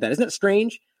they said that. Isn't that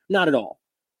strange? Not at all.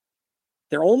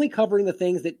 They're only covering the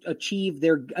things that achieve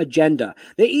their agenda.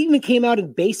 They even came out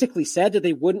and basically said that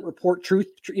they wouldn't report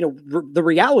the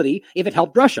reality if it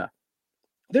helped Russia.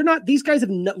 They're not, these guys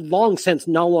have long since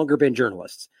no longer been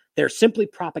journalists. They're simply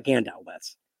propaganda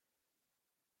outlets.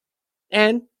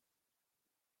 And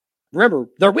remember,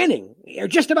 they're winning. They're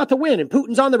just about to win, and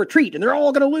Putin's on the retreat, and they're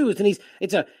all going to lose. And he's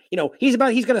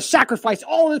going to sacrifice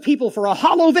all of the people for a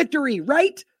hollow victory,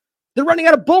 right? They're running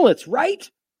out of bullets,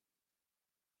 right?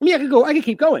 I mean, I could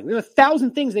keep going. There's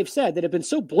 1,000 things they've said that have been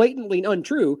so blatantly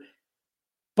untrue,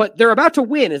 but they're about to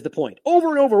win is the point. Over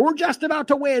and over, we're just about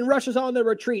to win. Russia's on the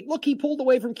retreat. Look, he pulled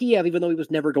away from Kiev, even though he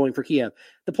was never going for Kiev.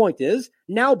 The point is,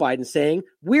 now Biden's saying,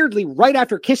 weirdly, right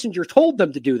after Kissinger told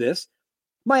them to do this,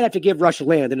 might have to give Russia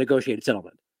land and negotiate a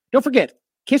settlement. Don't forget,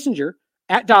 Kissinger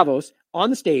at Davos on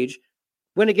the stage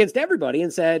went against everybody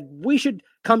and said, we should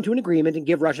come to an agreement and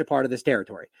give Russia part of this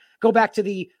territory. Go back to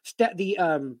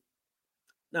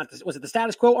was it the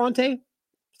status quo ante?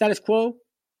 Status quo?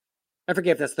 I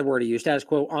forget if that's the word he used, status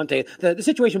quo ante, the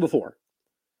situation before.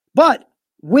 But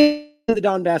with the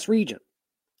Donbass region.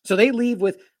 So they leave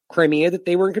with Crimea that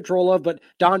they were in control of, but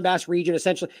Donbass region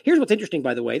essentially. Here's what's interesting,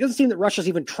 by the way. It doesn't seem that Russia's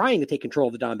even trying to take control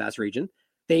of the Donbass region.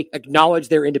 They acknowledge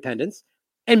their independence,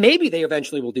 and maybe they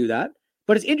eventually will do that.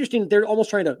 But it's interesting that they're almost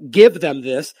trying to give them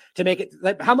this to make it.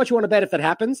 Like, how much you want to bet if that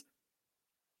happens?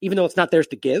 Even though it's not theirs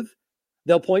to give.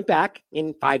 They'll point back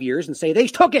in 5 years and say, they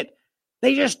took it.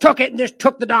 They just took it and just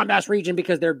took the Donbass region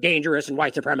because they're dangerous and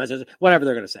white supremacists, whatever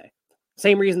they're going to say.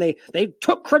 Same reason they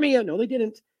took Crimea. No, they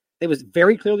didn't. It was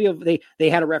very clearly, they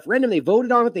had a referendum. They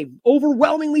voted on it. They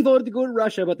overwhelmingly voted to go to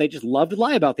Russia, but they just love to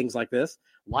lie about things like this.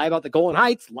 Lie about the Golan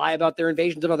Heights, lie about their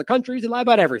invasions of other countries, and lie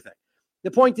about everything.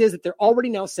 The point is that they're already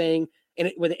now saying,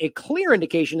 and with a clear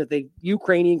indication that the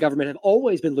Ukrainian government have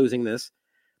always been losing this,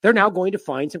 they're now going to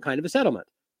find some kind of a settlement.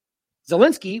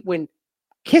 Zelensky, when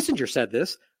Kissinger said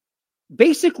this,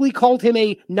 basically called him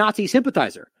a Nazi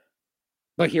sympathizer.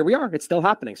 But here we are. It's still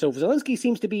happening. So Zelensky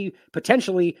seems to be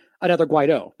potentially another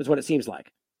Guaido, is what it seems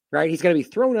like. Right? He's going to be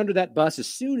thrown under that bus as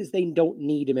soon as they don't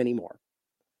need him anymore.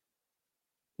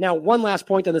 Now, one last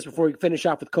point on this before we finish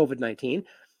off with COVID-19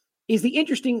 is the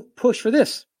interesting push for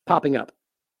this popping up.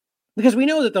 Because we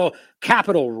know that the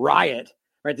Capitol riot,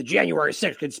 right, the January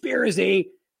 6th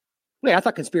conspiracy, wait, I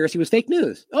thought conspiracy was fake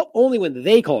news. Oh, only when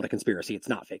they call it a conspiracy, it's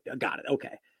not fake. Got it.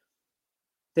 Okay.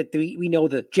 That we know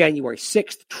the January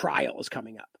 6th trial is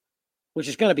coming up, which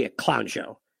is going to be a clown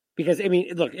show. Because, I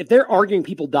mean, look, if they're arguing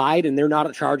people died and they're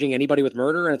not charging anybody with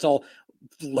murder and it's all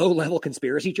low-level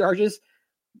conspiracy charges,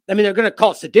 I mean, they're going to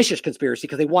call it seditious conspiracy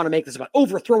because they want to make this about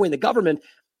overthrowing the government.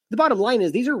 The bottom line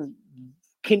is these are,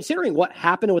 considering what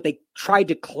happened and what they tried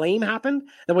to claim happened,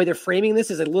 the way they're framing this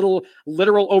is a little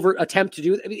literal over attempt to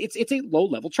do it. I mean, it's a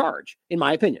low-level charge, in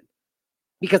my opinion,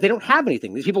 because they don't have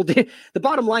anything. These people did. The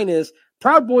bottom line is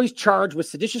Proud Boys charged with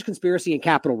seditious conspiracy and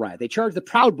Capitol riot. They charged the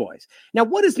Proud Boys. Now,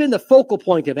 what has been the focal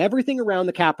point of everything around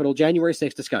the Capitol January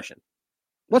 6th discussion?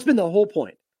 What's been the whole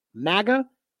point? MAGA,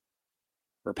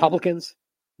 Republicans,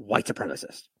 white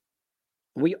supremacists.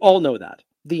 We all know that.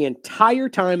 The entire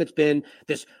time it's been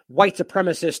this white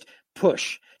supremacist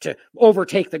push to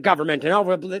overtake the government and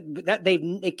over that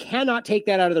they cannot take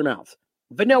that out of their mouth.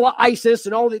 Vanilla ISIS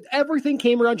and everything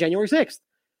came around January 6th.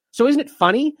 So isn't it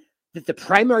funny that the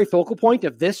primary focal point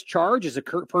of this charge is a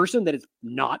person that is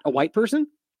not a white person?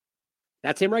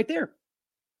 That's him right there.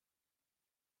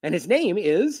 And his name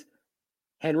is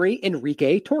Henry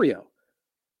Enrique Torrio.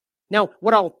 Now,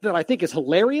 that I think is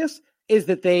hilarious is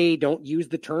that they don't use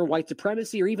the term white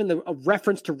supremacy or even a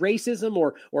reference to racism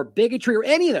or bigotry or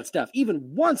any of that stuff,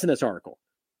 even once in this article.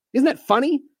 Isn't that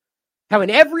funny? How in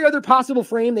every other possible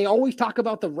frame, they always talk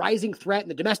about the rising threat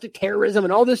and the domestic terrorism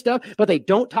and all this stuff, but they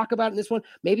don't talk about it in this one,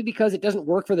 maybe because it doesn't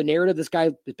work for the narrative. This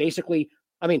guy is basically,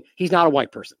 I mean, he's not a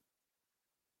white person.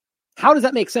 How does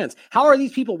that make sense? How are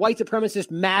these people white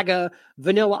supremacist, MAGA,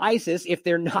 vanilla ISIS if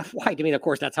they're not white? I mean, of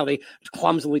course, that's how they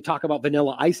clumsily talk about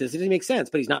vanilla ISIS. It doesn't make sense,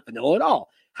 but he's not vanilla at all.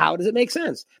 How does it make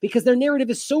sense? Because their narrative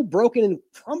is so broken and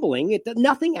crumbling,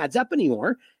 nothing adds up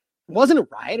anymore. It wasn't a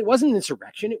riot. It wasn't an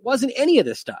insurrection. It wasn't any of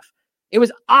this stuff. It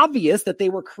was obvious that they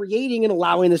were creating and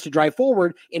allowing this to drive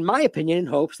forward, in my opinion, in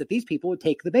hopes that these people would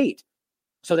take the bait.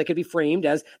 So they could be framed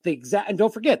as the exact, and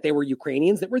don't forget, they were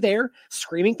Ukrainians that were there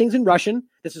screaming things in Russian.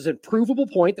 This is a provable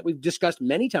point that we've discussed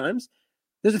many times.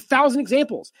 There's 1,000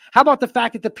 examples. How about the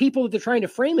fact that the people that they're trying to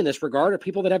frame in this regard are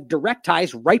people that have direct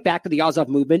ties right back to the Azov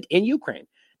movement in Ukraine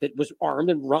that was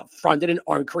armed and funded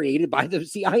and created by the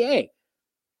CIA.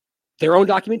 Their own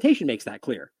documentation makes that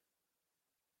clear.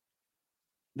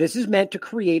 This is meant to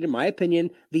create, in my opinion,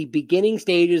 the beginning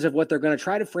stages of what they're going to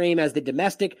try to frame as the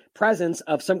domestic presence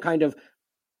of some kind of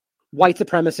white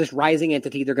supremacist rising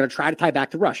entity they're going to try to tie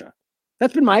back to Russia.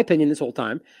 That's been my opinion this whole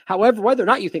time. However, whether or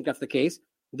not you think that's the case,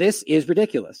 this is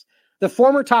ridiculous. The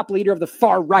former top leader of the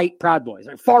far-right Proud Boys,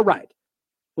 far-right,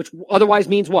 which otherwise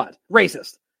means what?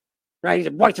 Racist, right? He's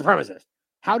a white supremacist.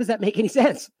 How does that make any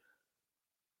sense?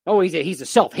 Oh, he's a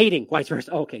self-hating white supremacist.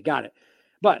 Okay, got it.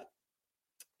 But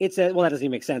it's that doesn't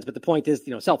even make sense. But the point is,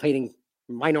 self-hating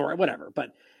minority, whatever.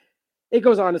 But it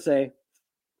goes on to say,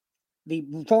 the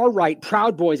far-right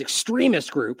Proud Boys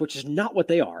extremist group, which is not what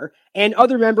they are, and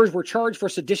other members were charged for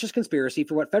seditious conspiracy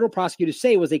for what federal prosecutors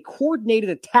say was a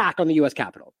coordinated attack on the U.S.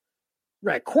 Capitol.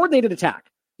 Right, coordinated attack.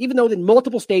 Even though in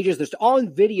multiple stages, there's all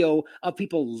in video of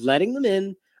people letting them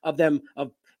in, of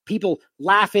people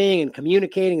laughing and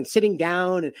communicating and sitting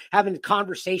down and having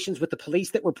conversations with the police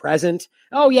that were present.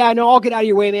 Oh, yeah, no, I'll get out of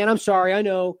your way, man. I'm sorry, I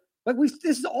know. But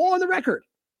this is all on the record.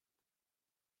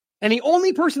 And the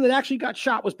only person that actually got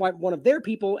shot was by one of their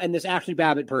people and this Ashley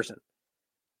Babbitt person.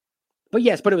 But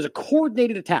it was a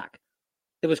coordinated attack.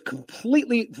 It was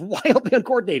completely wildly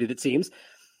uncoordinated, it seems.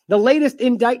 The latest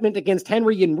indictment against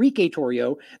Henry Enrique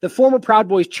Torrio, the former Proud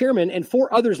Boys chairman, and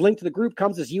 4 others linked to the group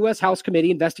comes as U.S. House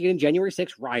Committee investigating January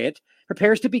 6th riot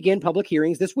prepares to begin public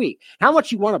hearings this week. How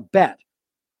much you want to bet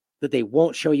that they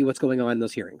won't show you what's going on in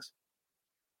those hearings?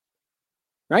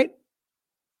 Right?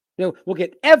 We'll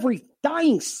get every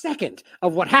dying second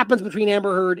of what happens between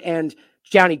Amber Heard and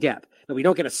Johnny Depp. But we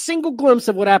don't get a single glimpse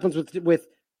of what happens with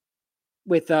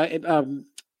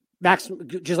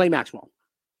Ghislaine Maxwell.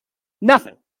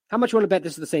 Nothing. How much you want to bet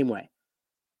this is the same way?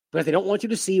 But they don't want you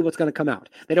to see what's going to come out.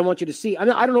 They don't want you to see. I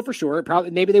don't know for sure.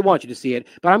 Probably, maybe they want you to see it.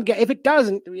 But if it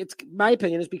doesn't, it's my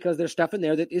opinion is because there's stuff in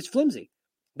there that is flimsy.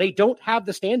 They don't have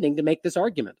the standing to make this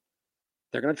argument.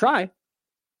 They're going to try.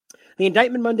 The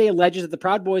indictment Monday alleges that the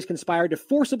Proud Boys conspired to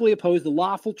forcibly oppose the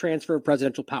lawful transfer of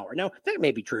presidential power. Now, that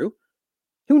may be true.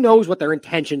 Who knows what their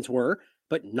intentions were,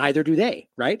 but neither do they,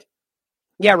 right?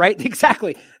 Yeah, right?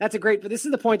 Exactly. That's a great, but this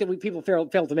is the point that people fail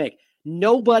to make.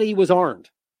 Nobody was armed.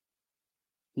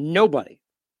 Nobody.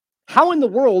 How in the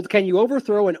world can you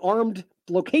overthrow an armed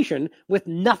location with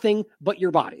nothing but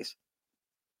your bodies?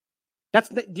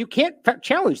 You can't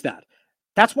challenge that.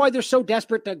 That's why they're so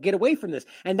desperate to get away from this.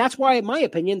 And that's why, in my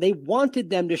opinion, they wanted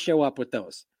them to show up with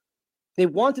those. They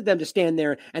wanted them to stand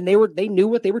there, and they knew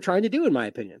what they were trying to do, in my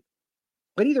opinion.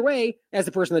 But either way, as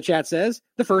the person in the chat says,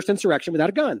 the first insurrection without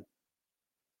a gun.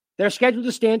 They're scheduled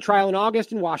to stand trial in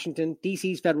August in Washington,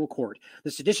 D.C.'s federal court.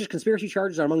 The seditious conspiracy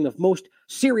charges are among the most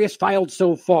serious filed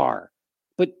so far,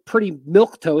 but pretty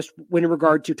milquetoast when in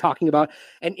regard to talking about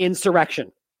an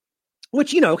insurrection,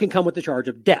 which, can come with the charge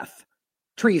of death,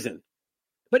 treason.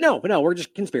 But no, we're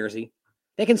just conspiracy.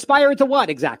 They conspired to what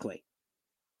exactly?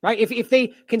 Right? If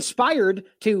they conspired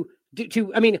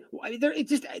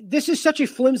this is such a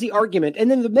flimsy argument. And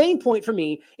then the main point for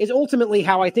me is ultimately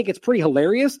how I think it's pretty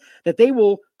hilarious that they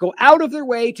will go out of their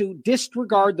way to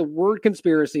disregard the word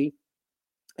conspiracy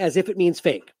as if it means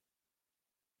fake.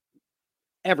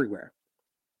 Everywhere.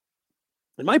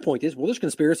 And my point is, there's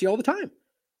conspiracy all the time.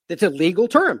 It's a legal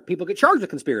term. People get charged with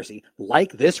conspiracy,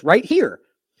 like this right here.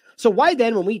 So why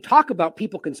then, when we talk about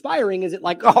people conspiring, is it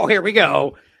like, oh, here we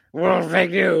go,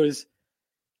 fake news?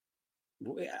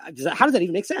 How does that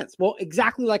even make sense? Well,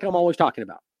 exactly like I'm always talking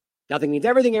about. Nothing means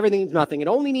everything, everything means nothing. It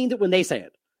only means it when they say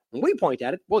it. When we point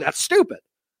at it, that's stupid.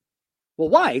 Well,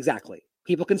 why exactly?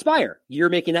 People conspire. You're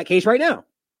making that case right now.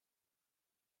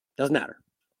 Doesn't matter.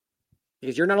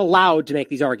 Because you're not allowed to make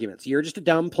these arguments. You're just a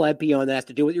dumb pleb peon that has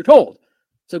to do what you're told.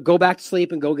 So go back to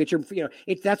sleep and go get your,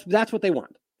 that's what they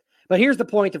want. But here's the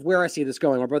point of where I see this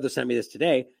going. My brother sent me this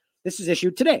today. This is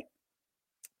issued today.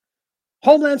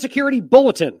 Homeland Security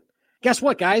Bulletin. Guess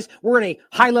what, guys? We're in a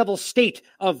high-level state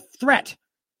of threat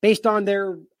based on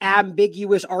their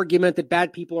ambiguous argument that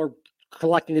bad people are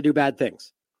collecting to do bad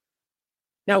things.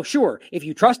 Now, sure, if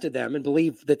you trusted them and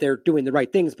believe that they're doing the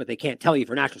right things, but they can't tell you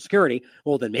for national security,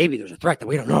 well, then maybe there's a threat that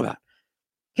we don't know about.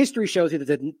 History shows you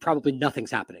that probably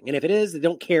nothing's happening. And if it is, they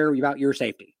don't care about your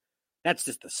safety. That's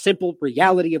just the simple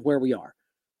reality of where we are.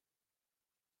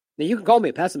 Now, you can call me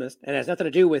a pessimist, and it has nothing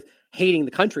to do with hating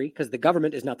the country, because the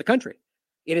government is not the country.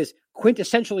 It is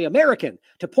quintessentially American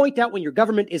to point out when your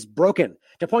government is broken,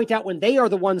 to point out when they are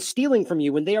the ones stealing from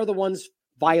you, when they are the ones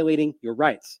violating your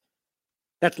rights.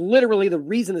 That's literally the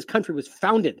reason this country was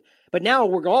founded. But now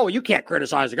we're going, you can't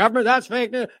criticize the government. That's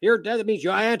fake news. That means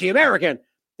you're anti-American.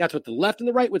 That's what the left and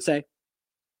the right would say.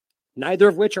 Neither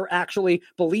of which are actually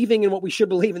believing in what we should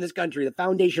believe in this country, the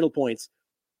foundational points.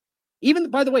 Even,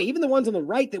 by the way, even the ones on the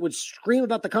right that would scream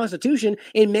about the Constitution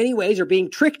in many ways are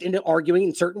being tricked into arguing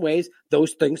in certain ways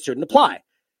those things shouldn't apply.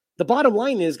 The bottom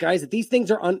line is, guys, that these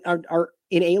things are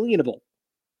inalienable.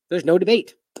 There's no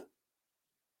debate.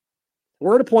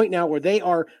 We're at a point now where they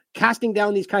are casting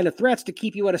down these kind of threats to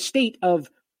keep you at a state of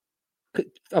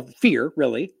fear,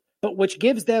 really, but which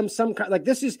gives them some kind, like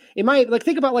this is,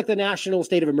 think about like the national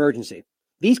state of emergency.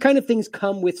 These kind of things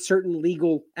come with certain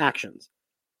legal actions.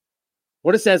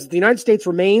 What it says, the United States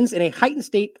remains in a heightened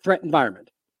threat environment,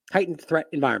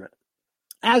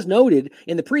 as noted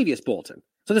in the previous bulletin.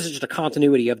 So this is just a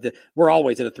continuity of we're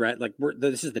always in a threat. Like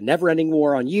this is the never-ending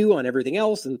war on you, on everything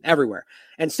else, and everywhere.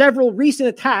 And several recent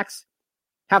attacks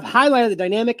have highlighted the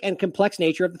dynamic and complex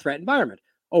nature of the threat environment.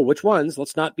 Oh, which ones?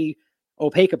 Let's not be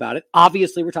opaque about it.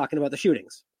 Obviously, we're talking about the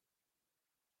shootings.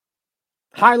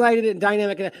 Highlighted and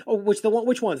dynamic. Oh, which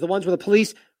ones? The ones where the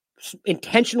police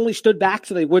intentionally stood back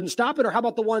so they wouldn't stop it? Or how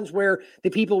about the ones where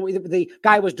the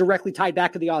guy was directly tied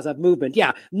back to the Azov movement?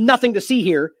 Yeah, nothing to see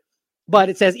here. But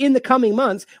it says, in the coming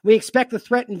months, we expect the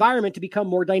threat environment to become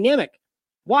more dynamic.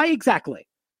 Why exactly?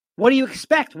 What do you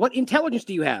expect? What intelligence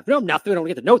do you have? No, nothing. We don't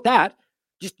get to note that.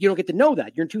 You don't get to know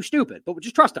that. You're too stupid. But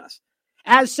just trust us.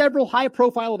 As several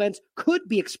high-profile events could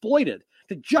be exploited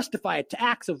to justify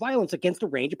acts of violence against a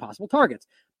range of possible targets.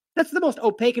 That's the most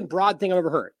opaque and broad thing I've ever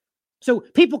heard. So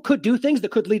people could do things that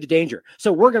could lead to danger.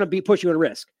 So we're going to push you at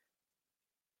risk.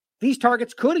 These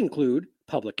targets could include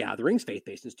public gatherings,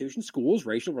 faith-based institutions, schools,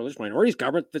 racial, religious minorities,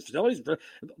 government facilities,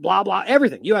 blah, blah,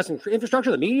 everything. U.S.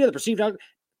 infrastructure, the media, the perceived...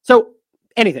 So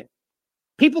anything.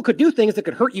 People could do things that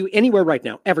could hurt you anywhere right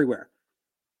now, everywhere.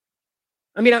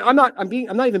 I mean, I'm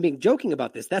not even being joking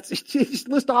about this. That's just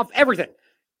list off everything.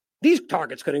 These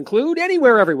targets could include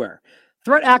anywhere, everywhere.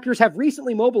 Threat actors have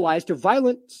recently mobilized to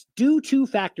violence due to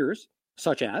factors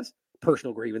such as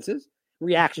personal grievances,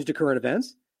 reactions to current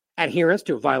events, adherence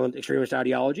to violent extremist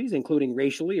ideologies, including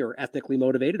racially or ethnically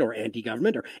motivated or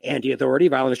anti-government or anti-authority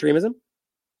violent extremism.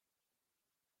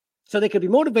 So they could be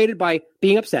motivated by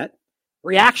being upset,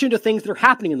 reaction to things that are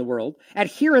happening in the world,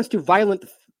 adherence to violent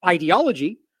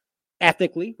ideology,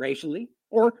 ethnically, racially,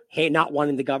 or not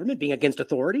wanting the government, being against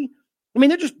authority. I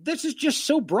mean, this is just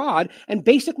so broad, and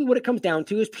basically what it comes down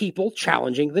to is people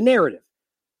challenging the narrative.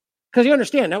 Because you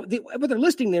understand, now, what they're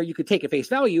listing there, you could take at face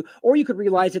value, or you could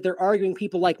realize that they're arguing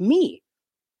people like me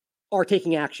are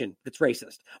taking action that's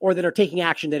racist, or that are taking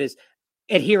action that is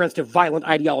adherence to violent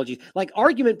ideologies. Like,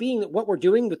 argument being that what we're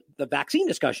doing with the vaccine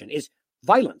discussion is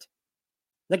violent.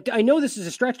 Like, I know this is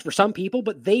a stretch for some people,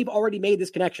 but they've already made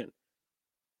this connection.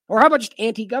 Or how about just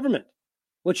anti-government?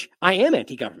 Which I am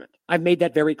anti-government. I've made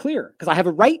that very clear because I have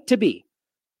a right to be.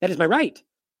 That is my right.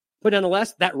 But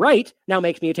nonetheless, that right now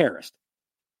makes me a terrorist.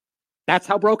 That's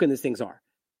how broken these things are.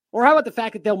 Or how about the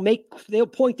fact that they'll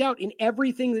point out in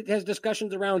everything that has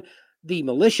discussions around the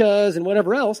militias and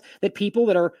whatever else that people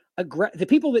that are the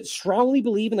people that strongly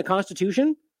believe in the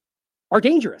Constitution are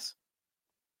dangerous.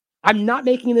 I'm not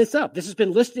making this up. This has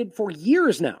been listed for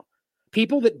years now.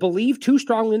 People that believe too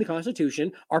strongly in the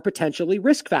Constitution are potentially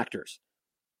risk factors.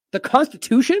 The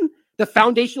Constitution, the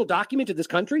foundational document of this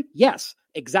country? Yes,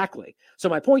 exactly. So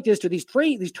my point is, to these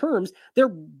terms, they're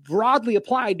broadly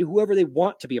applied to whoever they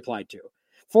want to be applied to.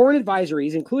 Foreign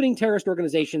advisories, including terrorist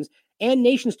organizations and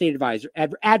nation-state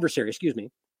adversaries.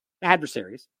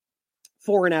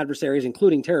 Foreign adversaries,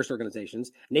 including terrorist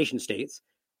organizations, nation-states.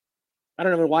 I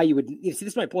don't know why you would... See, this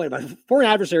is my point about it. Foreign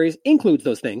adversaries includes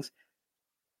those things.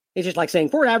 It's just like saying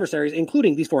foreign adversaries,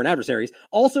 including these foreign adversaries,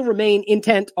 also remain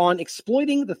intent on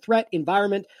exploiting the threat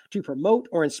environment to promote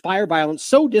or inspire violence,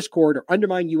 sow discord, or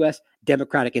undermine U.S.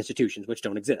 democratic institutions, which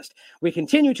don't exist. We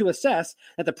continue to assess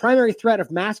that the primary threat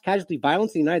of mass casualty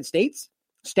violence in the United States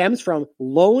stems from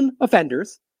lone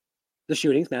offenders, the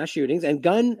shootings, mass shootings, and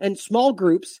gun and small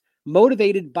groups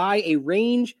motivated by a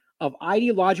range of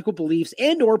ideological beliefs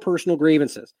and or personal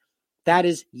grievances. That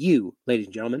is you, ladies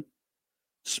and gentlemen.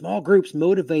 Small groups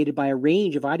motivated by a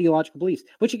range of ideological beliefs,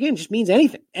 which again just means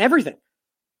anything, everything.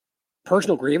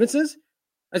 Personal grievances?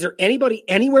 Is there anybody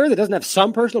anywhere that doesn't have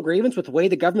some personal grievance with the way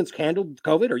the government's handled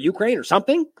COVID or Ukraine or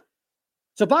something?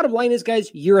 So bottom line is,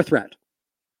 guys, you're a threat.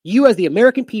 You as the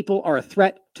American people are a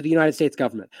threat to the United States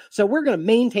government. So we're going to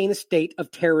maintain a state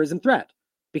of terrorism threat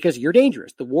because you're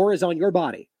dangerous. The war is on your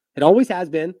body. It always has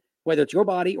been, whether it's your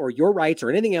body or your rights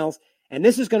or anything else. And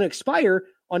this is going to expire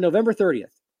on November 30th.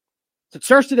 So it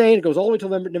starts today and it goes all the way to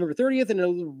November 30th and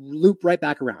it'll loop right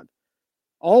back around.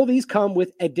 All these come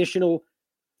with additional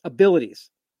abilities.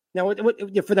 Now,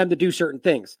 for them to do certain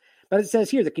things. But it says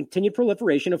here, the continued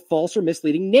proliferation of false or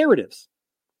misleading narratives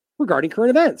regarding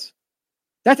current events.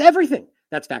 That's everything.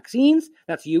 That's vaccines.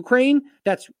 That's Ukraine.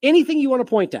 That's anything you want to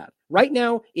point at. Right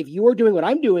now, if you are doing what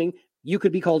I'm doing, you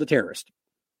could be called a terrorist.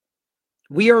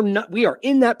 We are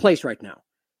in that place right now.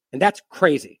 And that's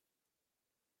crazy.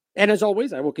 And as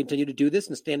always, I will continue to do this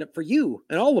and stand up for you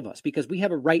and all of us because we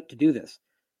have a right to do this.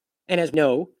 And as you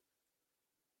know,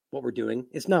 what we're doing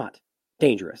is not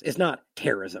dangerous. It's not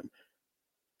terrorism.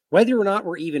 Whether or not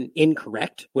we're even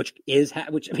incorrect, which I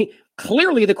mean,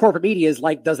 clearly the corporate media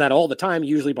does that all the time,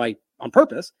 usually on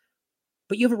purpose,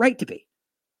 but you have a right to be.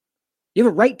 You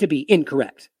have a right to be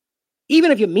incorrect.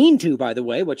 Even if you mean to, by the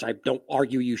way, which I don't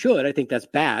argue you should. I think that's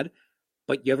bad,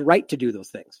 but you have a right to do those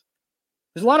things.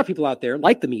 There's a lot of people out there,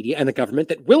 like the media and the government,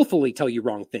 that willfully tell you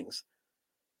wrong things.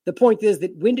 The point is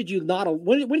that when did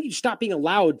you stop being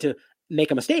allowed to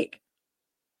make a mistake?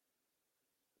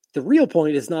 The real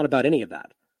point is not about any of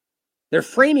that. They're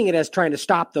framing it as trying to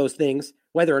stop those things,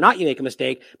 whether or not you make a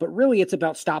mistake, but really it's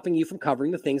about stopping you from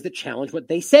covering the things that challenge what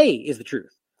they say is the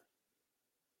truth.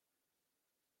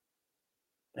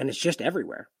 And it's just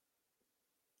everywhere.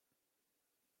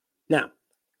 Now,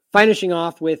 finishing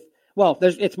off with, well,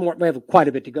 it's more. We have quite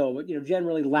a bit to go, but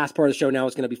generally the last part of the show now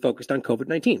is going to be focused on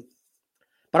COVID-19.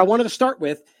 But I wanted to start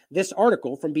with this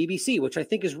article from BBC, which I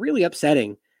think is really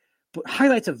upsetting, but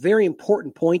highlights a very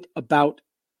important point about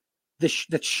the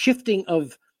shifting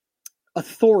of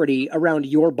authority around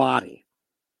your body,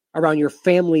 around your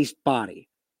family's body,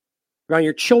 around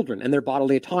your children and their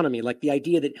bodily autonomy, like the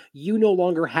idea that you no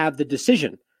longer have the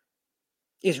decision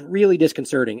is really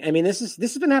disconcerting. I mean, this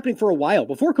has been happening for a while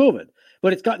before COVID,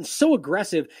 but it's gotten so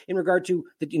aggressive in regard to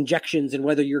the injections and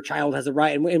whether your child has a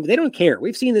right, and they don't care.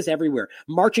 We've seen this everywhere.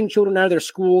 Marching children out of their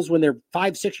schools when they're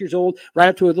 5, 6 years old, right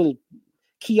up to a little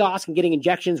kiosk and getting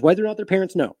injections, whether or not their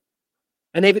parents know.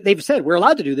 And they've said, we're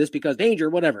allowed to do this because danger,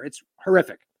 whatever. It's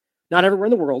horrific. Not everywhere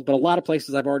in the world, but a lot of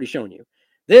places I've already shown you.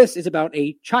 This is about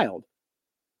a child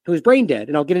who is brain dead,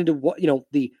 and I'll get into what,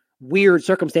 the weird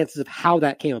circumstances of how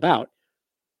that came about.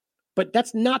 But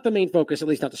that's not the main focus, at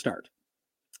least not to start.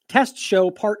 Tests show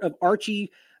part of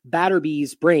Archie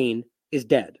Batterby's brain is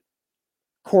dead.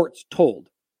 Courts told.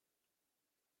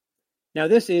 Now,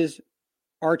 this is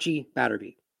Archie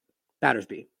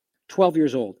Battersby, 12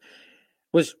 years old,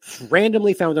 was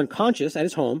randomly found unconscious at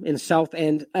his home in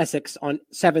Southend, Essex on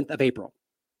 7th of April.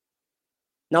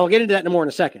 Now, I'll get into that more in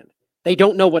a second. They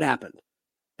don't know what happened.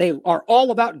 They are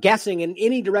all about guessing in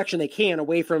any direction they can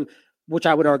away from, which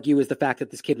I would argue is the fact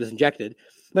that this kid was injected.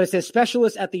 But it says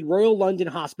specialists at the Royal London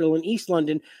Hospital in East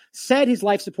London said his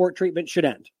life support treatment should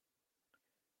end.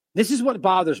 This is what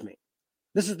bothers me.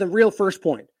 This is the real first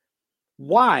point.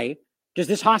 Why does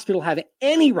this hospital have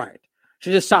any right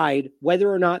to decide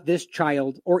whether or not this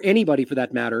child, or anybody for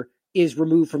that matter, is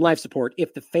removed from life support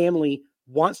if the family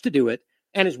wants to do it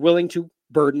and is willing to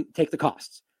take the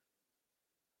costs?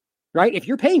 Right? If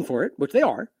you're paying for it, which they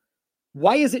are,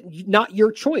 why is it not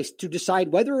your choice to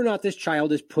decide whether or not this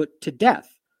child is put to death?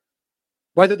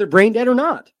 Whether they're brain dead or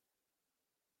not?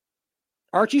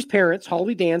 Archie's parents,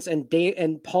 Holly Dance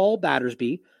and Paul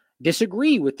Battersby,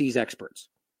 disagree with these experts,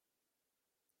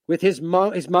 with his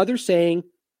mother saying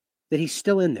that he's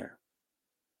still in there.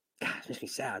 God, it makes me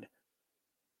sad.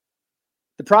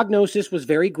 The prognosis was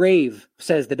very grave,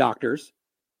 says the doctors.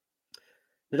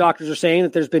 The doctors are saying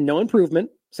that there's been no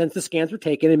improvement since the scans were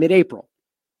taken in mid-April,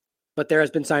 but there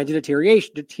has been signs of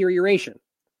deterioration.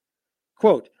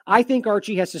 Quote, I think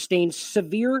Archie has sustained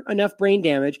severe enough brain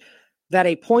damage that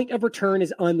a point of return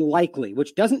is unlikely,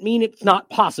 which doesn't mean it's not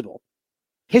possible.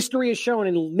 History has shown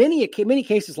in many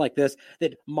cases like this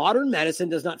that modern medicine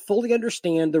does not fully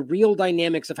understand the real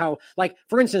dynamics of how, like,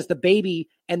 for instance, the baby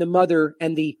and the mother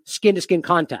and the skin-to-skin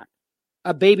contact.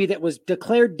 A baby that was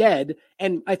declared dead,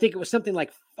 and I think it was something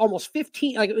like almost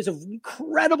 15, like it was an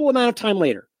incredible amount of time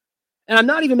later. And I'm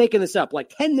not even making this up, like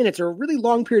 10 minutes or a really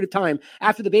long period of time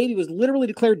after the baby was literally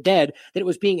declared dead, that it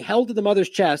was being held to the mother's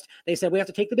chest. They said, we have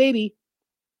to take the baby.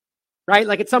 Right?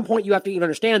 Like at some point you have to even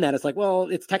understand that. It's like, well,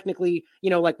 it's technically,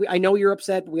 I know you're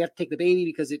upset, but we have to take the baby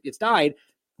because it's died.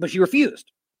 But she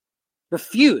refused.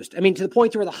 I mean, to the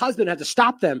point where the husband had to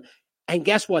stop them. And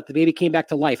guess what? The baby came back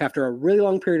to life after a really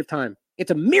long period of time.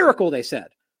 It's a miracle, they said.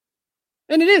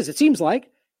 And it is, it seems like.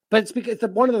 But it's because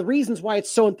one of the reasons why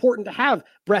it's so important to have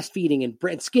breastfeeding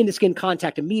and skin-to-skin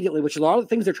contact immediately, which is a lot of the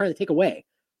things they're trying to take away.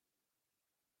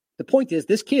 The point is,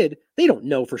 this kid, they don't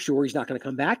know for sure he's not going to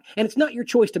come back. And it's not your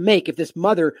choice to make if this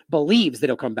mother believes that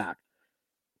he'll come back.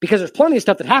 Because there's plenty of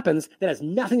stuff that happens that has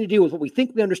nothing to do with what we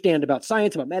think we understand about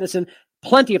science, about medicine.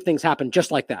 Plenty of things happen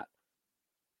just like that.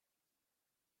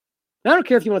 Now, I don't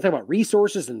care if you want to talk about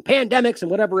resources and pandemics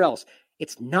and whatever else.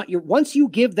 It's not once you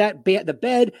give that the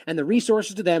bed and the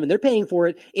resources to them and they're paying for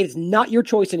it, it is not your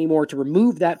choice anymore to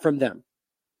remove that from them.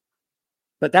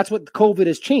 But that's what COVID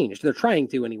has changed. They're trying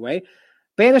to anyway.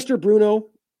 Bannister Bruno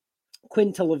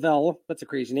Quintalavelle, that's a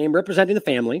crazy name, representing the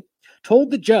family, told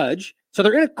the judge, so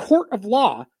they're in a court of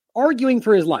law arguing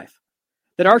for his life,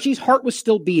 that Archie's heart was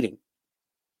still beating.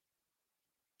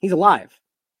 He's alive,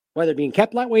 whether being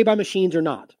kept that way by machines or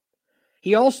not.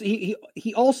 It's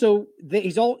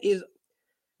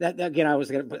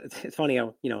funny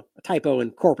how, a typo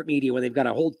in corporate media when they've got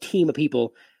a whole team of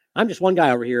people. I'm just one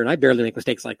guy over here and I barely make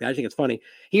mistakes like that. I think it's funny.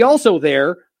 He also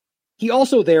there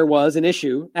was an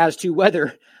issue as to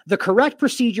whether the correct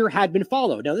procedure had been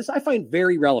followed. Now, this I find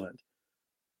very relevant.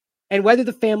 And whether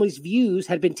the family's views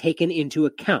had been taken into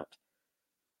account.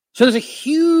 So there's a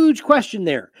huge question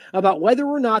there about whether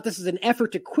or not this is an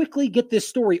effort to quickly get this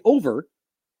story over,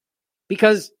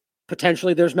 because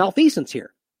potentially there's malfeasance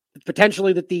here.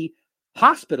 Potentially that the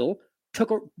hospital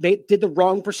did the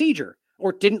wrong procedure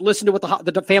or didn't listen to what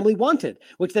the family wanted,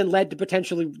 which then led to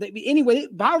potentially, anyway,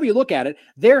 however you look at it,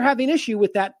 they're having an issue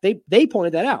with that. They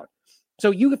pointed that out.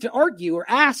 So you have to argue or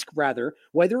ask rather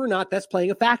whether or not that's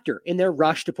playing a factor in their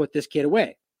rush to put this kid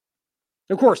away.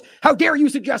 Of course, how dare you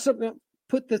suggest something?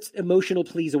 Put this emotional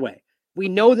pleas away. We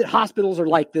know that hospitals are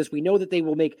like this. We know that they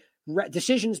will make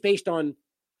decisions based on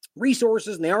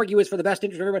resources and they argue it's for the best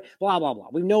interest of everybody, blah, blah, blah.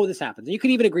 We know this happens. And you could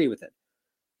even agree with it.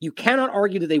 You cannot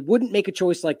argue that they wouldn't make a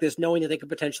choice like this knowing that they could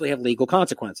potentially have legal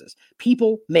consequences.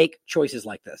 People make choices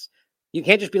like this. You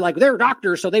can't just be like, they're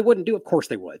doctors, so they wouldn't do it. Of course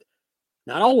they would.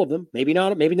 Not all of them, maybe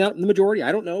not the majority,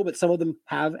 I don't know, but some of them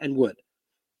have and would.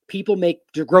 People make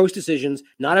gross decisions.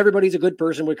 Not everybody's a good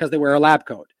person because they wear a lab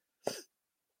coat.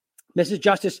 Mrs.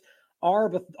 Justice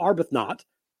Arbuthnot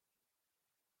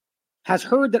has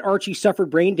heard that Archie suffered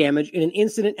brain damage in an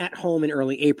incident at home in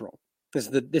early April. This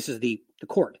is the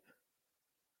court.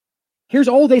 Here's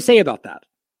all they say about that.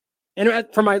 And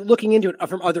from my looking into it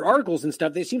from other articles and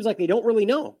stuff, it seems like they don't really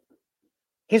know.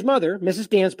 His mother, Mrs.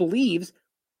 Dance, believes,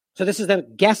 so this is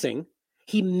them guessing,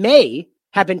 he may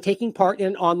have been taking part in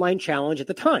an online challenge at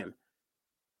the time.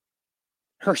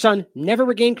 Her son never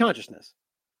regained consciousness.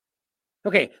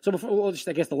 Okay, so before,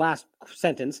 I guess the last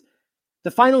sentence.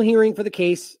 The final hearing for the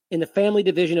case in the family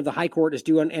division of the High Court is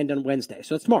due on end on Wednesday,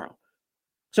 so it's tomorrow.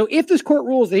 So if this court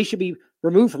rules that he should be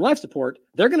removed from life support,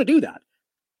 they're going to do that.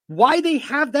 Why they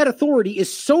have that authority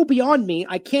is so beyond me,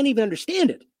 I can't even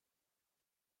understand it.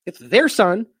 It's their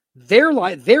son, their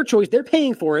life, their choice, they're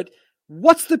paying for it.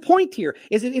 What's the point here?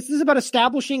 Is this about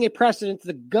establishing a precedent?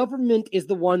 The government is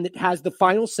the one that has the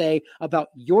final say about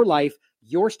your life,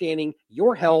 your standing,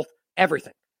 your health,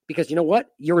 everything. Because you know what?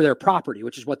 You're their property,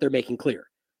 which is what they're making clear.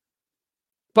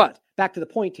 But back to the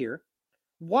point here.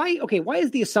 Why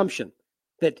is the assumption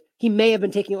that he may have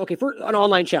been taking, for an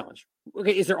online challenge?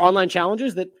 Okay, is there online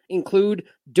challenges that include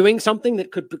doing something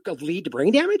that could lead to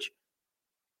brain damage?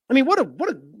 I mean, what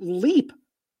a leap.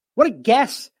 What a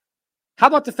guess. How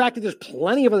about the fact that there's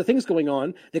plenty of other things going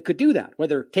on that could do that,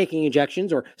 whether taking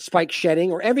injections or spike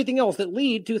shedding or everything else that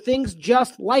lead to things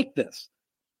just like this?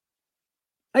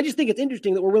 I just think it's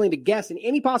interesting that we're willing to guess in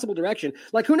any possible direction.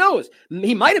 Like, who knows?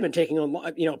 He might have been taking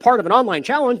part of an online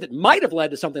challenge that might have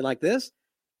led to something like this,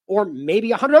 or maybe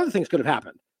 100 other things could have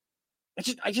happened.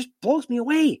 It just blows me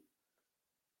away.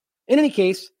 In any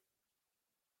case,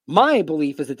 my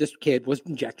belief is that this kid was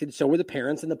injected, so were the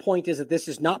parents, and the point is that this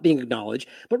is not being acknowledged.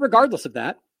 But regardless of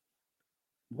that,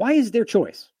 why is their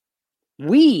choice?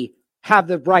 We have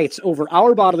the rights over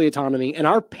our bodily autonomy, and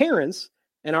our parents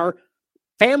and our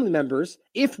family members,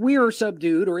 if we are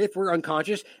subdued or if we're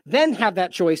unconscious, then have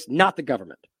that choice, not the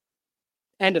government.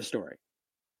 End of story.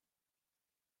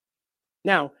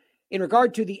 Now, in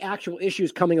regard to the actual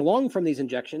issues coming along from these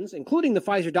injections, including the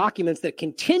Pfizer documents that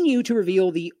continue to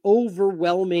reveal the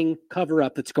overwhelming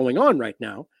cover-up that's going on right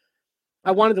now,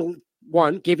 I wanted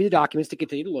to, give you the documents to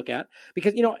continue to look at,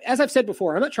 because, as I've said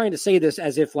before, I'm not trying to say this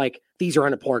as if, these are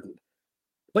unimportant.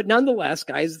 But nonetheless,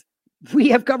 guys, we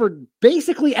have covered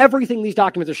basically everything these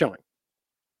documents are showing.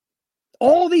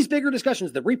 All these bigger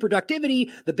discussions, the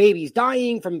reproductivity, the babies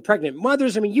dying from pregnant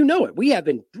mothers, you know it. We have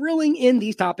been drilling in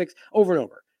these topics over and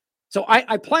over. So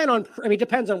I plan on, it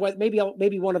depends on what, maybe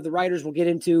one of the writers will get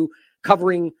into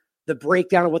covering the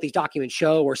breakdown of what these documents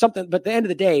show or something. But at the end of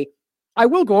the day, I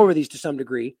will go over these to some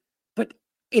degree, but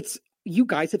you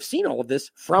guys have seen all of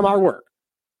this from our work.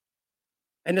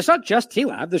 And it's not just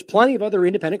T-Lab. There's plenty of other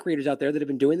independent creators out there that have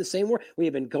been doing the same work. We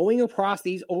have been going across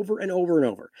these over and over and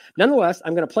over. Nonetheless,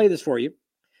 I'm going to play this for you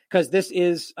because this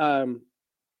is, I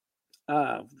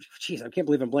can't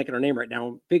believe I'm blanking on her name right now.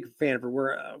 I'm a big fan of her.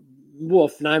 We're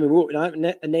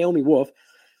Naomi Wolf,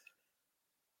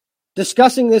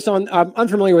 discussing this on, I'm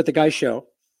unfamiliar with the guy's show,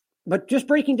 but just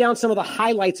breaking down some of the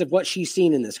highlights of what she's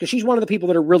seen in this, because she's one of the people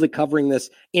that are really covering this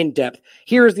in depth.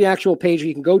 Here's the actual page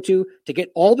you can go to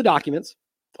get all the documents,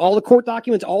 all the court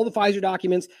documents, all the Pfizer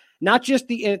documents, not just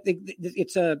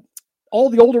all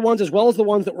the older ones, as well as the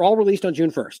ones that were all released on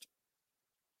June 1st.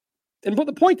 But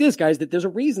the point is, guys, that there's a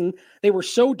reason they were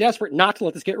so desperate not to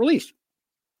let this get released.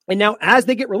 And now, as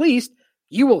they get released,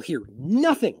 you will hear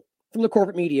nothing from the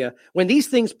corporate media when these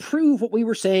things prove what we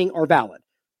were saying are valid.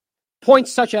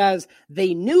 Points such as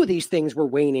they knew these things were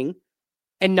waning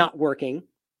and not working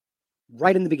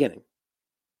right in the beginning.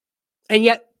 And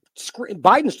yet,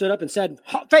 Biden stood up and said,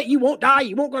 you won't die,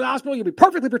 you won't go to the hospital, you'll be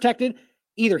perfectly protected.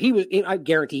 I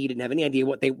guarantee he didn't have any idea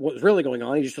what was really going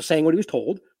on. He just was saying what he was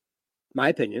told, my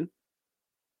opinion.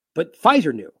 But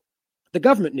Pfizer knew. The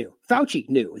government knew. Fauci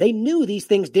knew. They knew these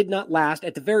things did not last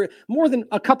at more than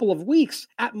a couple of weeks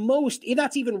at most.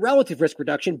 That's even relative risk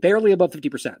reduction, barely above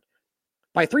 50%.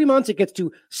 By 3 months, it gets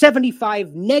to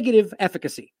 75 negative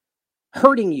efficacy,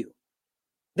 hurting you.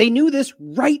 They knew this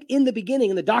right in the beginning,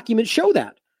 and the documents show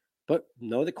that. But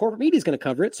no, the corporate media is going to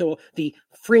cover it, so the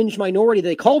fringe minority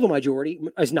they call the majority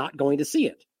is not going to see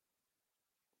it.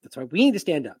 That's why we need to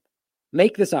stand up.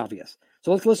 Make this obvious.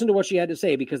 So let's listen to what she had to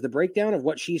say, because the breakdown of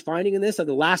what she's finding in this of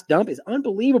the last dump is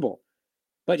unbelievable.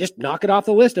 But just knock it off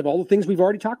the list of all the things we've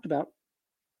already talked about.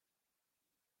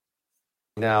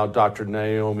 Now, Dr.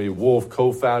 Naomi Wolf,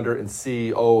 co-founder and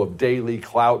CEO of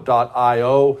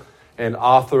DailyClout.io and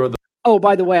author of the... Oh,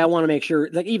 by the way, I want to make sure,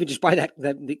 even just by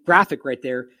the graphic right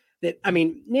there,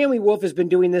 Naomi Wolf has been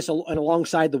doing this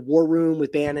alongside the War Room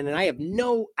with Bannon, and I have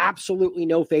absolutely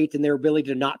no faith in their ability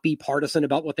to not be partisan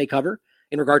about what they cover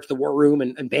in regard to the War Room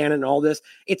and Bannon and all this.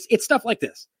 It's stuff like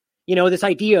this. This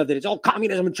idea that it's all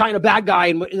communism and China bad guy.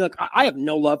 And look, I have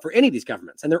no love for any of these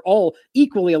governments, and they're all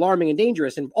equally alarming and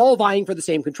dangerous and all vying for the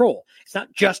same control. It's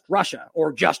not just Russia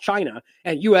or just China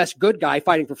and U.S. good guy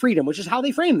fighting for freedom, which is how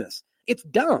they frame this. It's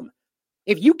dumb.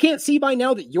 If you can't see by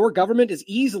now that your government is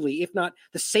easily, if not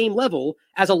the same level,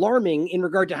 as alarming in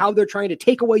regard to how they're trying to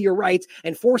take away your rights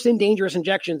and force in dangerous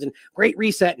injections and Great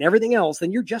Reset and everything else,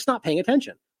 then you're just not paying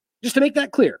attention. Just to make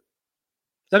that clear.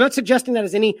 So I'm not suggesting that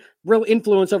has any real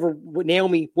influence over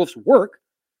Naomi Wolf's work,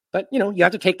 but you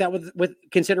have to take that with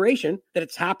consideration that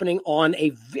it's happening on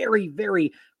a very,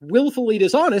 very willfully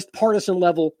dishonest partisan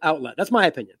level outlet. That's my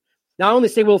opinion. Now, I only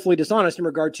say willfully dishonest in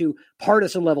regard to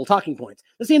partisan level talking points.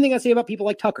 The same thing I say about people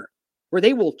like Tucker, where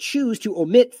they will choose to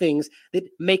omit things that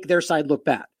make their side look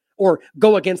bad or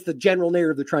go against the general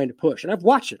narrative they're trying to push. And I've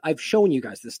watched it. I've shown you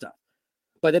guys this stuff.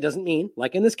 But that doesn't mean,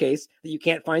 like in this case, that you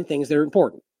can't find things that are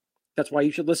important. That's why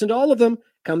you should listen to all of them,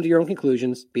 come to your own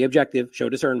conclusions, be objective, show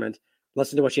discernment,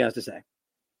 listen to what she has to say.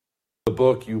 The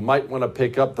book, you might want to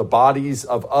pick up The Bodies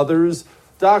of Others.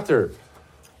 Doctor.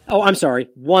 Oh, I'm sorry.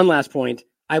 One last point.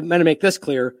 I'm going to make this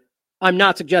clear. I'm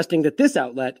not suggesting that this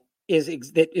outlet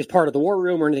is part of the War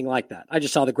Room or anything like that. I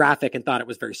just saw the graphic and thought it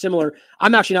was very similar.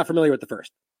 I'm actually not familiar with the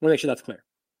first. I want to make sure that's clear.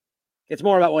 It's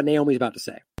more about what Naomi's about to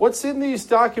say. What's in these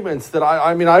documents that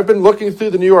I've been looking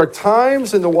through the New York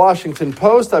Times and the Washington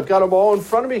Post. I've got them all in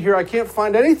front of me here. I can't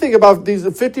find anything about these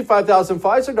 55,000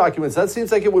 Pfizer documents. That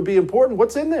seems like it would be important.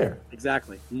 What's in there?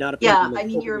 Exactly. Not a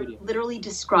you're literally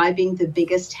describing the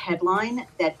biggest headline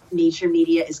that major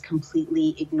media is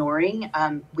completely ignoring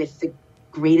with the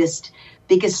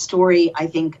biggest story, I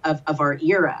think, of our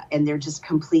era. And they're just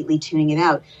completely tuning it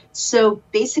out. So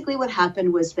basically what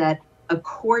happened was that a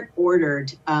court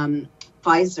ordered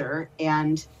Pfizer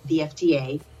and the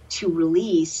FDA to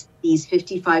release these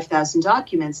 55,000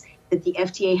 documents that the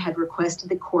FDA had requested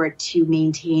the court to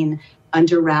maintain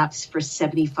under wraps for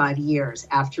 75 years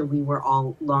after we were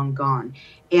all long gone.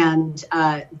 And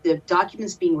the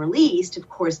documents being released, of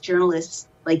course, journalists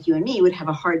like you and me would have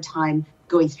a hard time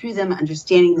going through them,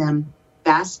 understanding them,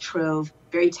 vast trove,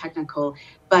 very technical.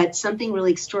 But something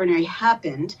really extraordinary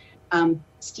happened.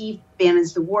 Steve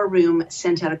Bannon's The War Room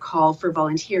sent out a call for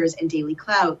volunteers, and Daily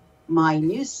Clout, my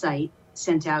news site,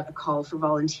 sent out a call for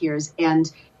volunteers,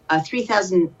 and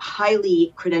 3,000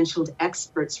 highly credentialed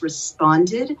experts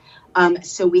responded.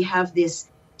 So we have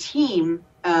this team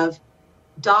of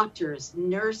doctors,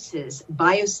 nurses,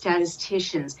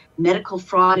 biostatisticians, medical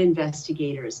fraud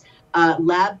investigators,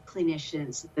 lab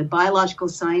clinicians, the biological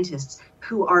scientists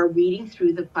who are reading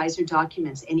through the Pfizer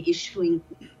documents and issuing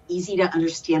easy to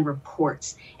understand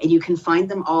reports. And you can find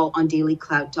them all on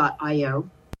dailyclout.io.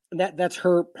 That's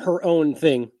her own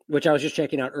thing, which I was just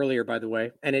checking out earlier, by the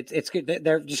way. And it's good.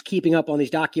 They're just keeping up on these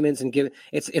documents and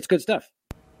it's good stuff.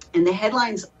 And the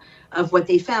headlines of what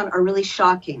they found are really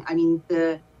shocking. I mean,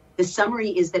 the summary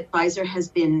is that Pfizer has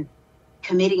been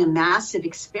committing a massive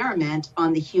experiment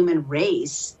on the human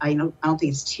race. I don't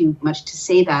think it's too much to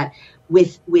say that,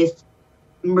 with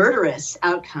murderous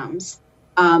outcomes,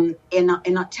 and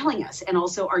not telling us. And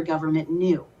also our government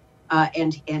knew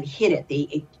and hid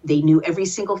it. They knew every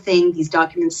single thing. These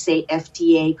documents say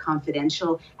FDA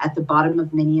confidential at the bottom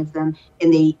of many of them,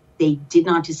 and they did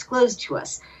not disclose to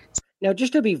us. Now,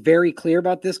 just to be very clear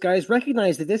about this, guys,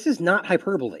 recognize that this is not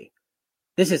hyperbole.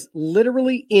 This is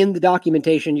literally in the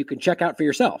documentation you can check out for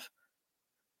yourself.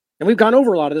 And we've gone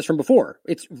over a lot of this from before.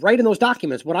 It's right in those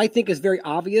documents. What I think is very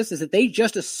obvious is that they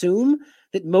just assume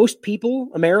that most people,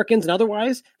 Americans and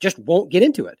otherwise, just won't get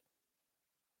into it,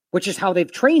 which is how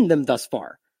they've trained them thus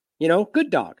far. Good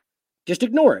dog. Just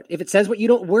ignore it. If it says what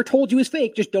we're told you is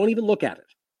fake, just don't even look at it.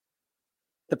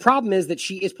 The problem is that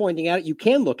she is pointing out you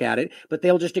can look at it, but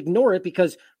they'll just ignore it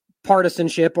because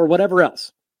partisanship or whatever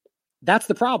else. That's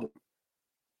the problem.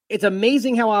 It's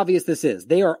amazing how obvious this is.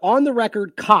 They are on the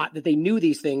record caught that they knew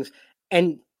these things,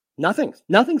 and nothing's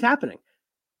happening.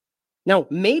 Now,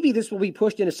 maybe this will be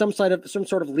pushed into some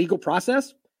sort of legal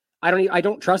process. I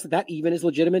don't trust that even is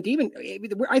legitimate.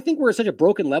 I think we're at such a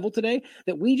broken level today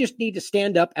that we just need to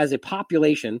stand up as a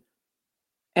population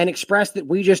and express that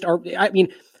we just are.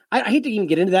 I hate to even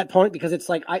get into that point because it's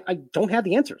like I don't have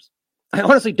the answers. I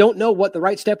honestly don't know what the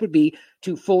right step would be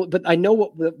but I know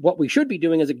what we should be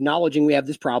doing is acknowledging we have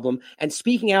this problem and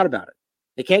speaking out about it.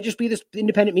 It can't just be this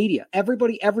independent media.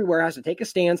 Everybody everywhere has to take a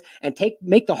stance and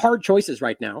make the hard choices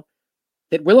right now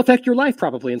that will affect your life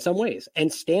probably in some ways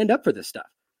and stand up for this stuff.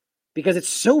 because it's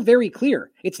so very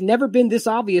clear. It's never been this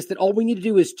obvious that all we need to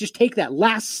do is just take that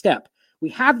last step. We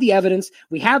have the evidence.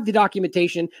 We have the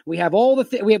documentation. We have all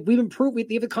the we've improved. We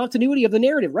have the continuity of the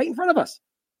narrative right in front of us.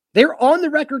 They're on the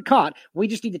record caught. We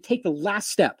just need to take the last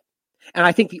step. And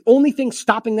I think the only thing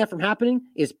stopping that from happening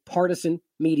is partisan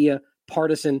media,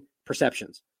 partisan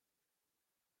perceptions.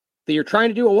 That you're trying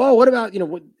to do, oh, what about,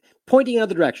 pointing in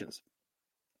other directions.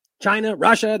 China,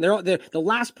 Russia, the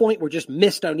last point were just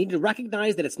missed. I need to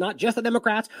recognize that it's not just the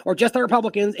Democrats or just the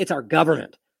Republicans, it's our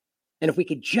government. And if we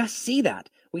could just see that,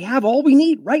 we have all we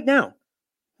need right now.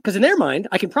 Because in their mind,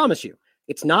 I can promise you,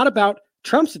 it's not about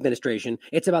Trump's administration,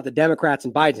 it's about the Democrats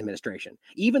and Biden's administration,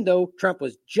 even though Trump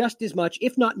was just as much,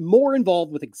 if not more,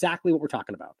 involved with exactly what we're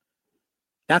talking about.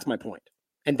 That's my point.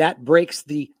 And that breaks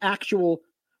the actual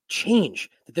change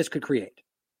that this could create.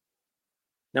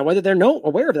 Now, whether they're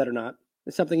aware of that or not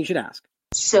is something you should ask.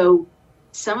 So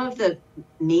some of the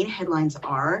main headlines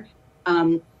are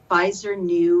Pfizer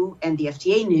knew and the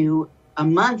FDA knew a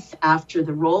month after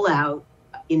the rollout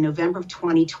in November of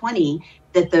 2020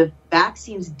 that the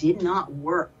vaccines did not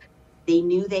work. They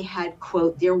knew they had,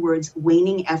 quote, their words,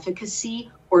 waning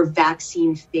efficacy or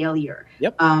vaccine failure.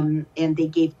 Yep. And they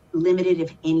gave limited,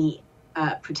 if any,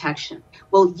 protection.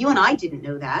 Well, you and I didn't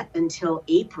know that until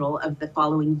April of the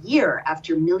following year,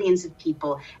 after millions of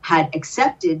people had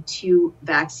accepted 2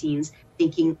 vaccines,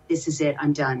 thinking, this is it,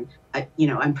 I'm done.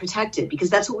 I'm protected, because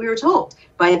that's what we were told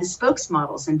by the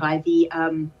spokesmodels and by the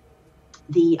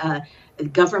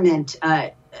government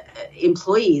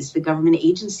employees, the government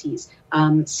agencies,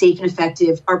 safe and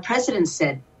effective. Our president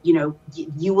said,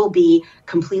 you will be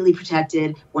completely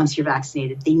protected once you're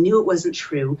vaccinated. They knew it wasn't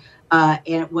true. And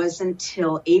it wasn't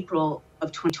until April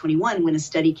of 2021 when a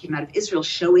study came out of Israel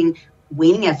showing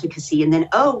waning efficacy. And then,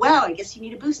 oh, wow, I guess you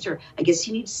need a booster. I guess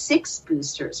you need 6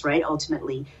 boosters, right?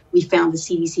 Ultimately, we found the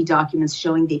CDC documents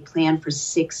showing they planned for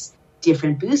 6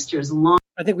 different boosters.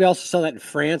 I think we also saw that in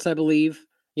France, I believe,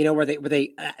 where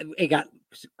they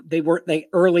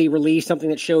early released something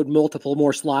that showed multiple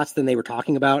more slots than they were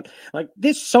talking about. Like,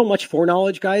 there's so much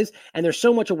foreknowledge, guys, and there's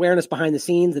so much awareness behind the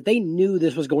scenes that they knew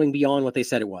this was going beyond what they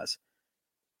said it was.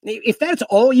 If that's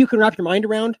all you can wrap your mind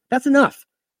around, that's enough.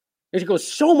 It goes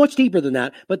so much deeper than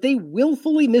that, but they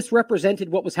willfully misrepresented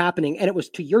what was happening, and it was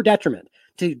to your detriment,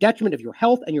 to the detriment of your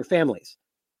health and your families.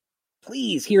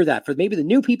 Please hear that for maybe the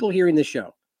new people hearing this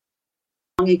show.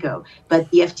 Long ago, but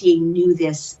the FDA knew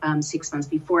this 6 months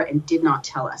before and did not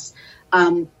tell us.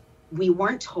 We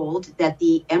weren't told that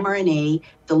the mRNA,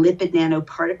 the lipid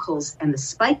nanoparticles, and the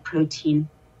spike protein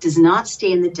does not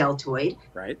stay in the deltoid,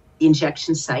 right, the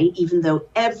injection site, even though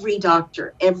every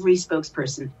doctor, every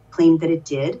spokesperson claimed that it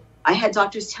did. I had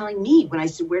doctors telling me when I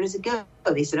said, where does it go?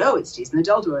 They said, oh, it stays in the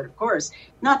deltoid, of course.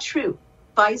 Not true.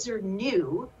 Pfizer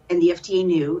knew, and the FDA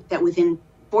knew, that within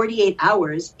 48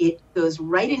 hours, it goes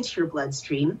right into your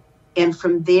bloodstream. And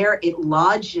from there, it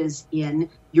lodges in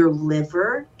your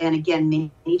liver. And again,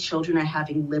 many children are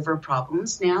having liver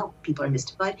problems now. People are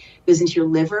mystified. It goes into your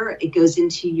liver. It goes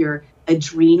into your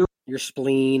adrenal. Your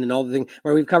spleen and all the things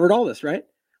where we've covered all this, right?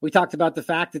 We talked about the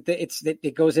fact that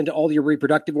it goes into all your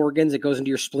reproductive organs. It goes into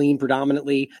your spleen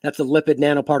predominantly. That's the lipid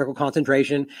nanoparticle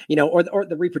concentration, or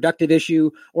the reproductive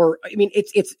issue.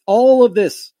 It's all of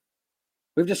this.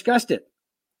 We've discussed it.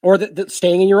 Or the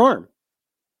staying in your arm,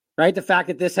 right? The fact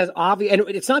that this has obvious, and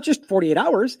it's not just 48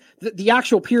 hours. The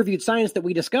actual peer-reviewed science that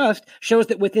we discussed shows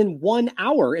that within 1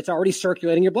 hour, it's already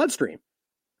circulating your bloodstream.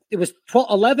 It was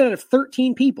 11 out of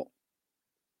 13 people,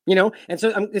 and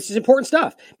so this is important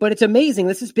stuff, but it's amazing.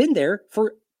 This has been there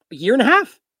for a year and a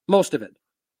half, most of it.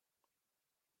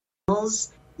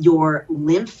 Your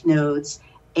lymph nodes,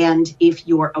 and if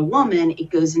you're a woman, it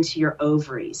goes into your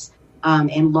ovaries.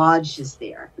 And lodges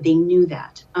there. They knew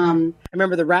that. I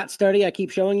remember the rat study I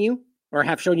keep showing you, or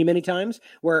have shown you many times,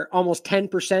 where almost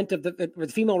 10% of the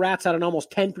female rats had an almost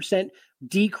 10%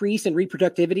 decrease in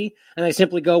reproductivity. And they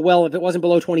simply go, well, if it wasn't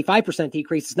below 25%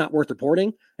 decrease, it's not worth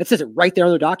reporting. It says it right there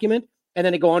on their document. And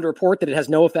then they go on to report that it has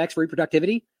no effects for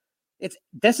reproductivity.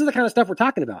 This is the kind of stuff we're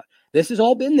talking about. This has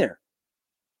all been there.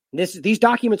 These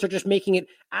documents are just making it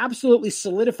absolutely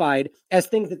solidified as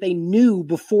things that they knew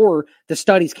before the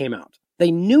studies came out. They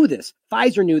knew this.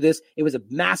 Pfizer knew this. It was a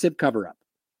massive cover-up.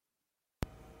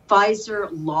 Pfizer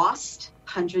lost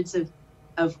hundreds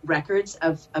of records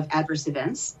of adverse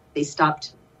events. They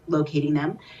stopped locating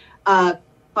them.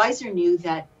 Pfizer knew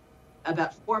that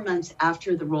about 4 months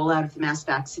after the rollout of the mass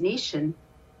vaccination,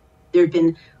 there had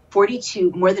been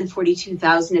more than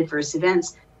 42,000 adverse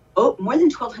events. More than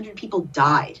 1,200 people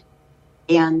died,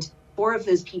 and 4 of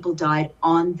those people died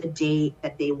on the day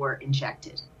that they were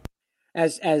injected.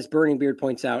 As Burning Beard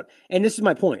points out, and this is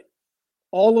my point,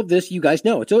 All of this, you guys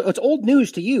know. It's old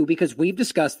news to you because we've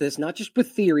discussed this, not just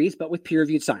with theories, but with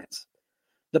peer-reviewed science.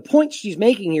 The point she's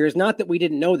making here is not that we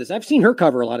didn't know this. I've seen her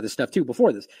cover a lot of this stuff too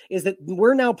before this, is that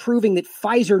we're now proving that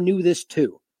Pfizer knew this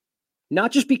too.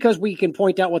 Not just because we can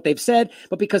point out what they've said,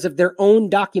 but because of their own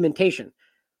documentation.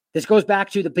 This goes back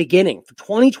to the beginning, for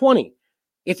 2020.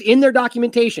 It's in their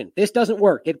documentation. This doesn't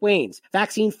work. It wanes.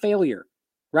 Vaccine failure,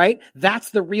 right?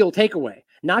 That's the real takeaway.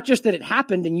 Not just that it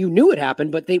happened and you knew it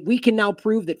happened, but we can now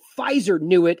prove that Pfizer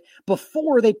knew it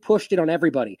before they pushed it on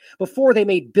everybody, before they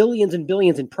made billions and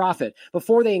billions in profit,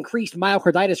 before they increased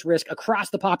myocarditis risk across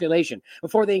the population,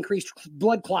 before they increased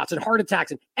blood clots and heart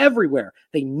attacks and everywhere.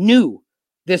 They knew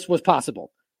this was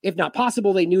possible. If not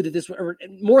possible, they knew that this was, or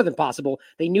more than possible,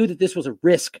 they knew that this was a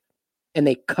risk and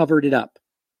they covered it up.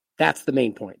 That's the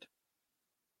main point.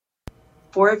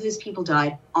 4 of those people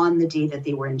died on the day that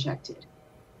they were injected.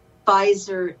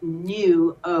 Pfizer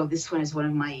knew, this one is one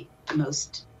of my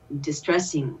most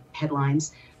distressing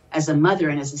headlines. As a mother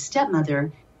and as a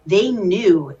stepmother, they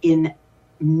knew in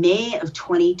May of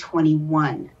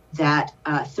 2021 that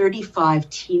 35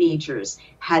 teenagers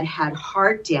had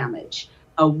heart damage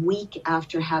a week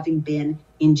after having been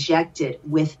injected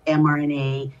with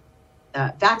mRNA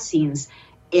vaccines.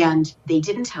 And they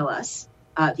didn't tell us.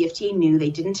 The FDA knew,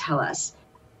 they didn't tell us.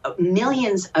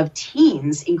 Millions of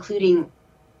teens, including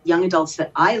young adults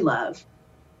that I love,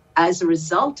 as a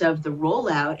result of the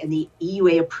rollout and the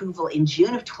EUA approval in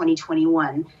June of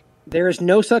 2021. There is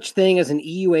no such thing as an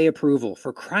EUA approval,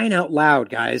 for crying out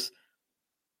loud, guys.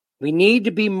 We need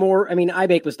to be more, I mean, I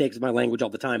make mistakes in my language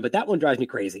all the time, but that one drives me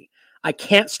crazy. I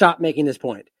can't stop making this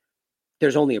point.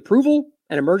 There's only approval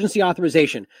and emergency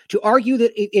authorization. To argue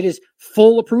that it is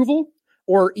full approval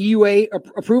or EUA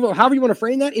approval, however you want to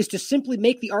frame that, is to simply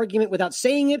make the argument without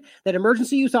saying it that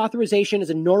emergency use authorization is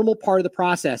a normal part of the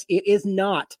process. It is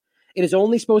not. It is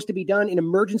only supposed to be done in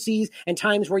emergencies and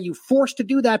times where you're forced to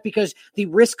do that because the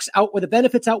the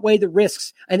benefits outweigh the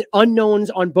risks and unknowns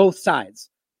on both sides.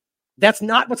 That's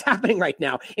not what's happening right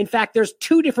now. In fact, there's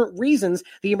 2 different reasons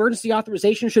the emergency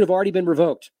authorization should have already been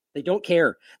revoked. They don't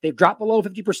care. They've dropped below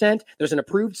 50%. There's an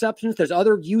approved substance. There's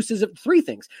other uses of 3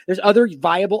 things. There's other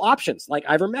viable options like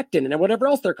ivermectin and whatever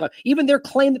else even their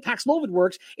claim that Paxlovid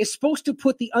works is supposed to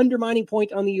put the undermining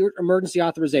point on the emergency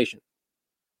authorization.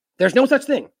 There's no such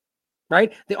thing,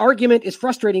 right? The argument is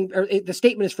frustrating, or the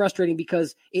statement is frustrating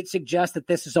because it suggests that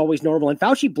this is always normal. And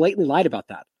Fauci blatantly lied about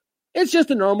that. It's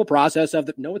just a normal process of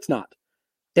no, it's not.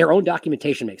 Their own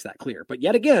documentation makes that clear. But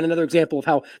yet again, another example of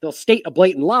how they'll state a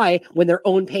blatant lie when their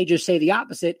own pages say the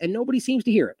opposite and nobody seems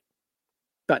to hear it.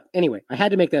 But anyway, I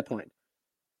had to make that point.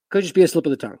 Could just be a slip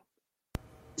of the tongue.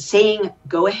 Saying,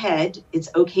 go ahead, it's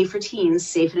okay for teens,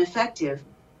 safe and effective.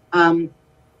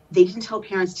 They didn't tell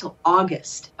parents till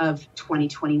August of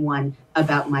 2021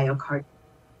 about myocarditis.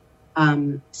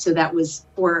 So that was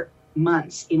 4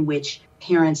 months in which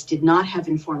parents did not have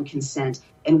informed consent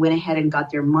and went ahead and got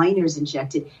their minors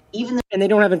injected, and they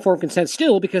don't have informed consent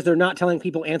still because they're not telling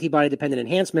people antibody-dependent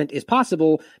enhancement is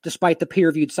possible, despite the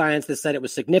peer-reviewed science that said it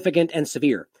was significant and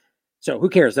severe. So who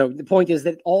cares? So the point is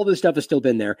that all this stuff has still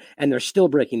been there, and they're still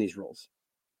breaking these rules.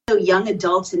 So young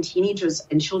adults and teenagers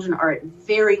and children are at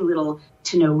very little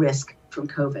to no risk from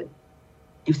COVID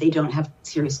if they don't have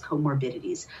serious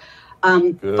comorbidities.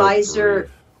 Pfizer.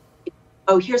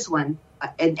 Oh, here's one.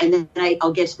 And then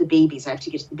I'll get to the babies. I have to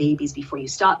get to the babies before you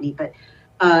stop me. But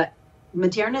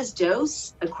Moderna's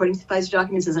dose, according to the Pfizer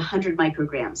documents, is 100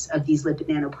 micrograms of these lipid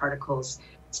nanoparticles,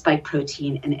 spike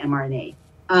protein, and mRNA.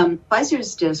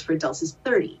 Pfizer's dose for adults is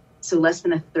 30, so less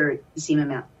than a third the same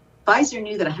amount. Pfizer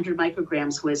knew that 100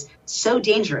 micrograms was so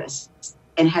dangerous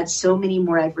and had so many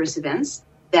more adverse events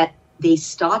that they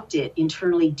stopped it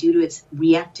internally due to its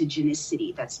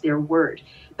reactogenicity. That's their word.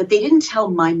 But they didn't tell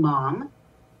my mom,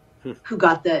 who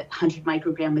got the 100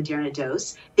 microgram Moderna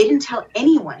dose. They didn't tell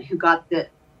anyone who got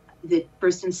the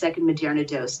first and second Moderna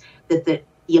dose that the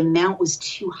amount was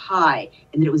too high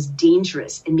and that it was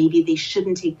dangerous and maybe they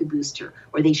shouldn't take the booster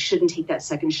or they shouldn't take that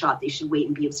second shot. They should wait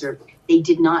and be observed. They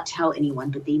did not tell anyone,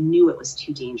 but they knew it was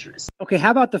too dangerous. Okay, how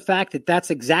about the fact that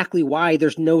that's exactly why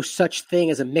there's no such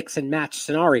thing as a mix and match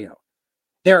scenario?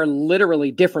 There are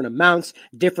literally different amounts,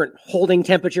 different holding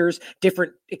temperatures,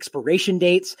 different expiration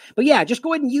dates. But yeah, just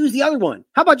go ahead and use the other one.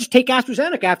 How about just take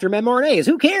AstraZeneca after mRNAs?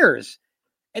 Who cares?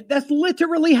 That's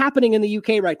literally happening in the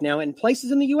UK right now and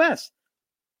places in the US.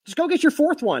 Just go get your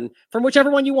 4th one from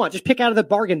whichever one you want. Just pick out of the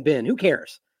bargain bin. Who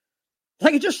cares?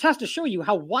 Like, it just has to show you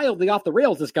how wildly off the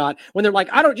rails this got when they're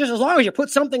like, just as long as you put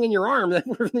something in your arm, then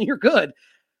you're good.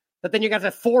 But then you got to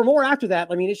have 4 more after that.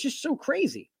 I mean, it's just so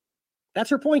crazy. That's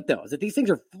her point, though, is that these things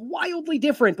are wildly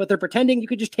different, but they're pretending you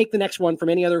could just take the next one from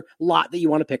any other lot that you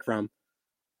want to pick from.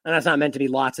 And that's not meant to be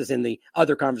lots as in the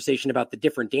other conversation about the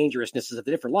different dangerousnesses of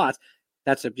the different lots.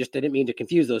 That's just, I didn't mean to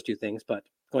confuse those two things, but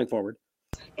going forward.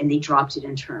 And they dropped it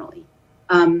internally.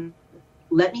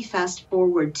 Let me fast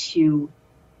forward to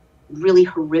really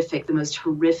horrific, the most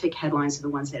horrific headlines are the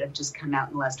ones that have just come out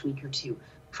in the last week or two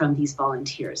from these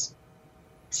volunteers.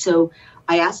 So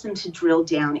I asked them to drill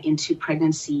down into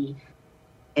pregnancy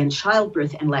and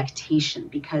childbirth and lactation,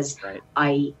 because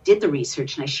I did the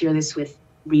research, and I share this with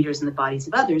readers in the bodies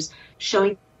of others,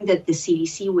 showing that the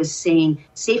CDC was saying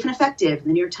safe and effective, and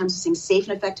the New York Times was saying safe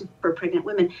and effective for pregnant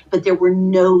women, but there were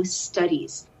no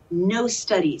studies showing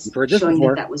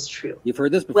that was true. You've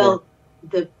heard this before. Well,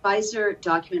 the Pfizer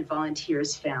document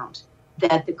volunteers found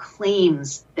that the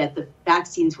claims that the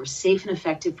vaccines were safe and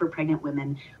effective for pregnant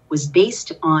women was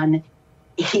based on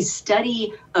a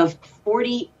study of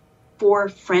 44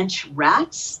 French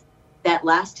rats that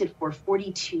lasted for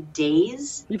 42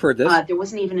 days. You've heard this. There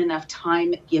wasn't even enough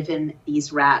time given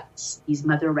these rats, these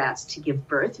mother rats, to give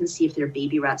birth and see if their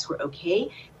baby rats were okay.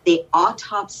 They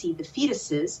autopsied the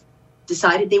fetuses,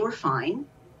 decided they were fine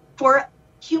for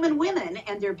human women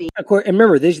and their babies. Of course, and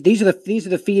remember, these are the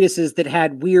fetuses that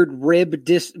had weird rib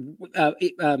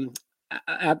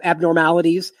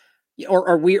abnormalities.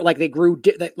 Or weird, like they grew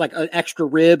like an extra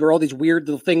rib, or all these weird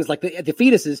little things. Like the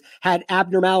fetuses had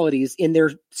abnormalities in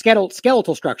their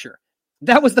skeletal structure.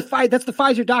 That's the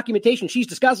Pfizer documentation she's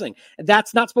discussing.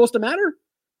 That's not supposed to matter.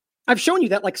 I've shown you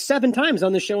that like 7 times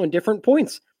on the show in different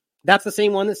points. That's the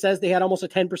same one that says they had almost a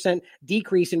 10%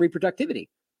 decrease in reproductivity.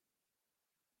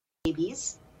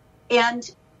 Babies,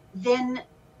 and then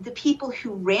the people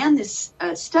who ran this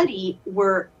study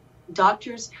were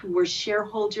doctors who were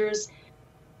shareholders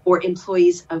or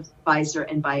employees of Pfizer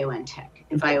and BioNTech.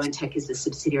 And BioNTech is the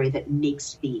subsidiary that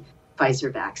makes the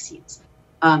Pfizer vaccines.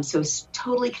 So it's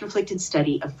totally conflicted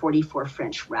study of 44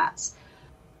 French rats.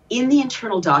 In the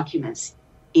internal documents,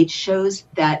 it shows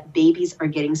that babies are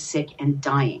getting sick and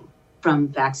dying from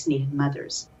vaccinated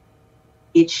mothers.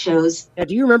 It shows... Now,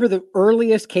 do you remember the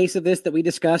earliest case of this that we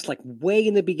discussed, like way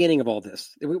in the beginning of all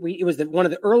this? It was one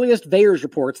of the earliest VAERS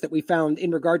reports that we found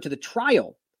in regard to the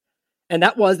trial. And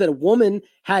that was that a woman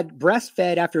had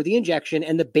breastfed after the injection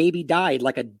and the baby died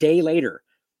like a day later.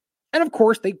 And of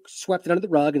course, they swept it under the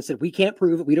rug and said, we can't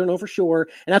prove it. We don't know for sure.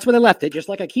 And that's where they left it. Just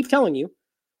like I keep telling you,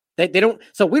 they don't.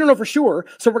 So we don't know for sure.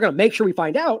 So we're going to make sure we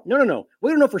find out. No. We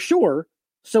don't know for sure.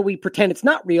 So we pretend it's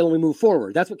not real and we move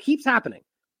forward. That's what keeps happening.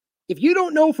 If you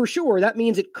don't know for sure, that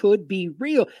means it could be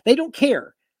real. They don't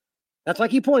care. That's why I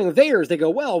keep pointing with VAERS. They go,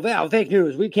 well, fake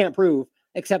news. We can't prove.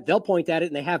 Except they'll point at it,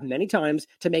 and they have many times,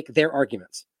 to make their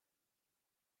arguments.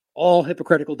 All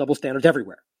hypocritical double standards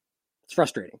everywhere. It's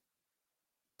frustrating.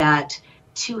 That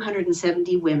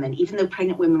 270 women, even though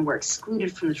pregnant women were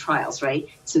excluded from the trials, right?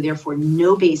 So therefore,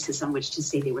 no basis on which to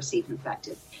say they were safe and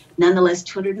effective. Nonetheless,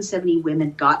 270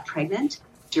 women got pregnant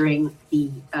during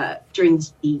the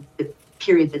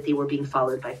period that they were being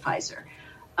followed by Pfizer.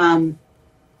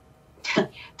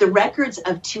 The records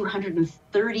of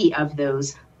 230 of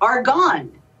those are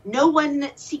gone. No one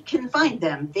can find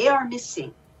them. They are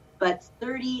missing. But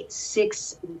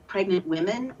 36 pregnant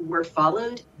women were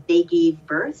followed. They gave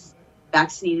birth,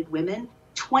 vaccinated women.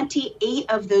 28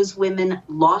 of those women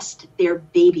lost their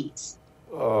babies.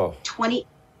 Oh. 20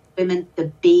 women, the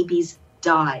babies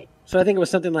died. So I think it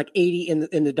was something like 80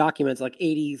 in the documents, like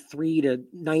 83 to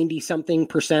 90 something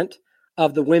 %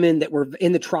 of the women that were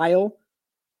in the trial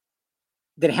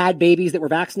that had babies that were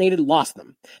vaccinated lost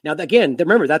them. Now, again,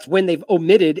 remember, that's when they've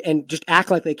omitted and just act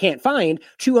like they can't find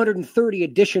 230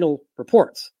 additional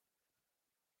reports.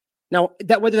 Now,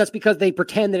 whether that's because they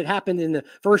pretend that it happened in the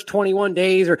first 21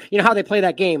 days, or you know how they play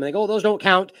that game, and they go, oh, those don't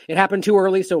count. It happened too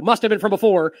early, so it must have been from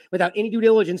before, without any due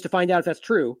diligence to find out if that's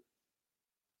true.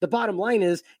 The bottom line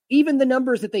is, even the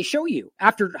numbers that they show you,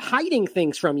 after hiding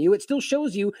things from you, it still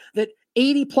shows you that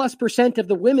 80+% of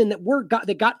the women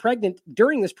that got pregnant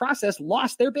during this process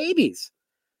lost their babies.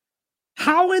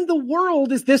 How in the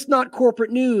world is this not corporate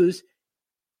news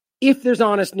if there's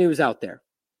honest news out there?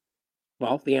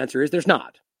 Well, the answer is there's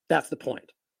not. That's the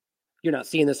point. You're not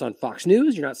seeing this on Fox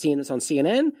News. You're not seeing this on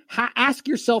CNN. Ask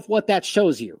yourself what that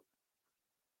shows you.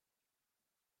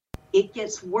 It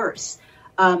gets worse.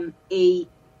 An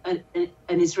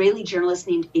Israeli journalist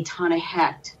named Itana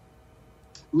Hecht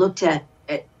looked at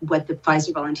what the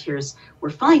Pfizer volunteers were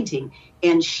finding,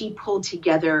 and she pulled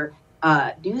together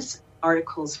news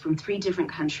articles from 3 different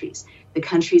countries. The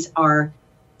countries are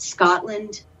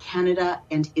Scotland, Canada,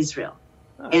 and Israel.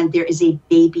 Oh. And there is a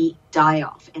baby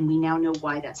die-off, and we now know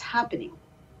why that's happening.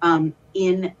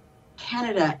 In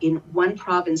Canada, in one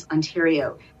province,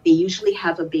 Ontario, they usually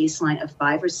have a baseline of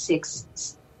 5 or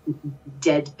 6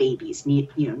 dead babies,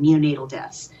 neonatal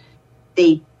deaths.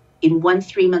 In one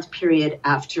 3-month period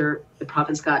after the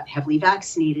province got heavily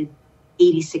vaccinated,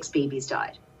 86 babies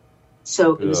died.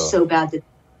 So it was so bad that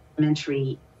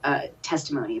documentary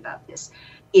testimony about this.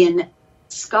 In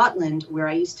Scotland, where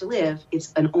I used to live,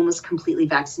 it's an almost completely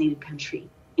vaccinated country.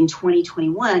 In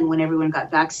 2021, when everyone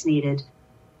got vaccinated,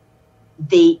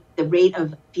 the rate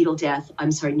of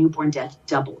newborn death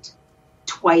doubled.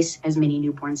 Twice as many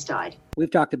newborns died.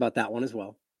 We've talked about that one as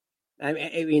well. I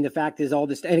mean, the fact is all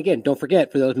this, and again, don't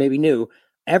forget, for those maybe new,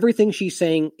 everything she's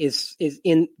saying is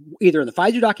in either in the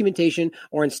Pfizer documentation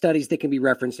or in studies that can be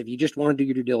referenced if you just want to do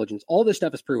your due diligence. All this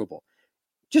stuff is provable.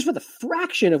 Just with a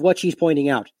fraction of what she's pointing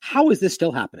out, how is this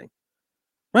still happening?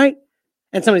 Right?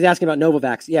 And somebody's asking about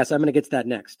Novavax. Yes, I'm going to get to that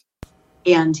next.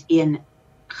 And in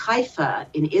Haifa,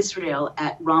 in Israel,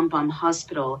 at Rambam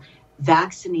Hospital,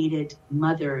 vaccinated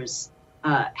mothers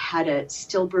had a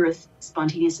stillbirth,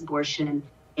 spontaneous abortion,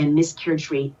 and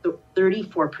miscarriage rate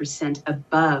 34%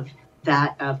 above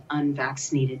that of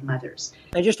unvaccinated mothers.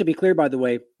 And just to be clear, by the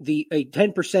way, a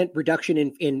 10% reduction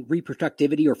in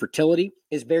reproductivity or fertility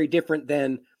is very different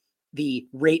than the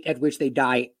rate at which they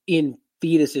die in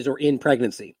fetuses or in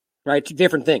pregnancy, right? Two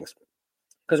different things.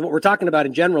 Because what we're talking about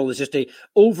in general is just a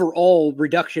overall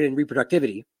reduction in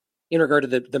reproductivity in regard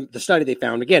to the study they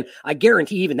found. Again, I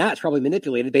guarantee even that's probably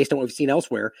manipulated based on what we've seen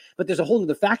elsewhere. But there's a whole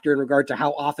other factor in regard to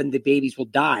how often the babies will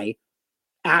die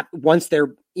once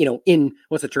they're, in,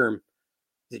 what's the term?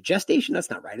 Is it gestation? That's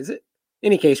not right, is it?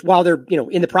 In any case, while they're,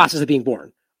 in the process of being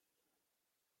born.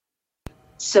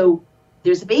 So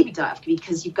there's a baby die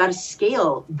because you've got to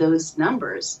scale those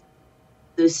numbers,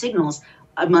 those signals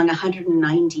among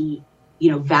 190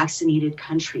 vaccinated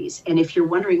countries. And if you're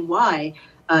wondering why,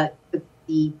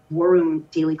 the War Room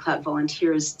Daily Clout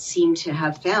volunteers seem to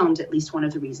have found at least one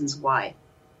of the reasons why.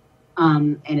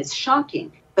 And it's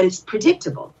shocking, but it's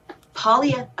predictable.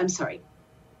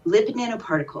 Lipid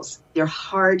nanoparticles, they're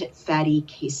hard, fatty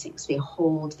casings.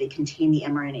 They contain the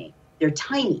mRNA. They're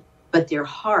tiny, but they're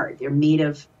hard. They're made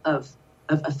of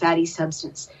a fatty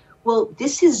substance. Well,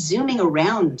 this is zooming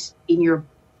around in your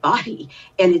body,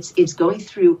 and it's going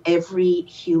through every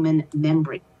human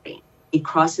membrane. It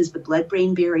crosses the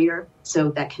blood-brain barrier,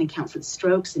 so that can account for the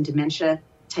strokes and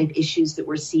dementia-type issues that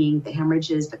we're seeing, the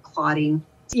hemorrhages, the clotting.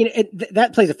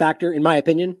 That plays a factor, in my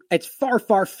opinion. It's far,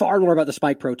 far, far more about the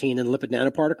spike protein than lipid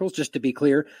nanoparticles, just to be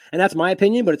clear. And that's my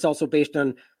opinion, but it's also based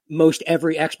on most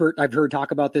every expert I've heard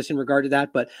talk about this in regard to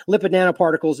that. But lipid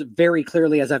nanoparticles, very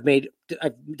clearly, as I've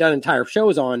done entire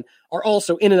shows on, are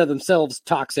also in and of themselves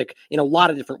toxic in a lot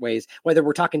of different ways, whether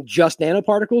we're talking just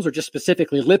nanoparticles or just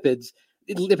specifically lipid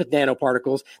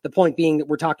nanoparticles. The point being that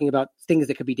we're talking about things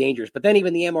that could be dangerous. But then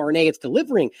even the mRNA it's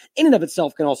delivering in and of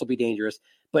itself can also be dangerous.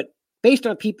 But based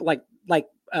on people like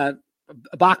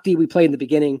Bhakti we played in the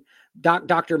beginning,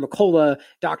 Dr. McCullough,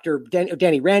 Dr.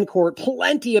 Danny Rancourt,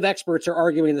 plenty of experts are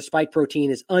arguing the spike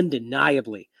protein is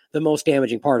undeniably the most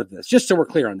damaging part of this, just so we're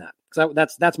clear on that.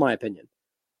 Because that's my opinion.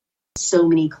 So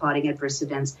many clotting adverse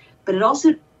events, but it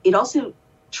also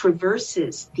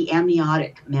traverses the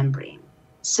amniotic membrane.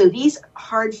 So these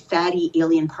hard, fatty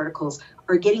alien particles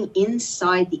are getting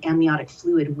inside the amniotic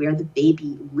fluid where the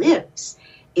baby lives.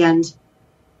 And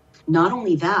not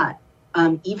only that,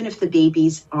 even if the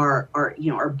babies are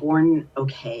born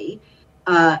okay,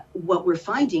 what we're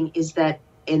finding is that,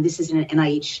 and this is an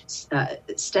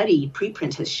NIH study,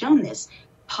 preprint has shown this,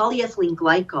 polyethylene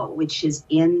glycol, which is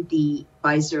in the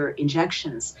Pfizer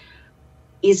injections,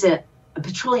 is a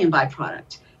petroleum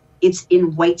byproduct. It's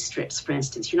in white strips, for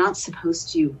instance. You're not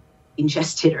supposed to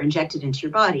ingest it or inject it into your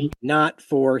body. Not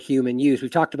for human use. We've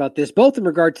talked about this both in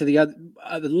regard to the other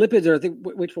the lipids, or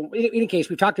which one. In any case,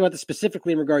 we've talked about this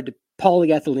specifically in regard to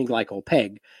polyethylene glycol,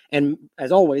 PEG. And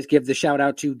as always, give the shout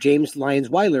out to James Lyons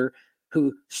Weiler,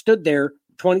 who stood there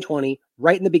 2020,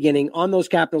 right in the beginning, on those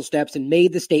Capitol steps and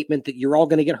made the statement that you're all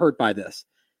going to get hurt by this.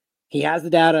 He has the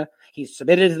data. He's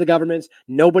submitted it to the governments.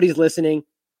 Nobody's listening.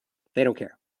 They don't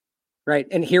care. Right.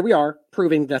 And here we are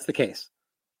proving that's the case.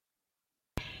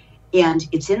 And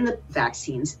it's in the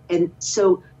vaccines. And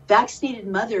so vaccinated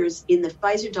mothers in the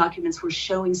Pfizer documents were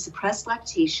showing suppressed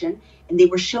lactation, and they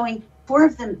were showing 4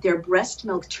 of them, their breast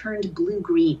milk turned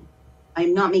blue-green.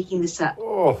 I'm not making this up,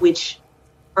 which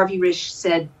Harvey Risch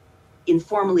said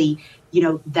informally,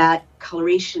 that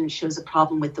coloration shows a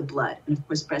problem with the blood. And of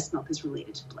course, breast milk is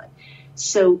related to blood.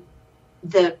 So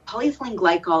the polyethylene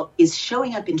glycol is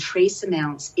showing up in trace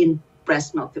amounts in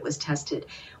breast milk that was tested.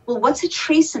 Well, what's a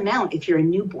trace amount if you're a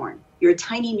newborn? You're a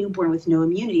tiny newborn with no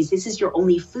immunities. This is your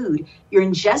only food. You're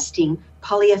ingesting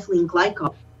polyethylene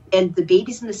glycol. And the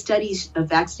babies in the studies of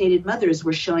vaccinated mothers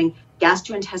were showing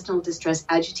gastrointestinal distress,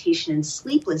 agitation, and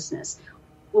sleeplessness.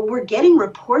 Well, we're getting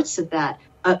reports of that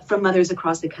from mothers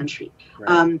across the country.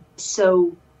 Right.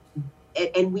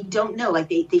 And we don't know, like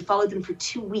they followed them for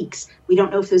 2 weeks. We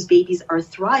don't know if those babies are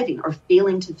thriving or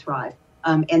failing to thrive.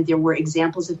 And there were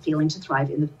examples of failing to thrive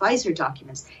in the Pfizer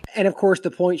documents. And of course, the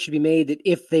point should be made that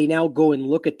if they now go and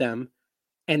look at them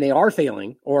and they are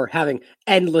failing or having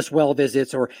endless well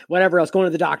visits or whatever else, going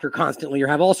to the doctor constantly or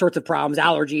have all sorts of problems,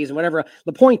 allergies and whatever,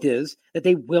 the point is that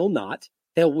they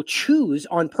will choose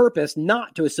on purpose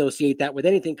not to associate that with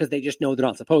anything because they just know they're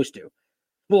not supposed to.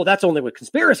 Well, that's only what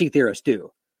conspiracy theorists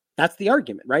do. That's the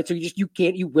argument, right? So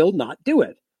you will not do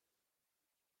it.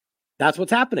 That's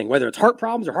what's happening. Whether it's heart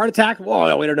problems or heart attack,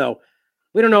 well, we don't know.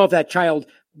 We don't know if that child,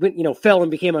 fell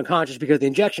and became unconscious because of the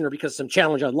injection or because of some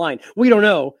challenge online. We don't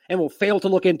know, and we'll fail to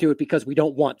look into it because we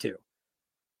don't want to.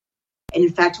 And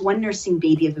in fact, one nursing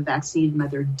baby of a vaccinated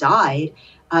mother died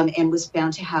and was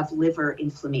found to have liver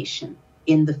inflammation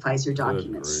in the Pfizer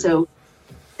documents. So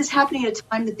this is happening at a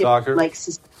time that they're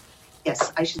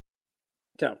yes, I should.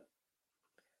 So,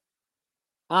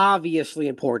 obviously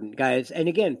important, guys. And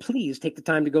again, please take the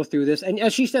time to go through this. And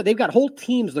as she said, they've got whole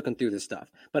teams looking through this stuff.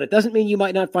 But it doesn't mean you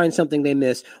might not find something they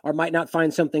miss or might not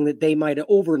find something that they might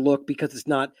overlook because it's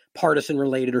not partisan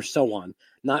related or so on.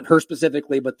 Not her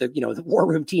specifically, but the war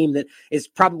room team that is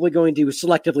probably going to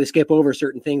selectively skip over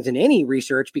certain things in any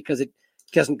research because it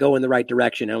doesn't go in the right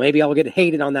direction. Now, maybe I'll get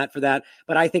hated on that for that,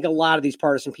 but I think a lot of these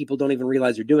partisan people don't even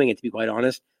realize they're doing it, to be quite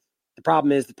honest. The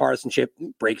problem is the partisanship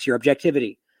breaks your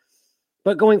objectivity.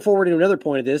 But going forward to another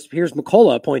point of this, here's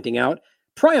McCullough pointing out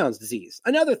prions disease,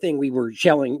 another thing we were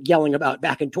yelling about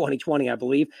back in 2020, I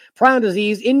believe. Prion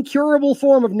disease, incurable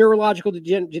form of neurological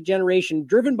degeneration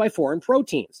driven by foreign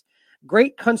proteins.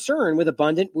 Great concern with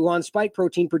abundant Wuhan spike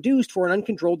protein produced for an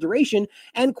uncontrolled duration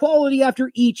and quality after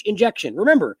each injection.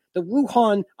 Remember, the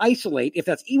Wuhan isolate, if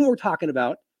that's even what we're talking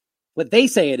about, what they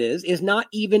say it is not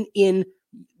even in,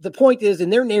 the point is in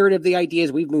their narrative, the idea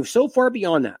is we've moved so far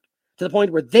beyond that, to the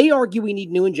point where they argue we need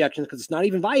new injections because it's not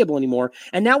even viable anymore.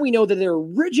 And now we know that their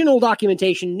original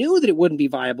documentation knew that it wouldn't be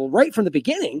viable right from the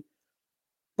beginning,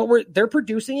 but they're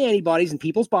producing antibodies in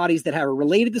people's bodies that are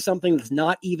related to something that's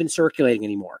not even circulating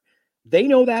anymore. They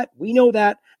know that. We know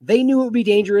that. They knew it would be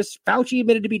dangerous. Fauci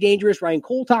admitted to be dangerous. Ryan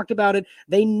Cole talked about it.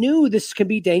 They knew this can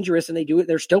be dangerous, and they do it.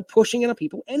 They're still pushing it on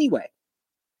people anyway.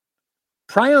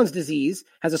 Prions disease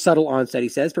has a subtle onset, he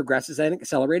says, progresses at an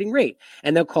accelerating rate.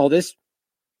 And they'll call this,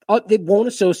 they won't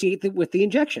associate it with the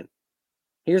injection.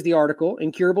 Here's the article,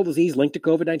 incurable disease linked to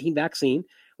COVID-19 vaccine.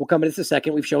 We'll come to this in a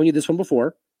second. We've shown you this one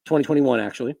before, 2021,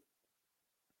 actually.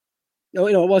 No,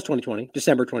 it was 2020,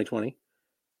 December 2020.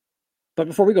 But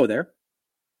before we go there,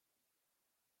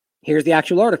 here's the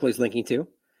actual article he's linking to.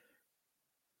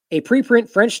 A preprint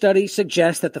French study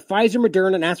suggests that the Pfizer,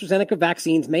 Moderna, and AstraZeneca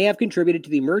vaccines may have contributed to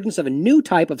the emergence of a new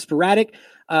type of sporadic,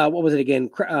 I'm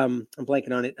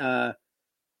blanking on it,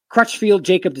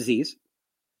 Crutchfield-Jacob disease.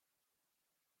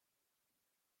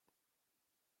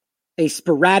 A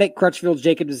sporadic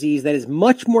Crutchfield-Jacob disease that is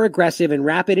much more aggressive and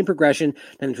rapid in progression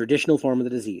than the traditional form of the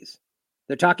disease.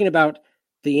 They're talking about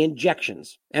the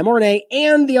injections, mRNA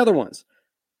and the other ones,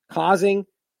 causing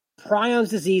prions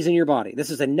disease in your body.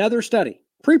 This is another study.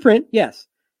 Preprint, yes.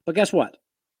 But guess what?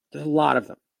 There's a lot of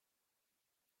them.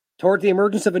 Toward the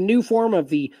emergence of a new form of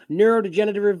the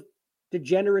neurodegenerative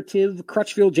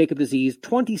Crutchfield-Jacob disease,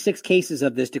 26 cases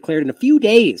of this declared in a few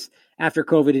days after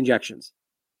COVID injections.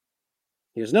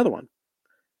 Here's another one.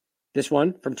 This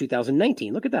one from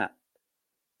 2019. Look at that.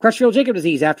 Crutchfield-Jacob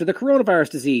disease after the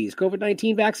coronavirus disease,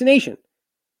 COVID-19 vaccination.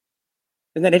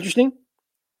 Isn't that interesting?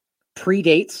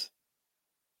 Predates.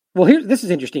 Well, this is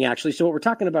interesting, actually. So what we're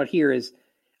talking about here is,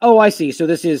 oh, I see. So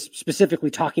this is specifically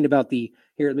talking about here,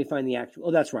 let me find the actual,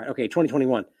 oh, that's right. Okay,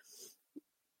 2021.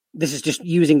 This is just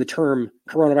using the term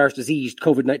coronavirus disease,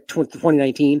 COVID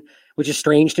 2019, which is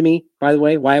strange to me, by the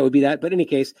way, why it would be that. But in any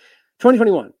case,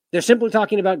 2021. They're simply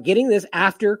talking about getting this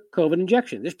after COVID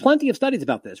injection. There's plenty of studies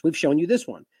about this. We've shown you this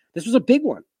one. This was a big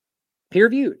one,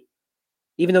 peer-reviewed,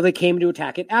 even though they came to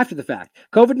attack it after the fact.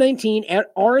 COVID-19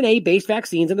 RNA-based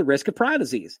vaccines and the risk of prion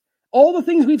disease. All the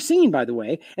things we've seen, by the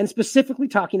way, and specifically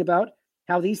talking about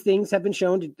how these things have been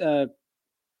shown to,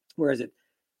 where is it?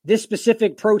 This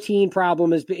specific protein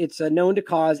problem it's known to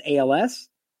cause ALS,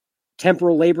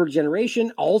 temporal labor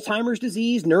degeneration, Alzheimer's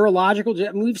disease, neurological.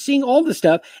 We've seen all this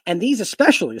stuff. And these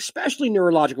especially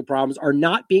neurological problems are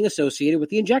not being associated with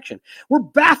the injection. We're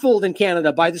baffled in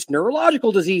Canada by this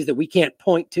neurological disease that we can't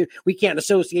point to. We can't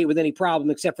associate with any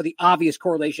problem except for the obvious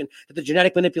correlation to the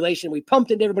genetic manipulation we pumped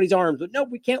into everybody's arms. But no,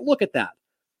 we can't look at that.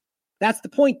 That's the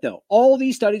point, though. All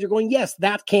these studies are going, yes,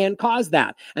 that can cause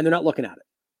that. And they're not looking at it.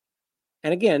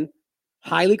 And again,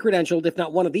 highly credentialed, if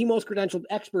not one of the most credentialed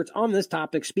experts on this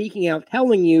topic, speaking out,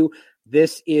 telling you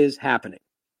this is happening.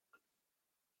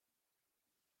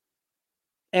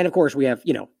 And of course, we have,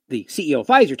 the CEO of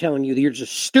Pfizer telling you that you're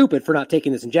just stupid for not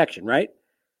taking this injection, right?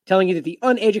 Telling you that the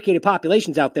uneducated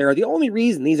populations out there are the only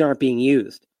reason these aren't being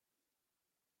used.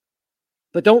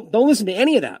 But don't listen to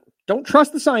any of that. Don't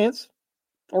trust the science,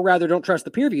 or rather don't trust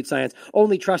the peer-reviewed science.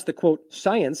 Only trust the, quote,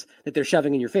 science that they're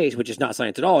shoving in your face, which is not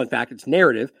science at all. In fact, it's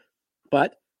narrative.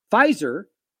 But Pfizer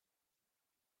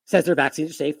says their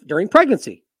vaccines are safe during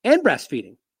pregnancy and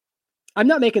breastfeeding. I'm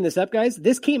not making this up, guys.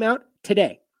 This came out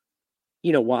today.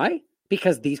 You know why?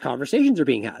 Because these conversations are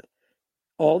being had.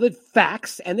 All the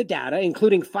facts and the data,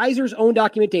 including Pfizer's own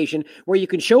documentation, where you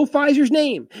can show Pfizer's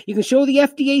name, you can show the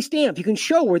FDA stamp, you can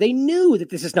show where they knew that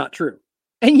this is not true.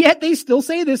 And yet they still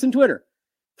say this in Twitter.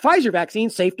 Pfizer vaccine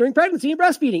safe during pregnancy and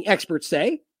breastfeeding, experts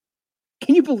say.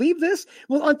 Can you believe this?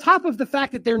 Well, on top of the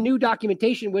fact that their new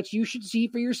documentation, which you should see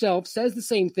for yourself, says the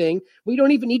same thing, we don't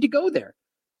even need to go there.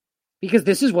 Because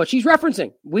this is what she's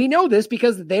referencing. We know this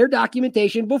because their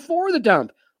documentation before the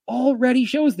dump already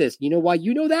shows this. You know why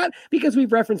you know that? Because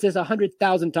we've referenced this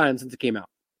 100,000 times since it came out.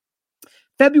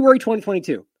 February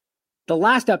 2022, the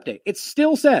last update. It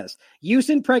still says, use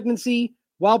in pregnancy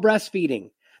while breastfeeding.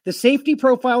 The safety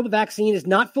profile of the vaccine is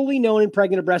not fully known in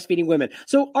pregnant or breastfeeding women.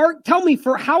 So tell me,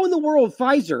 for how in the world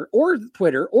Pfizer or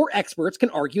Twitter or experts can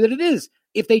argue that it is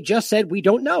if they just said we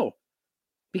don't know?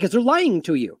 Because they're lying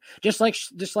to you, just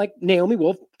like Naomi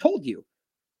Wolf told you.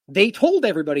 They told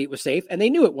everybody it was safe, and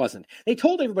they knew it wasn't. They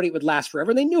told everybody it would last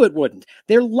forever, and they knew it wouldn't.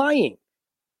 They're lying.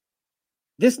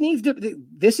 This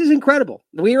is incredible.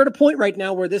 We are at a point right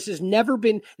now where this has never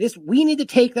been this. We need to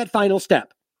take that final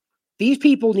step. These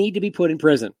people need to be put in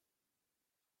prison.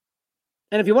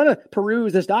 And if you want to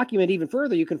peruse this document even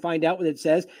further, you can find out what it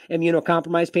says.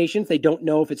 Immunocompromised patients, they don't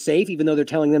know if it's safe, even though they're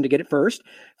telling them to get it first.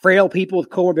 Frail people with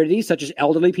comorbidities, such as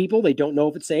elderly people, they don't know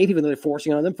if it's safe, even though they're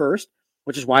forcing it on them first,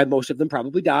 which is why most of them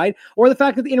probably died. Or the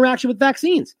fact that the interaction with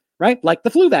vaccines, right? Like the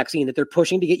flu vaccine that they're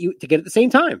pushing to get at the same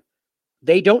time.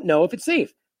 They don't know if it's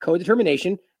safe.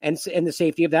 Co-determination and the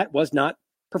safety of that was not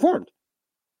performed.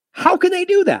 How can they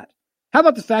do that? How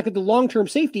about the fact that the long-term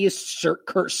safety is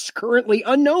currently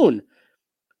unknown,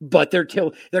 but they're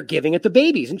giving it to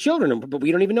babies and children, but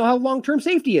we don't even know how long-term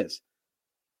safety is.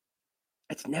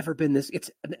 It's never been this.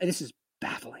 This is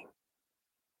baffling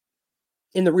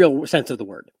in the real sense of the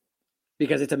word,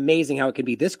 because it's amazing how it can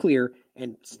be this clear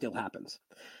and still happens.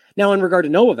 Now, in regard to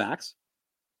Novavax,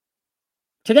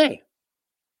 today,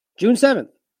 June 7th,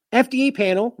 FDA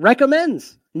panel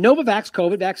recommends Novavax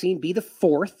COVID vaccine be the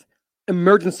fourth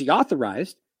emergency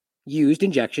authorized used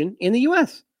injection in the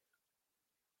U.S.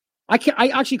 I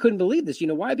actually couldn't believe this. You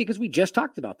know why? Because we just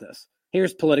talked about this.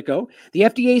 Here's Politico. The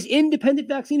FDA's Independent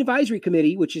Vaccine Advisory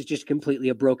Committee, which is just completely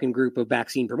a broken group of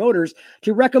vaccine promoters,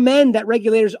 to recommend that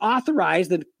regulators authorize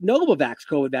the Novavax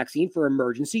COVID vaccine for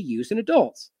emergency use in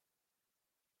adults.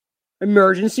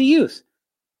 Emergency use.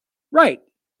 Right.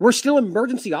 We're still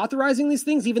emergency authorizing these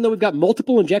things, even though we've got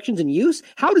multiple injections in use?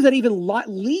 How does that even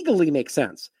legally make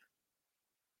sense?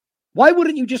 Why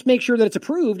wouldn't you just make sure that it's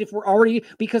approved if we're already,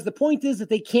 because the point is that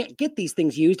they can't get these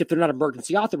things used if they're not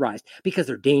emergency authorized, because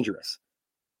they're dangerous.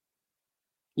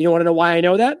 You don't want to know why I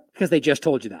know that? Because they just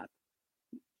told you that.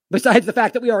 Besides the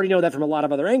fact that we already know that from a lot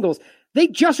of other angles, they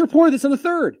just reported this on the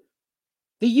 3rd.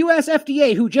 The US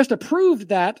FDA, who just approved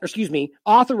that,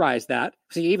 authorized that,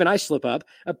 see, even I slip up,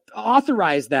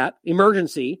 authorized that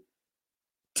emergency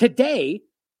today,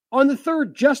 on the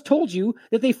 3rd, just told you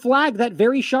that they flagged that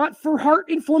very shot for heart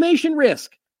inflammation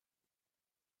risk.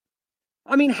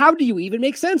 I mean, how do you even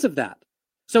make sense of that?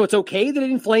 So it's okay that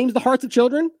it inflames the hearts of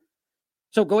children?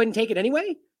 So go ahead and take it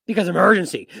anyway? Because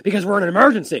emergency. Because we're in an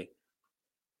emergency.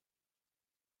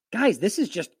 Guys, this is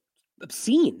just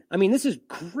obscene. I mean, this is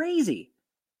crazy.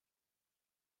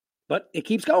 But it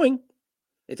keeps going.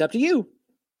 It's up to you.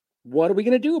 What are we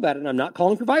going to do about it? And I'm not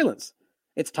calling for violence.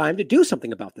 It's time to do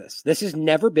something about this. This has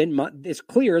never been as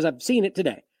clear as I've seen it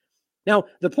today. Now,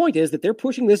 the point is that they're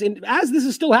pushing this in as this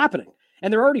is still happening.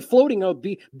 And they're already floating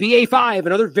BA5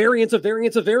 and other variants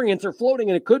are floating,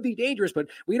 and it could be dangerous, but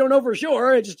we don't know for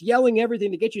sure. It's just yelling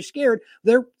everything to get you scared.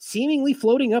 They're seemingly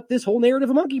floating up this whole narrative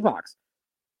of monkeypox.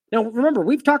 Now, remember,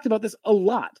 we've talked about this a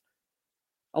lot.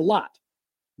 A lot.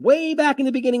 Way back in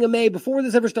the beginning of May, before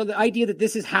this ever started, the idea that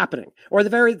this is happening, or the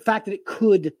very fact that it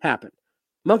could happen.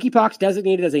 Monkeypox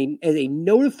designated as a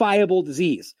notifiable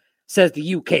disease, says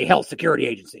the UK Health Security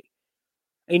Agency.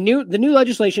 The new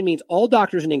legislation means all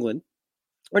doctors in England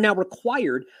are now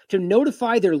required to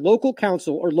notify their local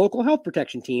council or local health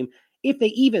protection team if they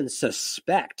even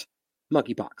suspect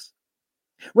monkeypox.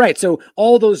 Right, so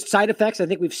all those side effects, I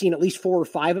think we've seen at least 4 or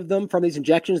 5 of them from these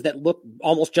injections that look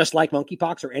almost just like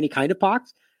monkeypox or any kind of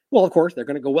pox. Well, of course, they're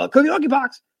going to go, well, it could be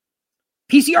monkeypox.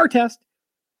 PCR test,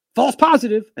 false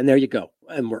positive, and there you go.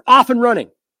 And we're off and running.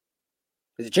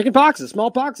 Is it chickenpox? Is it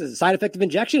smallpox? Is it a side effect of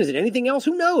injection? Is it anything else?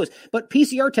 Who knows? But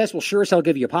PCR test will sure as hell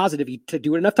give you a positive to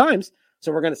do it enough times.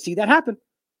 So we're going to see that happen.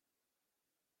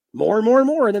 More and more and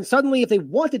more. And then suddenly, if they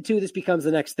wanted to, this becomes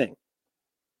the next thing.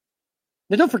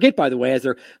 Now, don't forget, by the way, as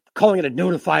they're calling it a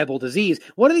notifiable disease,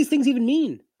 what do these things even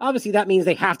mean? Obviously, that means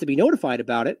they have to be notified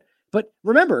about it. But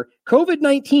remember,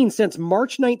 COVID-19 since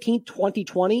March 19,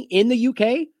 2020 in the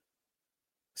UK,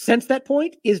 since that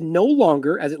point, is no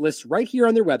longer, as it lists right here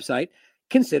on their website,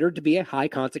 considered to be a high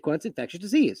consequence infectious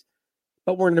disease.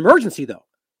 But we're in an emergency, though.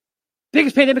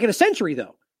 Biggest pandemic in a century,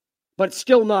 though. But it's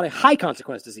still not a high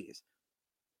consequence disease.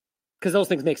 Because those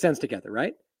things make sense together,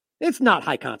 right? It's not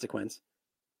high consequence.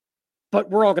 But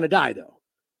we're all going to die, though.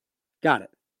 Got it.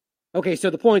 Okay, so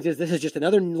the point is this is just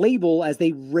another label as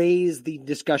they raise the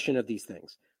discussion of these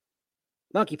things.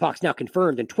 Monkeypox now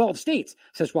confirmed in 12 states,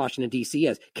 says Washington, D.C.,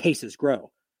 as cases grow.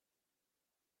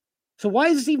 So why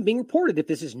is this even being reported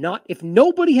if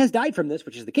nobody has died from this,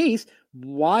 which is the case,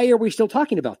 why are we still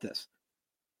talking about this?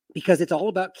 Because it's all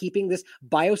about keeping this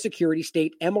biosecurity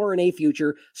state, mRNA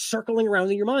future, circling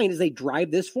around in your mind as they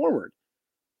drive this forward.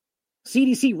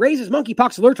 CDC raises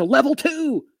monkeypox alert to level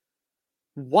 2.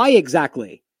 Why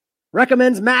exactly?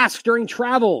 Recommends masks during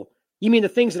travel. You mean the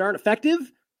things that aren't effective?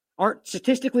 Aren't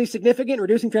statistically significant in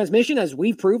reducing transmission, as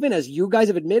we've proven, as you guys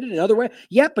have admitted in other ways?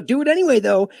 Yep, but do it anyway,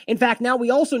 though. In fact, now we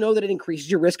also know that it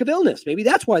increases your risk of illness. Maybe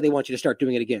that's why they want you to start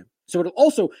doing it again. So it'll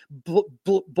also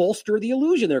bolster the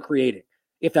illusion they're creating.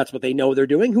 If that's what they know they're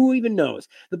doing, who even knows?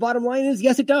 The bottom line is,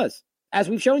 yes, it does. As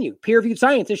we've shown you, peer-reviewed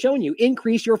science has shown you,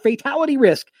 increase your fatality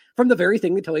risk from the very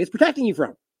thing they tell you it's protecting you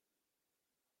from.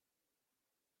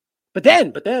 But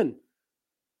then,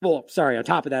 on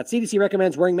top of that, CDC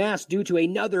recommends wearing masks due to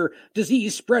another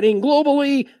disease spreading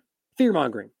globally,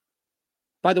 fear-mongering.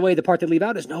 By the way, the part they leave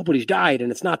out is nobody's died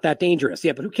and it's not that dangerous.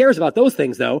 Yeah, but who cares about those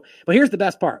things, though? But here's the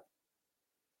best part.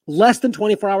 Less than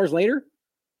 24 hours later,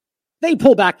 they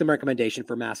pull back the recommendation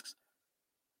for masks.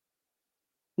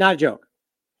 Not a joke.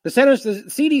 The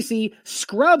CDC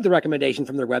scrubbed the recommendation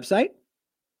from their website.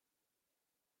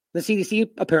 The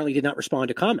CDC apparently did not respond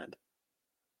to comment.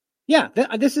 Yeah,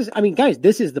 this is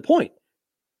the point.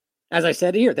 As I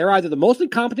said here, they're either the most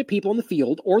incompetent people in the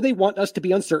field or they want us to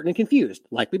be uncertain and confused,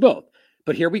 likely both.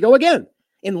 But here we go again.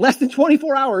 In less than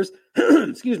 24 hours,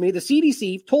 the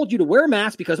CDC told you to wear a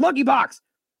mask because monkeypox,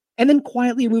 and then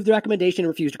quietly removed the recommendation and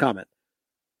refused to comment.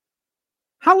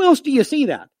 How else do you see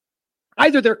that?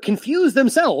 Either they're confused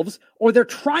themselves or they're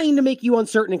trying to make you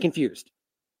uncertain and confused.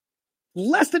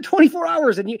 Less than 24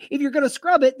 hours, and if you're going to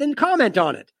scrub it, then comment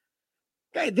on it.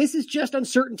 Okay, this is just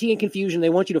uncertainty and confusion. They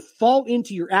want you to fall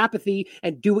into your apathy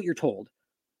and do what you're told.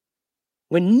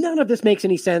 When none of this makes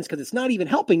any sense because it's not even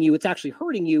helping you, it's actually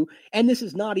hurting you, and this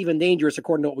is not even dangerous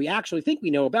according to what we actually think we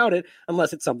know about it,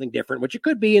 unless it's something different, which it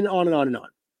could be, and on and on and on.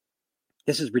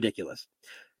 This is ridiculous.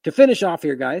 To finish off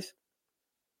here, guys,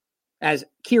 as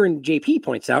Kieran JP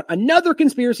points out, another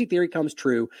conspiracy theory comes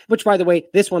true, which, by the way,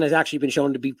 this one has actually been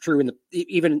shown to be true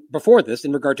even before this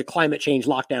in regard to climate change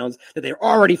lockdowns, that they're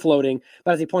already floating.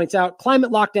 But as he points out, climate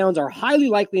lockdowns are highly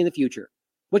likely in the future,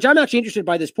 which I'm actually interested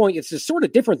by this point. It's just sort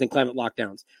of different than climate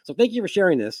lockdowns. So thank you for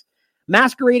sharing this.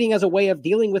 Masquerading as a way of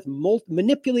dealing with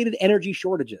manipulated energy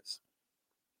shortages.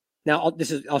 Now,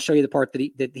 I'll show you the part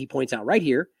that he points out right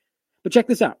here. But check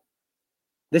this out.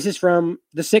 This is from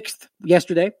the 6th,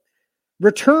 yesterday.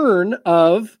 Return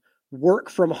of work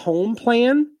from home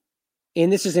plan,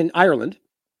 and this is in Ireland,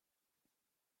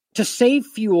 to save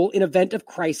fuel in event of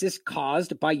crisis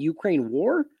caused by Ukraine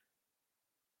war.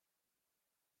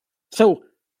 So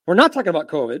we're not talking about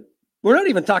COVID. We're not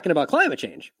even talking about climate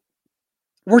change.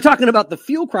 We're talking about the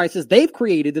fuel crisis they've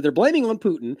created that they're blaming on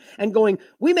Putin and going,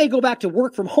 we may go back to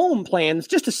work from home plans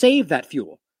just to save that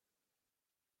fuel.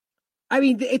 I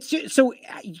mean, it's just, so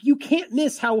you can't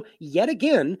miss how, yet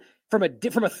again, from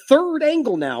a third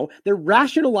angle now, they're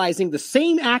rationalizing the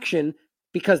same action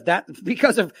because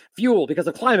of fuel, because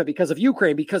of climate, because of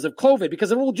Ukraine, because of COVID,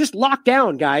 because we'll just lock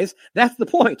down, guys. That's the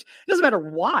point. It doesn't matter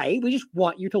why. We just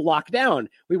want you to lock down.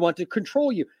 We want to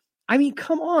control you. I mean,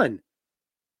 come on.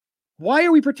 Why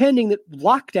are we pretending that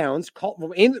lockdowns,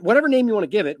 in whatever name you want to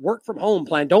give it, work from home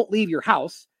plan, don't leave your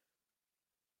house,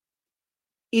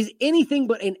 is anything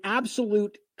but an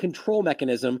absolute control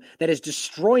mechanism that is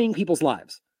destroying people's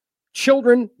lives?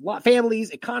 Children,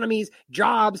 families, economies,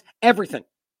 jobs, everything.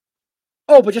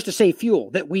 Oh, but just to save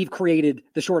fuel that we've created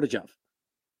the shortage of.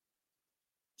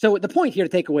 So the point here to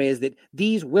take away is that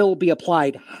these will be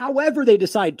applied however they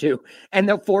decide to, and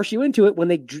they'll force you into it when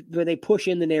they push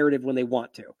in the narrative when they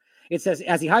want to. It says,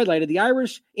 as he highlighted, the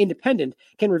Irish Independent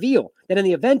can reveal that in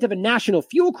the event of a national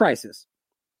fuel crisis,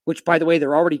 which, by the way,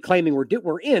 they're already claiming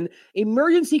we're in,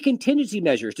 emergency contingency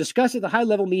measures discussed at the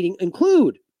high-level meeting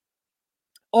include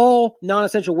all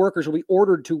non-essential workers will be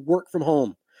ordered to work from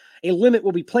home. A limit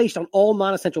will be placed on all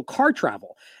non-essential car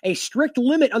travel. A strict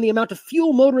limit on the amount of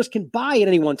fuel motorists can buy at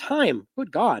any one time.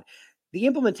 Good God. The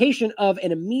implementation of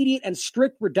an immediate and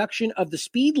strict reduction of the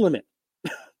speed limit.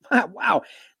 Wow.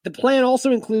 The plan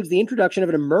also includes the introduction of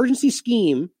an emergency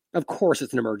scheme. Of course,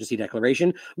 it's an emergency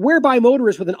declaration, whereby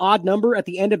motorists with an odd number at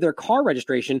the end of their car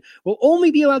registration will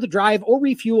only be allowed to drive or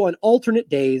refuel on alternate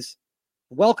days.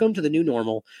 Welcome to the new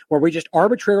normal, where we just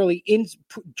arbitrarily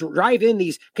drive in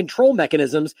these control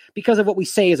mechanisms because of what we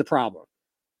say is a problem,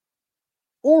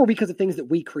 or because of things that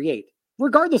we create,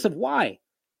 regardless of why.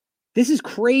 This is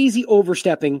crazy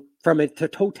overstepping from a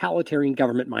totalitarian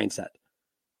government mindset.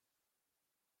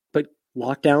 But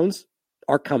lockdowns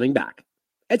are coming back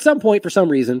at some point for some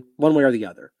reason, one way or the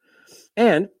other.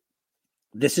 And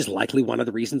this is likely one of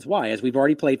the reasons why, as we've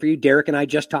already played for you. Derek and I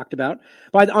just talked about.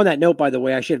 On that note, by the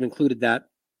way, I should have included that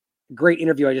great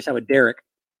interview I just had with Derek.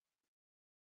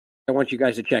 I want you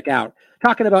guys to check out.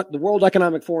 Talking about the World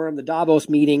Economic Forum, the Davos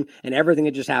meeting, and everything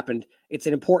that just happened. It's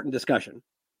an important discussion.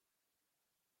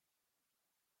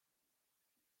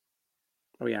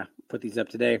 Oh, yeah. Put these up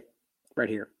today. Right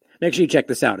here. Make sure you check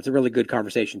this out. It's a really good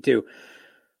conversation, too.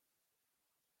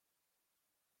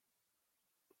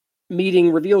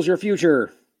 Meeting reveals your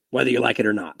future, whether you like it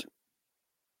or not.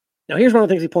 Now, here's one of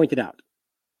the things he pointed out.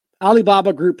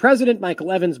 Alibaba Group President Michael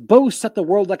Evans boasts at the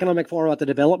World Economic Forum about the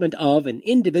development of an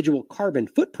individual carbon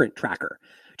footprint tracker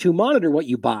to monitor what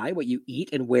you buy, what you eat,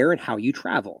 and where and how you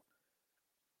travel.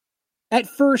 At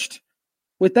first,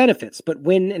 with benefits, but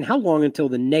when and how long until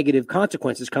the negative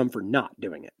consequences come for not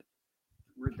doing it?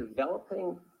 We're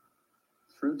developing,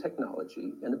 through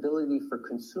technology, an ability for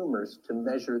consumers to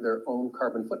measure their own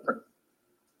carbon footprint.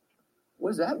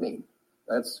 What does that mean?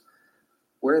 That's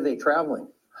where are they traveling?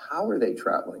 How are they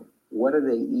traveling? What are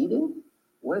they eating?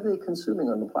 What are they consuming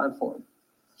on the platform?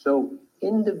 So,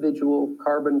 individual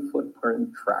carbon footprint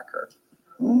tracker.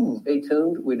 Stay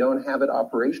tuned. We don't have it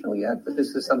operational yet, but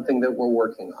this is something that we're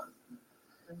working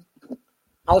on.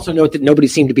 Also note that nobody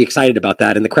seemed to be excited about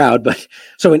that in the crowd, but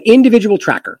so an individual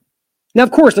tracker. Now,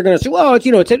 of course, they're going to say, well,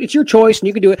 it's your choice and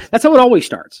you can do it. That's how it always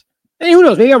starts. And who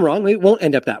knows, maybe I'm wrong. Maybe it won't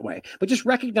end up that way. But just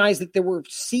recognize that we're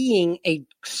seeing a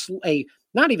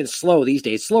not even slow these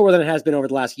days, slower than it has been over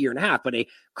the last year and a half, but a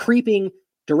creeping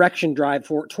direction drive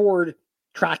toward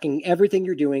tracking everything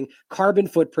you're doing, carbon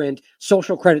footprint,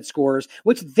 social credit scores,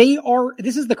 which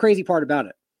this is the crazy part about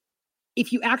it.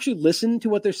 If you actually listen to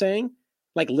what they're saying,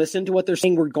 listen to what they're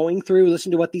saying we're going through,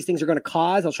 listen to what these things are going to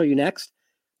cause, I'll show you next.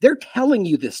 They're telling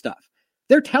you this stuff.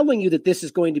 They're telling you that this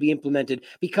is going to be implemented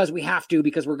because we have to,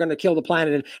 because we're going to kill the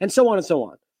planet, and so on and so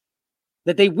on.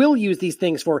 That they will use these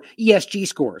things for ESG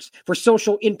scores, for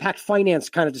social impact finance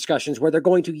kind of discussions, where they're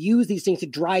going to use these things to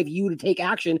drive you to take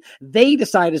action they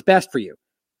decide is best for you.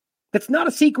 That's not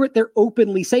a secret. They're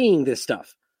openly saying this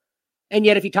stuff. And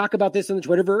yet, if you talk about this in the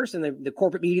Twitterverse and the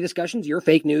corporate media discussions, you're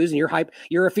fake news and you're hype,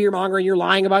 you're a fear monger and you're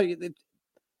lying about it.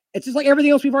 It's just like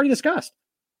everything else we've already discussed.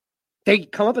 They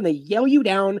come up and they yell you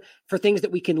down for things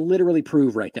that we can literally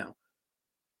prove right now.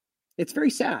 It's very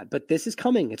sad, but this is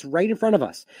coming. It's right in front of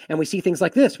us. And we see things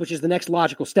like this, which is the next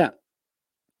logical step.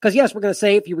 Because yes, we're going to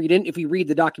say if we read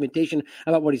the documentation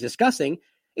about what he's discussing,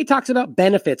 it talks about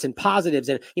benefits and positives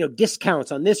and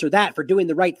discounts on this or that for doing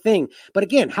the right thing. But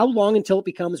again, how long until it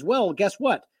becomes, well, guess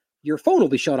what? Your phone will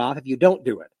be shut off if you don't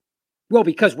do it. Well,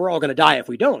 because we're all going to die if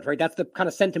we don't, right? That's the kind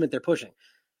of sentiment they're pushing.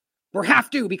 We have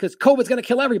to because COVID's going to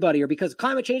kill everybody, or because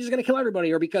climate change is going to kill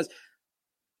everybody, or because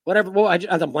whatever. Well, I'm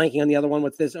blanking on the other one.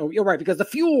 What's this? Oh, you're right. Because the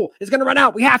fuel is going to run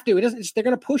out. We have to. They're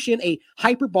going to push in a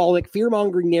hyperbolic,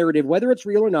 fear-mongering narrative, whether it's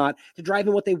real or not, to drive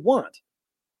in what they want.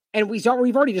 And we've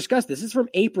already discussed this. This is from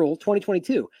April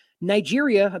 2022.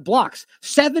 Nigeria blocks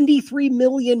 73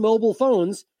 million mobile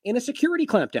phones in a security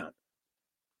clampdown.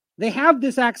 They have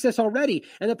this access already.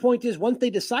 And the point is, once they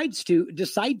decide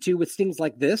to with things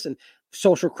like this and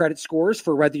social credit scores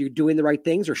for whether you're doing the right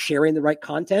things or sharing the right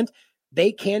content,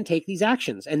 they can take these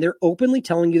actions. And they're openly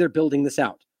telling you they're building this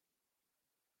out.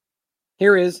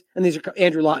 Here is, and these are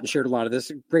Andrew Lawton shared a lot of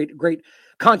this. Great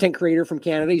content creator from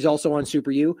Canada. He's also on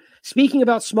Super U. Speaking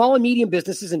about small and medium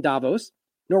businesses in Davos,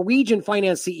 Norwegian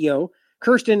finance CEO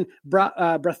Kirsten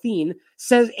Bratheen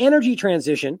says energy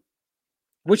transition,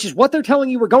 which is what they're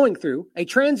telling you we're going through, a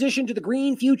transition to the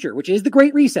green future, which is the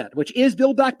Great Reset, which is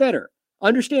Build Back Better.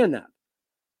 Understand that.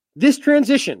 This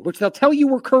transition, which they'll tell you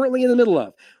we're currently in the middle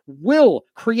of, will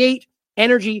create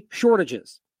energy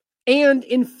shortages and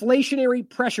inflationary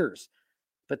pressures.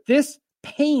 But this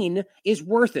pain is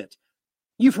worth it.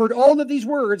 You've heard all of these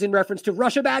words in reference to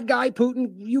Russia, bad guy,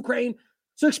 Putin, Ukraine.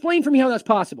 So explain for me how that's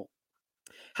possible.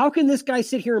 How can this guy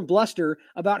sit here and bluster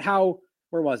about how,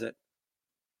 where was it?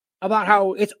 About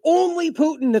how it's only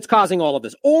Putin that's causing all of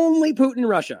this, only Putin and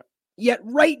Russia. Yet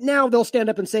right now they'll stand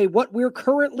up and say what we're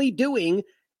currently doing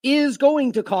is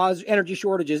going to cause energy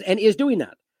shortages and is doing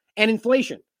that. And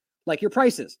inflation, like your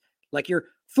prices, like your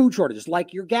food shortages,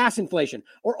 like your gas inflation,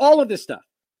 or all of this stuff.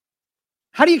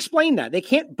 How do you explain that? They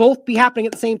can't both be happening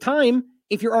at the same time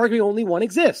if you're arguing only one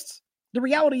exists. The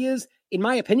reality is, in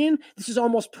my opinion, this is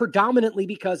almost predominantly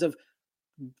because of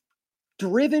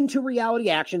driven to reality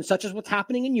actions, such as what's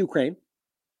happening in Ukraine,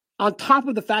 on top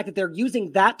of the fact that they're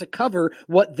using that to cover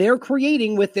what they're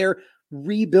creating with their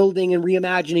rebuilding and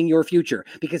reimagining your future.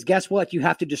 Because guess what? You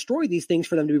have to destroy these things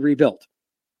for them to be rebuilt.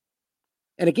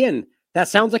 And again, that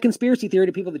sounds like conspiracy theory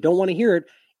to people that don't want to hear it.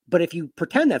 But if you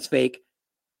pretend that's fake,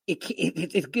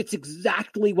 it's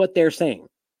exactly what they're saying.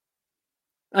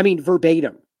 I mean,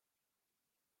 verbatim.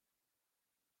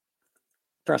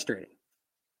 Frustrating.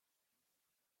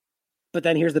 But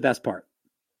then here's the best part.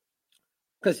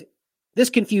 Because this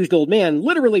confused old man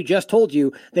literally just told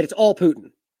you that it's all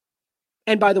Putin.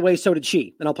 And by the way, so did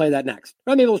she. And I'll play that next.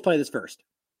 Or maybe let's play this first.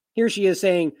 Here she is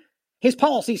saying his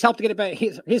policies helped to get it back.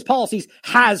 His policies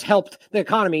has helped the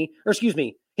economy, or excuse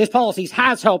me, his policies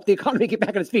has helped the economy get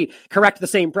back on its feet. Correct the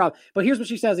same problem. But here's what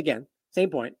she says again. Same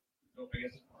point.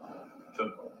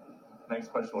 The next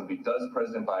question would be, does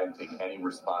President Biden take any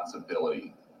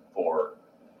responsibility for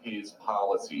his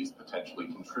policies potentially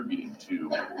contributing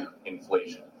to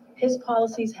inflation? His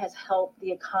policies has helped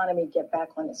the economy get back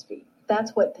on its feet.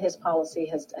 That's what his policies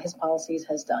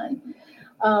has done.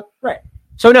 Right.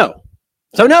 So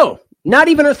no, not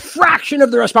even a fraction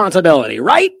of the responsibility,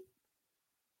 right?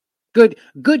 Good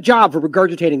job for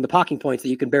regurgitating the talking points that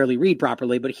you can barely read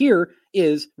properly. But here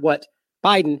is what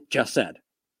Biden just said.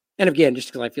 And again, just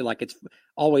because I feel like it's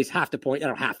always have to point, I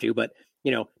don't have to, but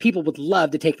you know, people would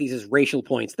love to take these as racial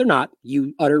points. They're not.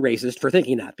 You utter racist for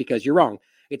thinking that because you're wrong.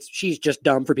 She's just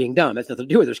dumb for being dumb. It's nothing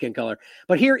to do with her skin color.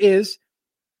 But here is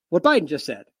what Biden just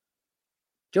said.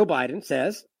 Joe Biden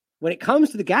says, when it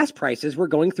comes to the gas prices, we're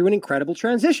going through an incredible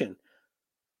transition.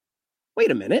 Wait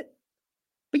a minute.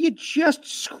 But you just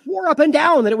swore up and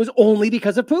down that it was only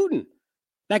because of Putin.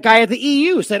 That guy at the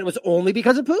EU said it was only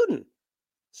because of Putin.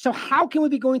 So how can we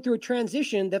be going through a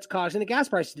transition that's causing the gas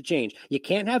prices to change? You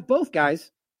can't have both,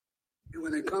 guys.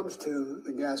 When it comes to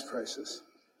the gas prices,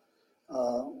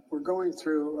 we're going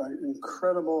through an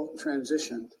incredible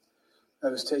transition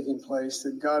that is taking place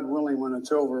that, God willing, when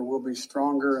it's over, we'll be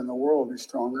stronger and the world will be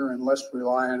stronger and less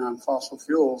reliant on fossil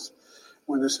fuels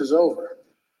when this is over.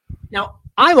 Now,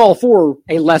 I'm all for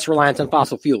a less reliance on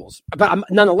fossil fuels, but I'm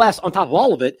nonetheless, on top of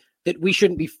all of it, that we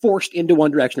shouldn't be forced into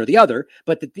one direction or the other,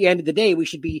 but at the end of the day, we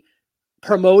should be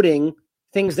promoting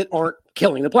things that aren't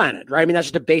killing the planet, right? I mean, that's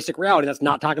just a basic reality. That's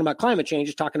not talking about climate change.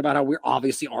 It's talking about how we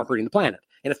obviously are hurting the planet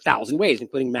in 1,000 ways,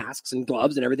 including masks and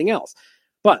gloves and everything else.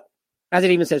 But as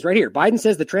it even says right here, Biden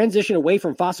says the transition away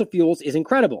from fossil fuels is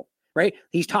incredible, right?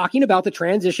 He's talking about the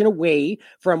transition away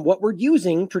from what we're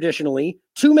using traditionally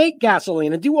to make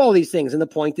gasoline and do all these things. And the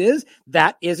point is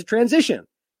that is a transition,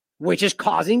 which is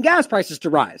causing gas prices to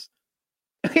rise.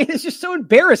 Okay, it's just so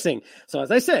embarrassing. So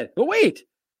as I said, but wait,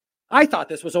 I thought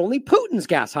this was only Putin's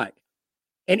gas hike.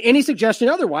 And any suggestion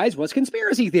otherwise was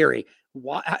conspiracy theory.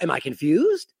 What, am I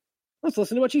confused? Let's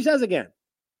listen to what she says again.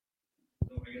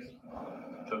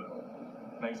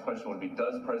 The next question would be,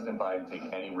 does President Biden take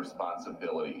any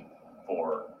responsibility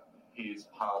for his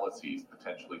policies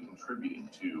potentially contributing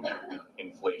to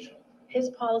inflation? His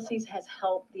policies has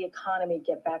helped the economy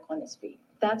get back on its feet.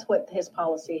 That's what his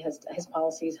policies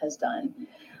has done.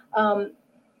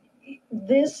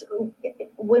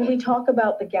 When we talk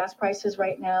about the gas prices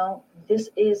right now, this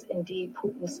is indeed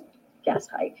Putin's gas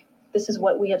hike. This is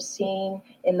what we have seen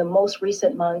in the most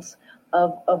recent months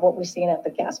of what we've seen at the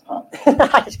gas pump.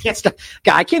 I just can't stop.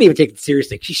 God, I can't even take it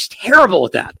seriously. She's terrible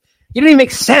at that. You didn't even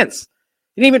make sense.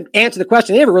 You didn't even answer the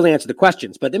question. They never really answered the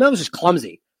questions, but the man was just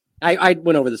clumsy. I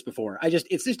went over this before.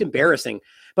 It's just embarrassing.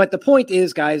 But the point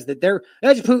is, guys, that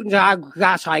that's Putin's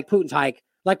gas hike, Putin's hike.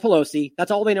 like Pelosi.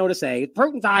 That's all they know to say.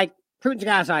 Putin's hike, Putin's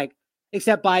gas hike,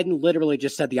 except Biden literally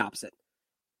just said the opposite.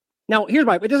 Now, it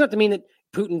doesn't have to mean that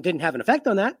Putin didn't have an effect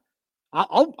on that.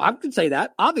 I could say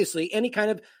that. Obviously, any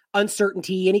kind of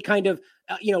uncertainty, any kind of,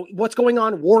 what's going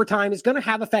on wartime is going to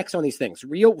have effects on these things,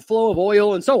 real flow of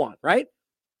oil and so on, right?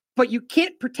 But you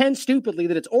can't pretend stupidly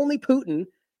that it's only Putin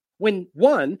when,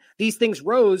 one, these things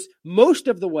rose most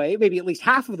of the way, maybe at least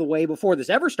half of the way before this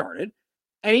ever started.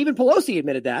 And even Pelosi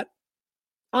admitted that.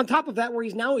 On top of that, where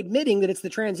he's now admitting that it's the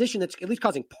transition that's at least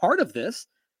causing part of this.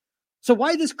 So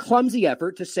why this clumsy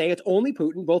effort to say it's only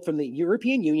Putin, both from the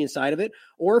European Union side of it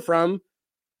or from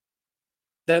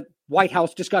the White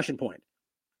House discussion point?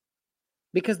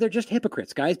 Because they're just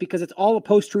hypocrites, guys, because it's all a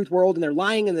post-truth world and they're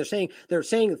lying and they're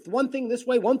saying one thing this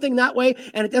way, one thing that way,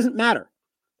 and it doesn't matter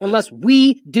unless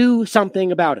we do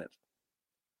something about it.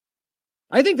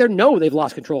 I think they've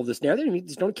lost control of this narrative. They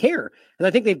just don't care. And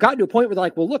I think they've gotten to a point where they're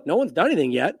like, well, look, no one's done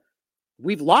anything yet.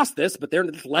 We've lost this, but they're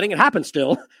just letting it happen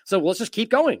still. So let's just keep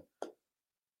going.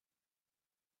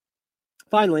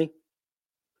 Finally,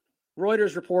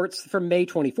 Reuters reports from May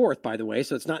 24th, by the way,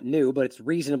 so it's not new, but it's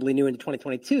reasonably new into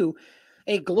 2022.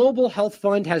 A global health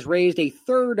fund has raised a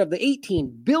third of the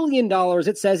 $18 billion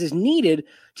it says is needed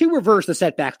to reverse the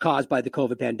setbacks caused by the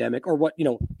COVID pandemic, or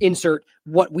insert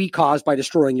what we caused by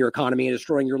destroying your economy and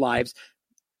destroying your lives.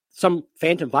 Some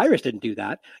phantom virus didn't do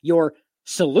that. Your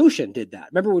solution did that.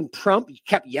 Remember when Trump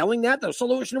kept yelling that the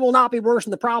solution will not be worse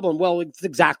than the problem? Well, it's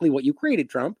exactly what you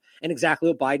created, Trump, and exactly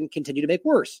what Biden continued to make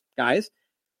worse, guys.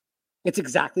 It's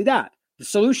exactly that. The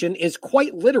solution is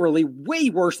quite literally way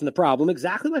worse than the problem,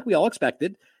 exactly like we all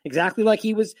expected, exactly like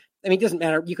he was. I mean, it doesn't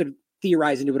matter. You could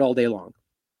theorize into it all day long.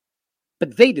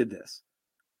 But they did this,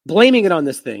 blaming it on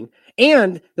this thing.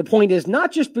 And the point is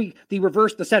not just the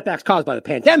reverse the setbacks caused by the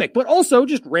pandemic, but also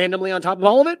just randomly on top of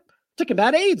all of it to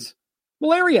combat AIDS,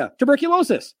 malaria,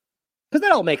 tuberculosis. Because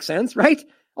that all makes sense, right?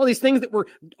 All these things that were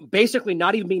basically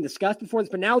not even being discussed before this,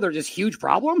 but now they're this huge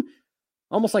problem,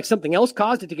 almost like something else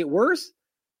caused it to get worse.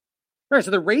 All right, so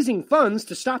they're raising funds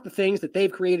to stop the things that they've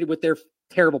created with their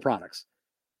terrible products,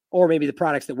 or maybe the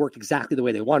products that worked exactly the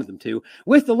way they wanted them to,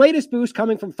 with the latest boost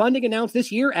coming from funding announced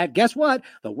this year at, guess what,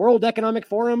 the World Economic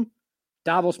Forum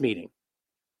Davos meeting.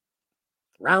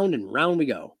 Round and round we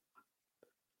go.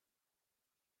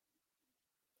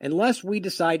 Unless we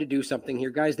decide to do something here,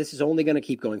 guys, this is only going to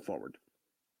keep going forward.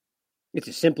 It's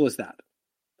as simple as that.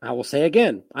 I will say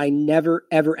again, I never,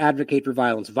 ever advocate for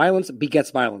violence. Violence begets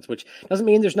violence, which doesn't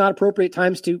mean there's not appropriate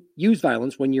times to use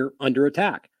violence when you're under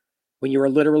attack, when you are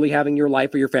literally having your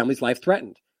life or your family's life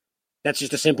threatened. That's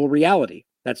just a simple reality.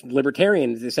 That's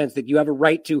libertarian in the sense that you have a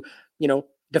right to,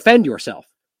 defend yourself.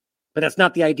 But that's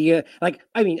not the idea.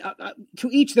 To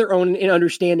each their own in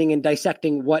understanding and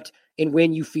dissecting what and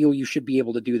when you feel you should be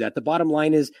able to do that. The bottom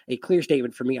line is a clear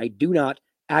statement for me. I do not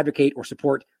advocate or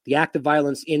support the act of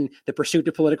violence in the pursuit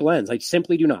of political ends. I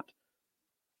simply do not.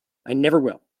 I never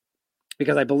will.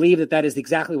 Because I believe that is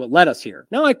exactly what led us here.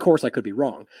 Now, of course, I could be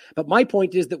wrong. But my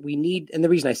point is that we need, and the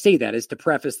reason I say that is to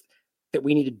preface that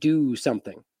we need to do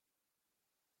something.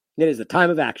 It is the time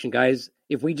of action, guys.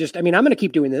 If we I'm going to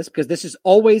keep doing this because this is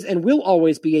always and will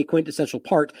always be a quintessential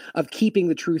part of keeping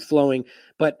the truth flowing.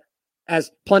 But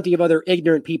as plenty of other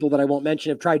ignorant people that I won't mention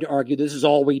have tried to argue, this is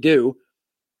all we do.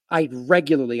 I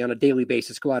regularly, on a daily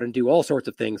basis, go out and do all sorts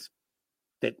of things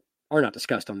that are not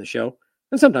discussed on the show.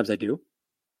 And sometimes I do.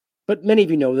 But many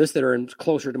of you know this that are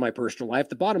closer to my personal life.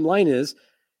 The bottom line is,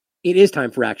 it is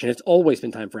time for action. It's always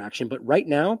been time for action. But right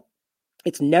now,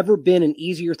 it's never been an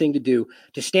easier thing to do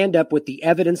to stand up with the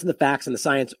evidence and the facts and the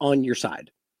science on your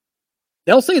side.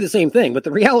 They'll say the same thing, but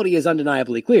the reality is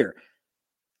undeniably clear.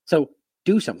 So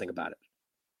do something about it.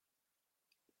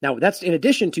 Now, that's in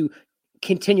addition to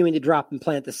continuing to drop and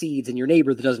plant the seeds in your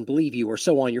neighbor that doesn't believe you, or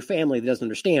so on, your family that doesn't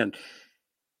understand.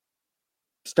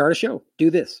 Start a show.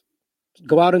 Do this.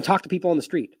 Go out and talk to people on the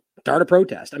street. Start a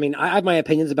protest. I have my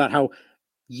opinions about how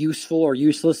useful or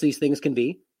useless these things can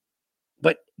be,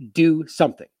 but do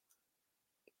something.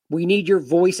 We need your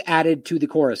voice added to the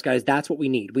chorus, guys. That's what we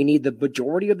need. We need the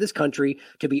majority of this country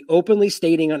to be openly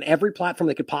stating on every platform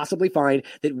they could possibly find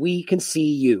that we can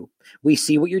see you. We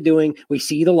see what you're doing. We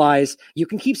see the lies. You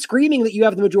can keep screaming that you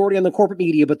have the majority on the corporate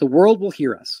media, but the world will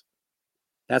hear us.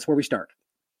 That's where we start.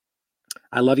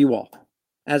 I love you all.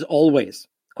 As always,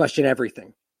 question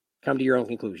everything. Come to your own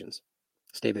conclusions.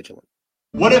 Stay vigilant.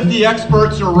 What if the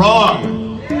experts are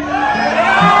wrong?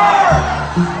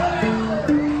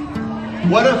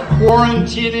 What if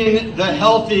quarantining the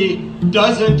healthy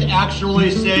doesn't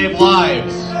actually save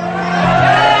lives?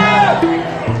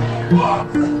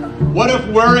 What if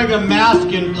wearing a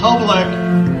mask in public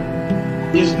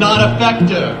is not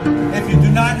effective. If you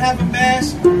do not have a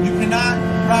mask, you cannot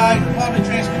ride public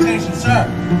transportation, sir.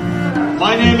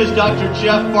 My name is Dr.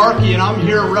 Jeff Barkey, and I'm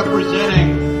here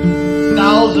representing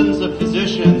thousands of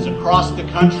physicians across the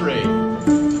country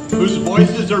whose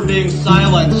voices are being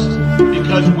silenced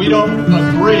because we don't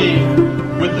agree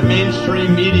with the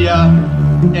mainstream media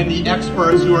and the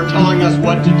experts who are telling us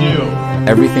what to do.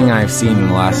 Everything I've seen in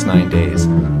the last 9 days,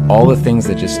 all the things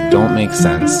that just don't make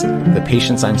sense, the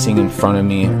patients I'm seeing in front of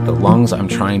me, the lungs I'm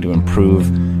trying to improve,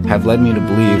 have led me to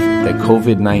believe that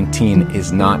COVID-19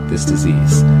 is not this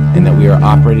disease, and that we are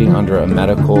operating under a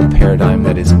medical paradigm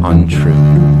that is untrue.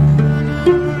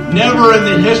 Never in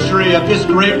the history of this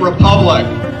great republic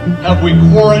have we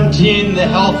quarantined the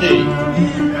healthy.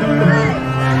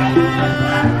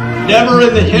 Never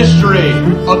in the history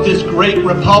of this great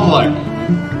republic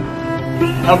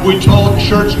have we told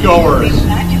churchgoers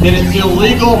that it's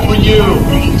illegal for you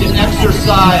to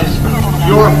exercise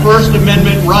your First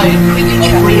Amendment right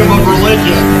of freedom of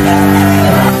religion.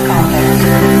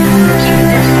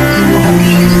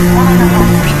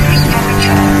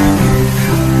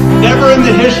 Never in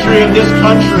the history of this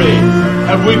country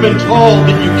have we been told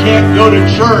that you can't go to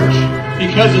church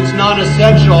because it's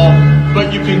non-essential,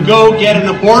 but you can go get an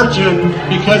abortion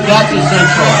because that's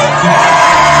essential.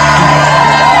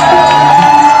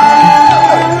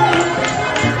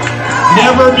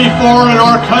 Never before in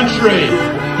our country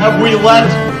have we let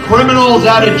criminals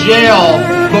out of jail,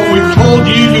 but we've told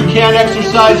you you can't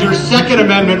exercise your Second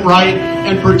Amendment right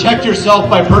and protect yourself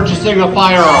by purchasing a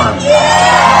firearm.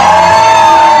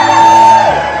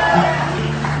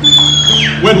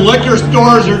 When liquor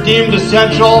stores are deemed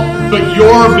essential, but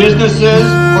your businesses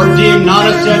are deemed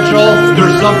non-essential,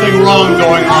 there's something wrong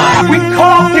going on. We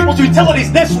called people's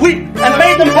utilities this week and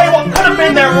made them pay what could have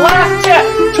been their last check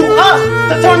to us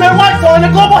to turn their lights on in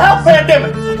a global health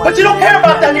pandemic. But you don't care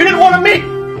about that. You didn't want to meet.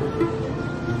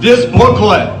 This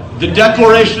booklet, the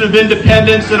Declaration of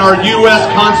Independence in our U.S.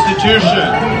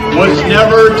 Constitution, was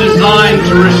never designed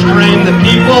to restrain the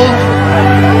people.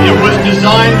 It was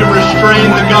designed to restrain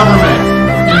the government.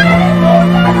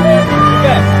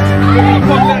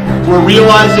 We're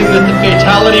realizing that the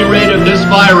fatality rate of this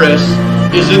virus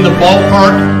is in the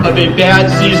ballpark of a bad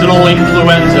seasonal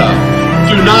influenza.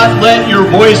 Do not let your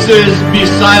voices be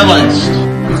silenced.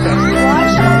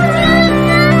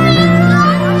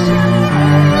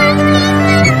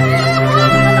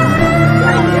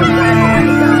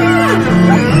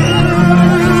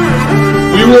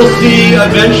 We will see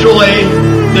eventually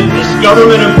that this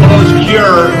government-imposed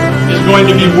cure is going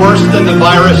to be worse than the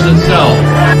virus itself.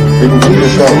 People can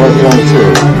just start working on it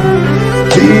too.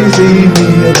 Easy.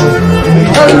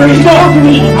 You're choking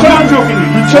me. You're choking me.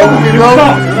 You're choking me, bro.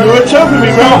 You're choking me,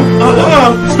 bro.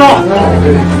 Stop.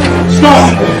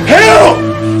 Stop. Help.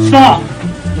 Stop.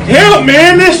 Help,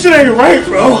 man. This shit ain't right,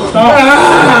 bro. Stop.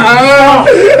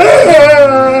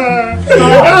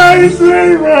 Stop. This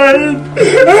ain't right.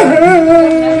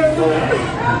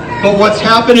 But what's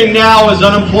happening now as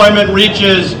unemployment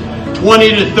reaches 20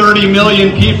 to 30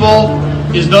 million people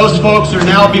is those folks are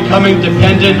now becoming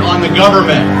dependent on the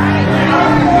government.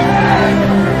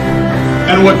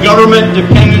 And what government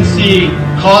dependency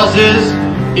causes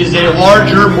is a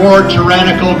larger, more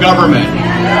tyrannical government.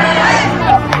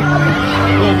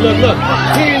 Look.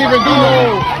 He ain't even do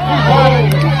nothing.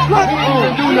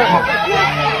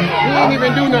 He ain't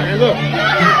even do nothing. Look. He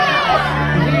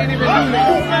ain't even do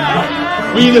nothing.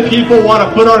 We, the people, want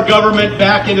to put our government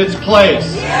back in its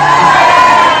place.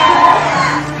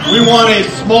 We want a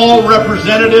small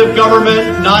representative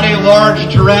government, not a large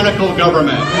tyrannical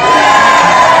government.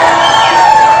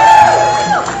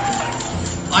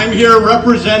 I'm here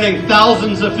representing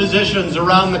thousands of physicians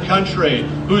around the country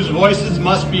whose voices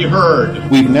must be heard.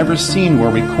 We've never seen where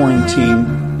we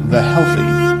quarantine the healthy,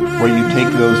 where you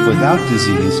take those without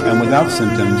disease and without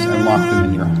symptoms and lock them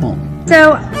in your home.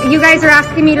 So you guys are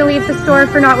asking me to leave the store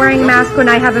for not wearing a mask when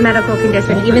I have a medical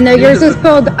condition, even though yours is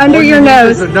pulled under your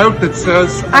nose. There's a note that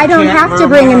says I don't have to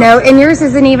bring a note, and yours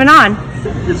isn't even on.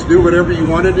 Just do whatever you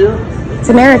want to do. It's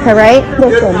America, right?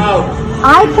 Listen, Get out.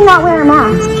 I cannot wear a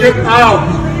mask. Get out.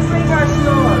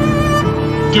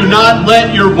 Do not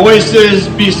let your voices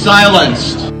be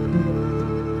silenced.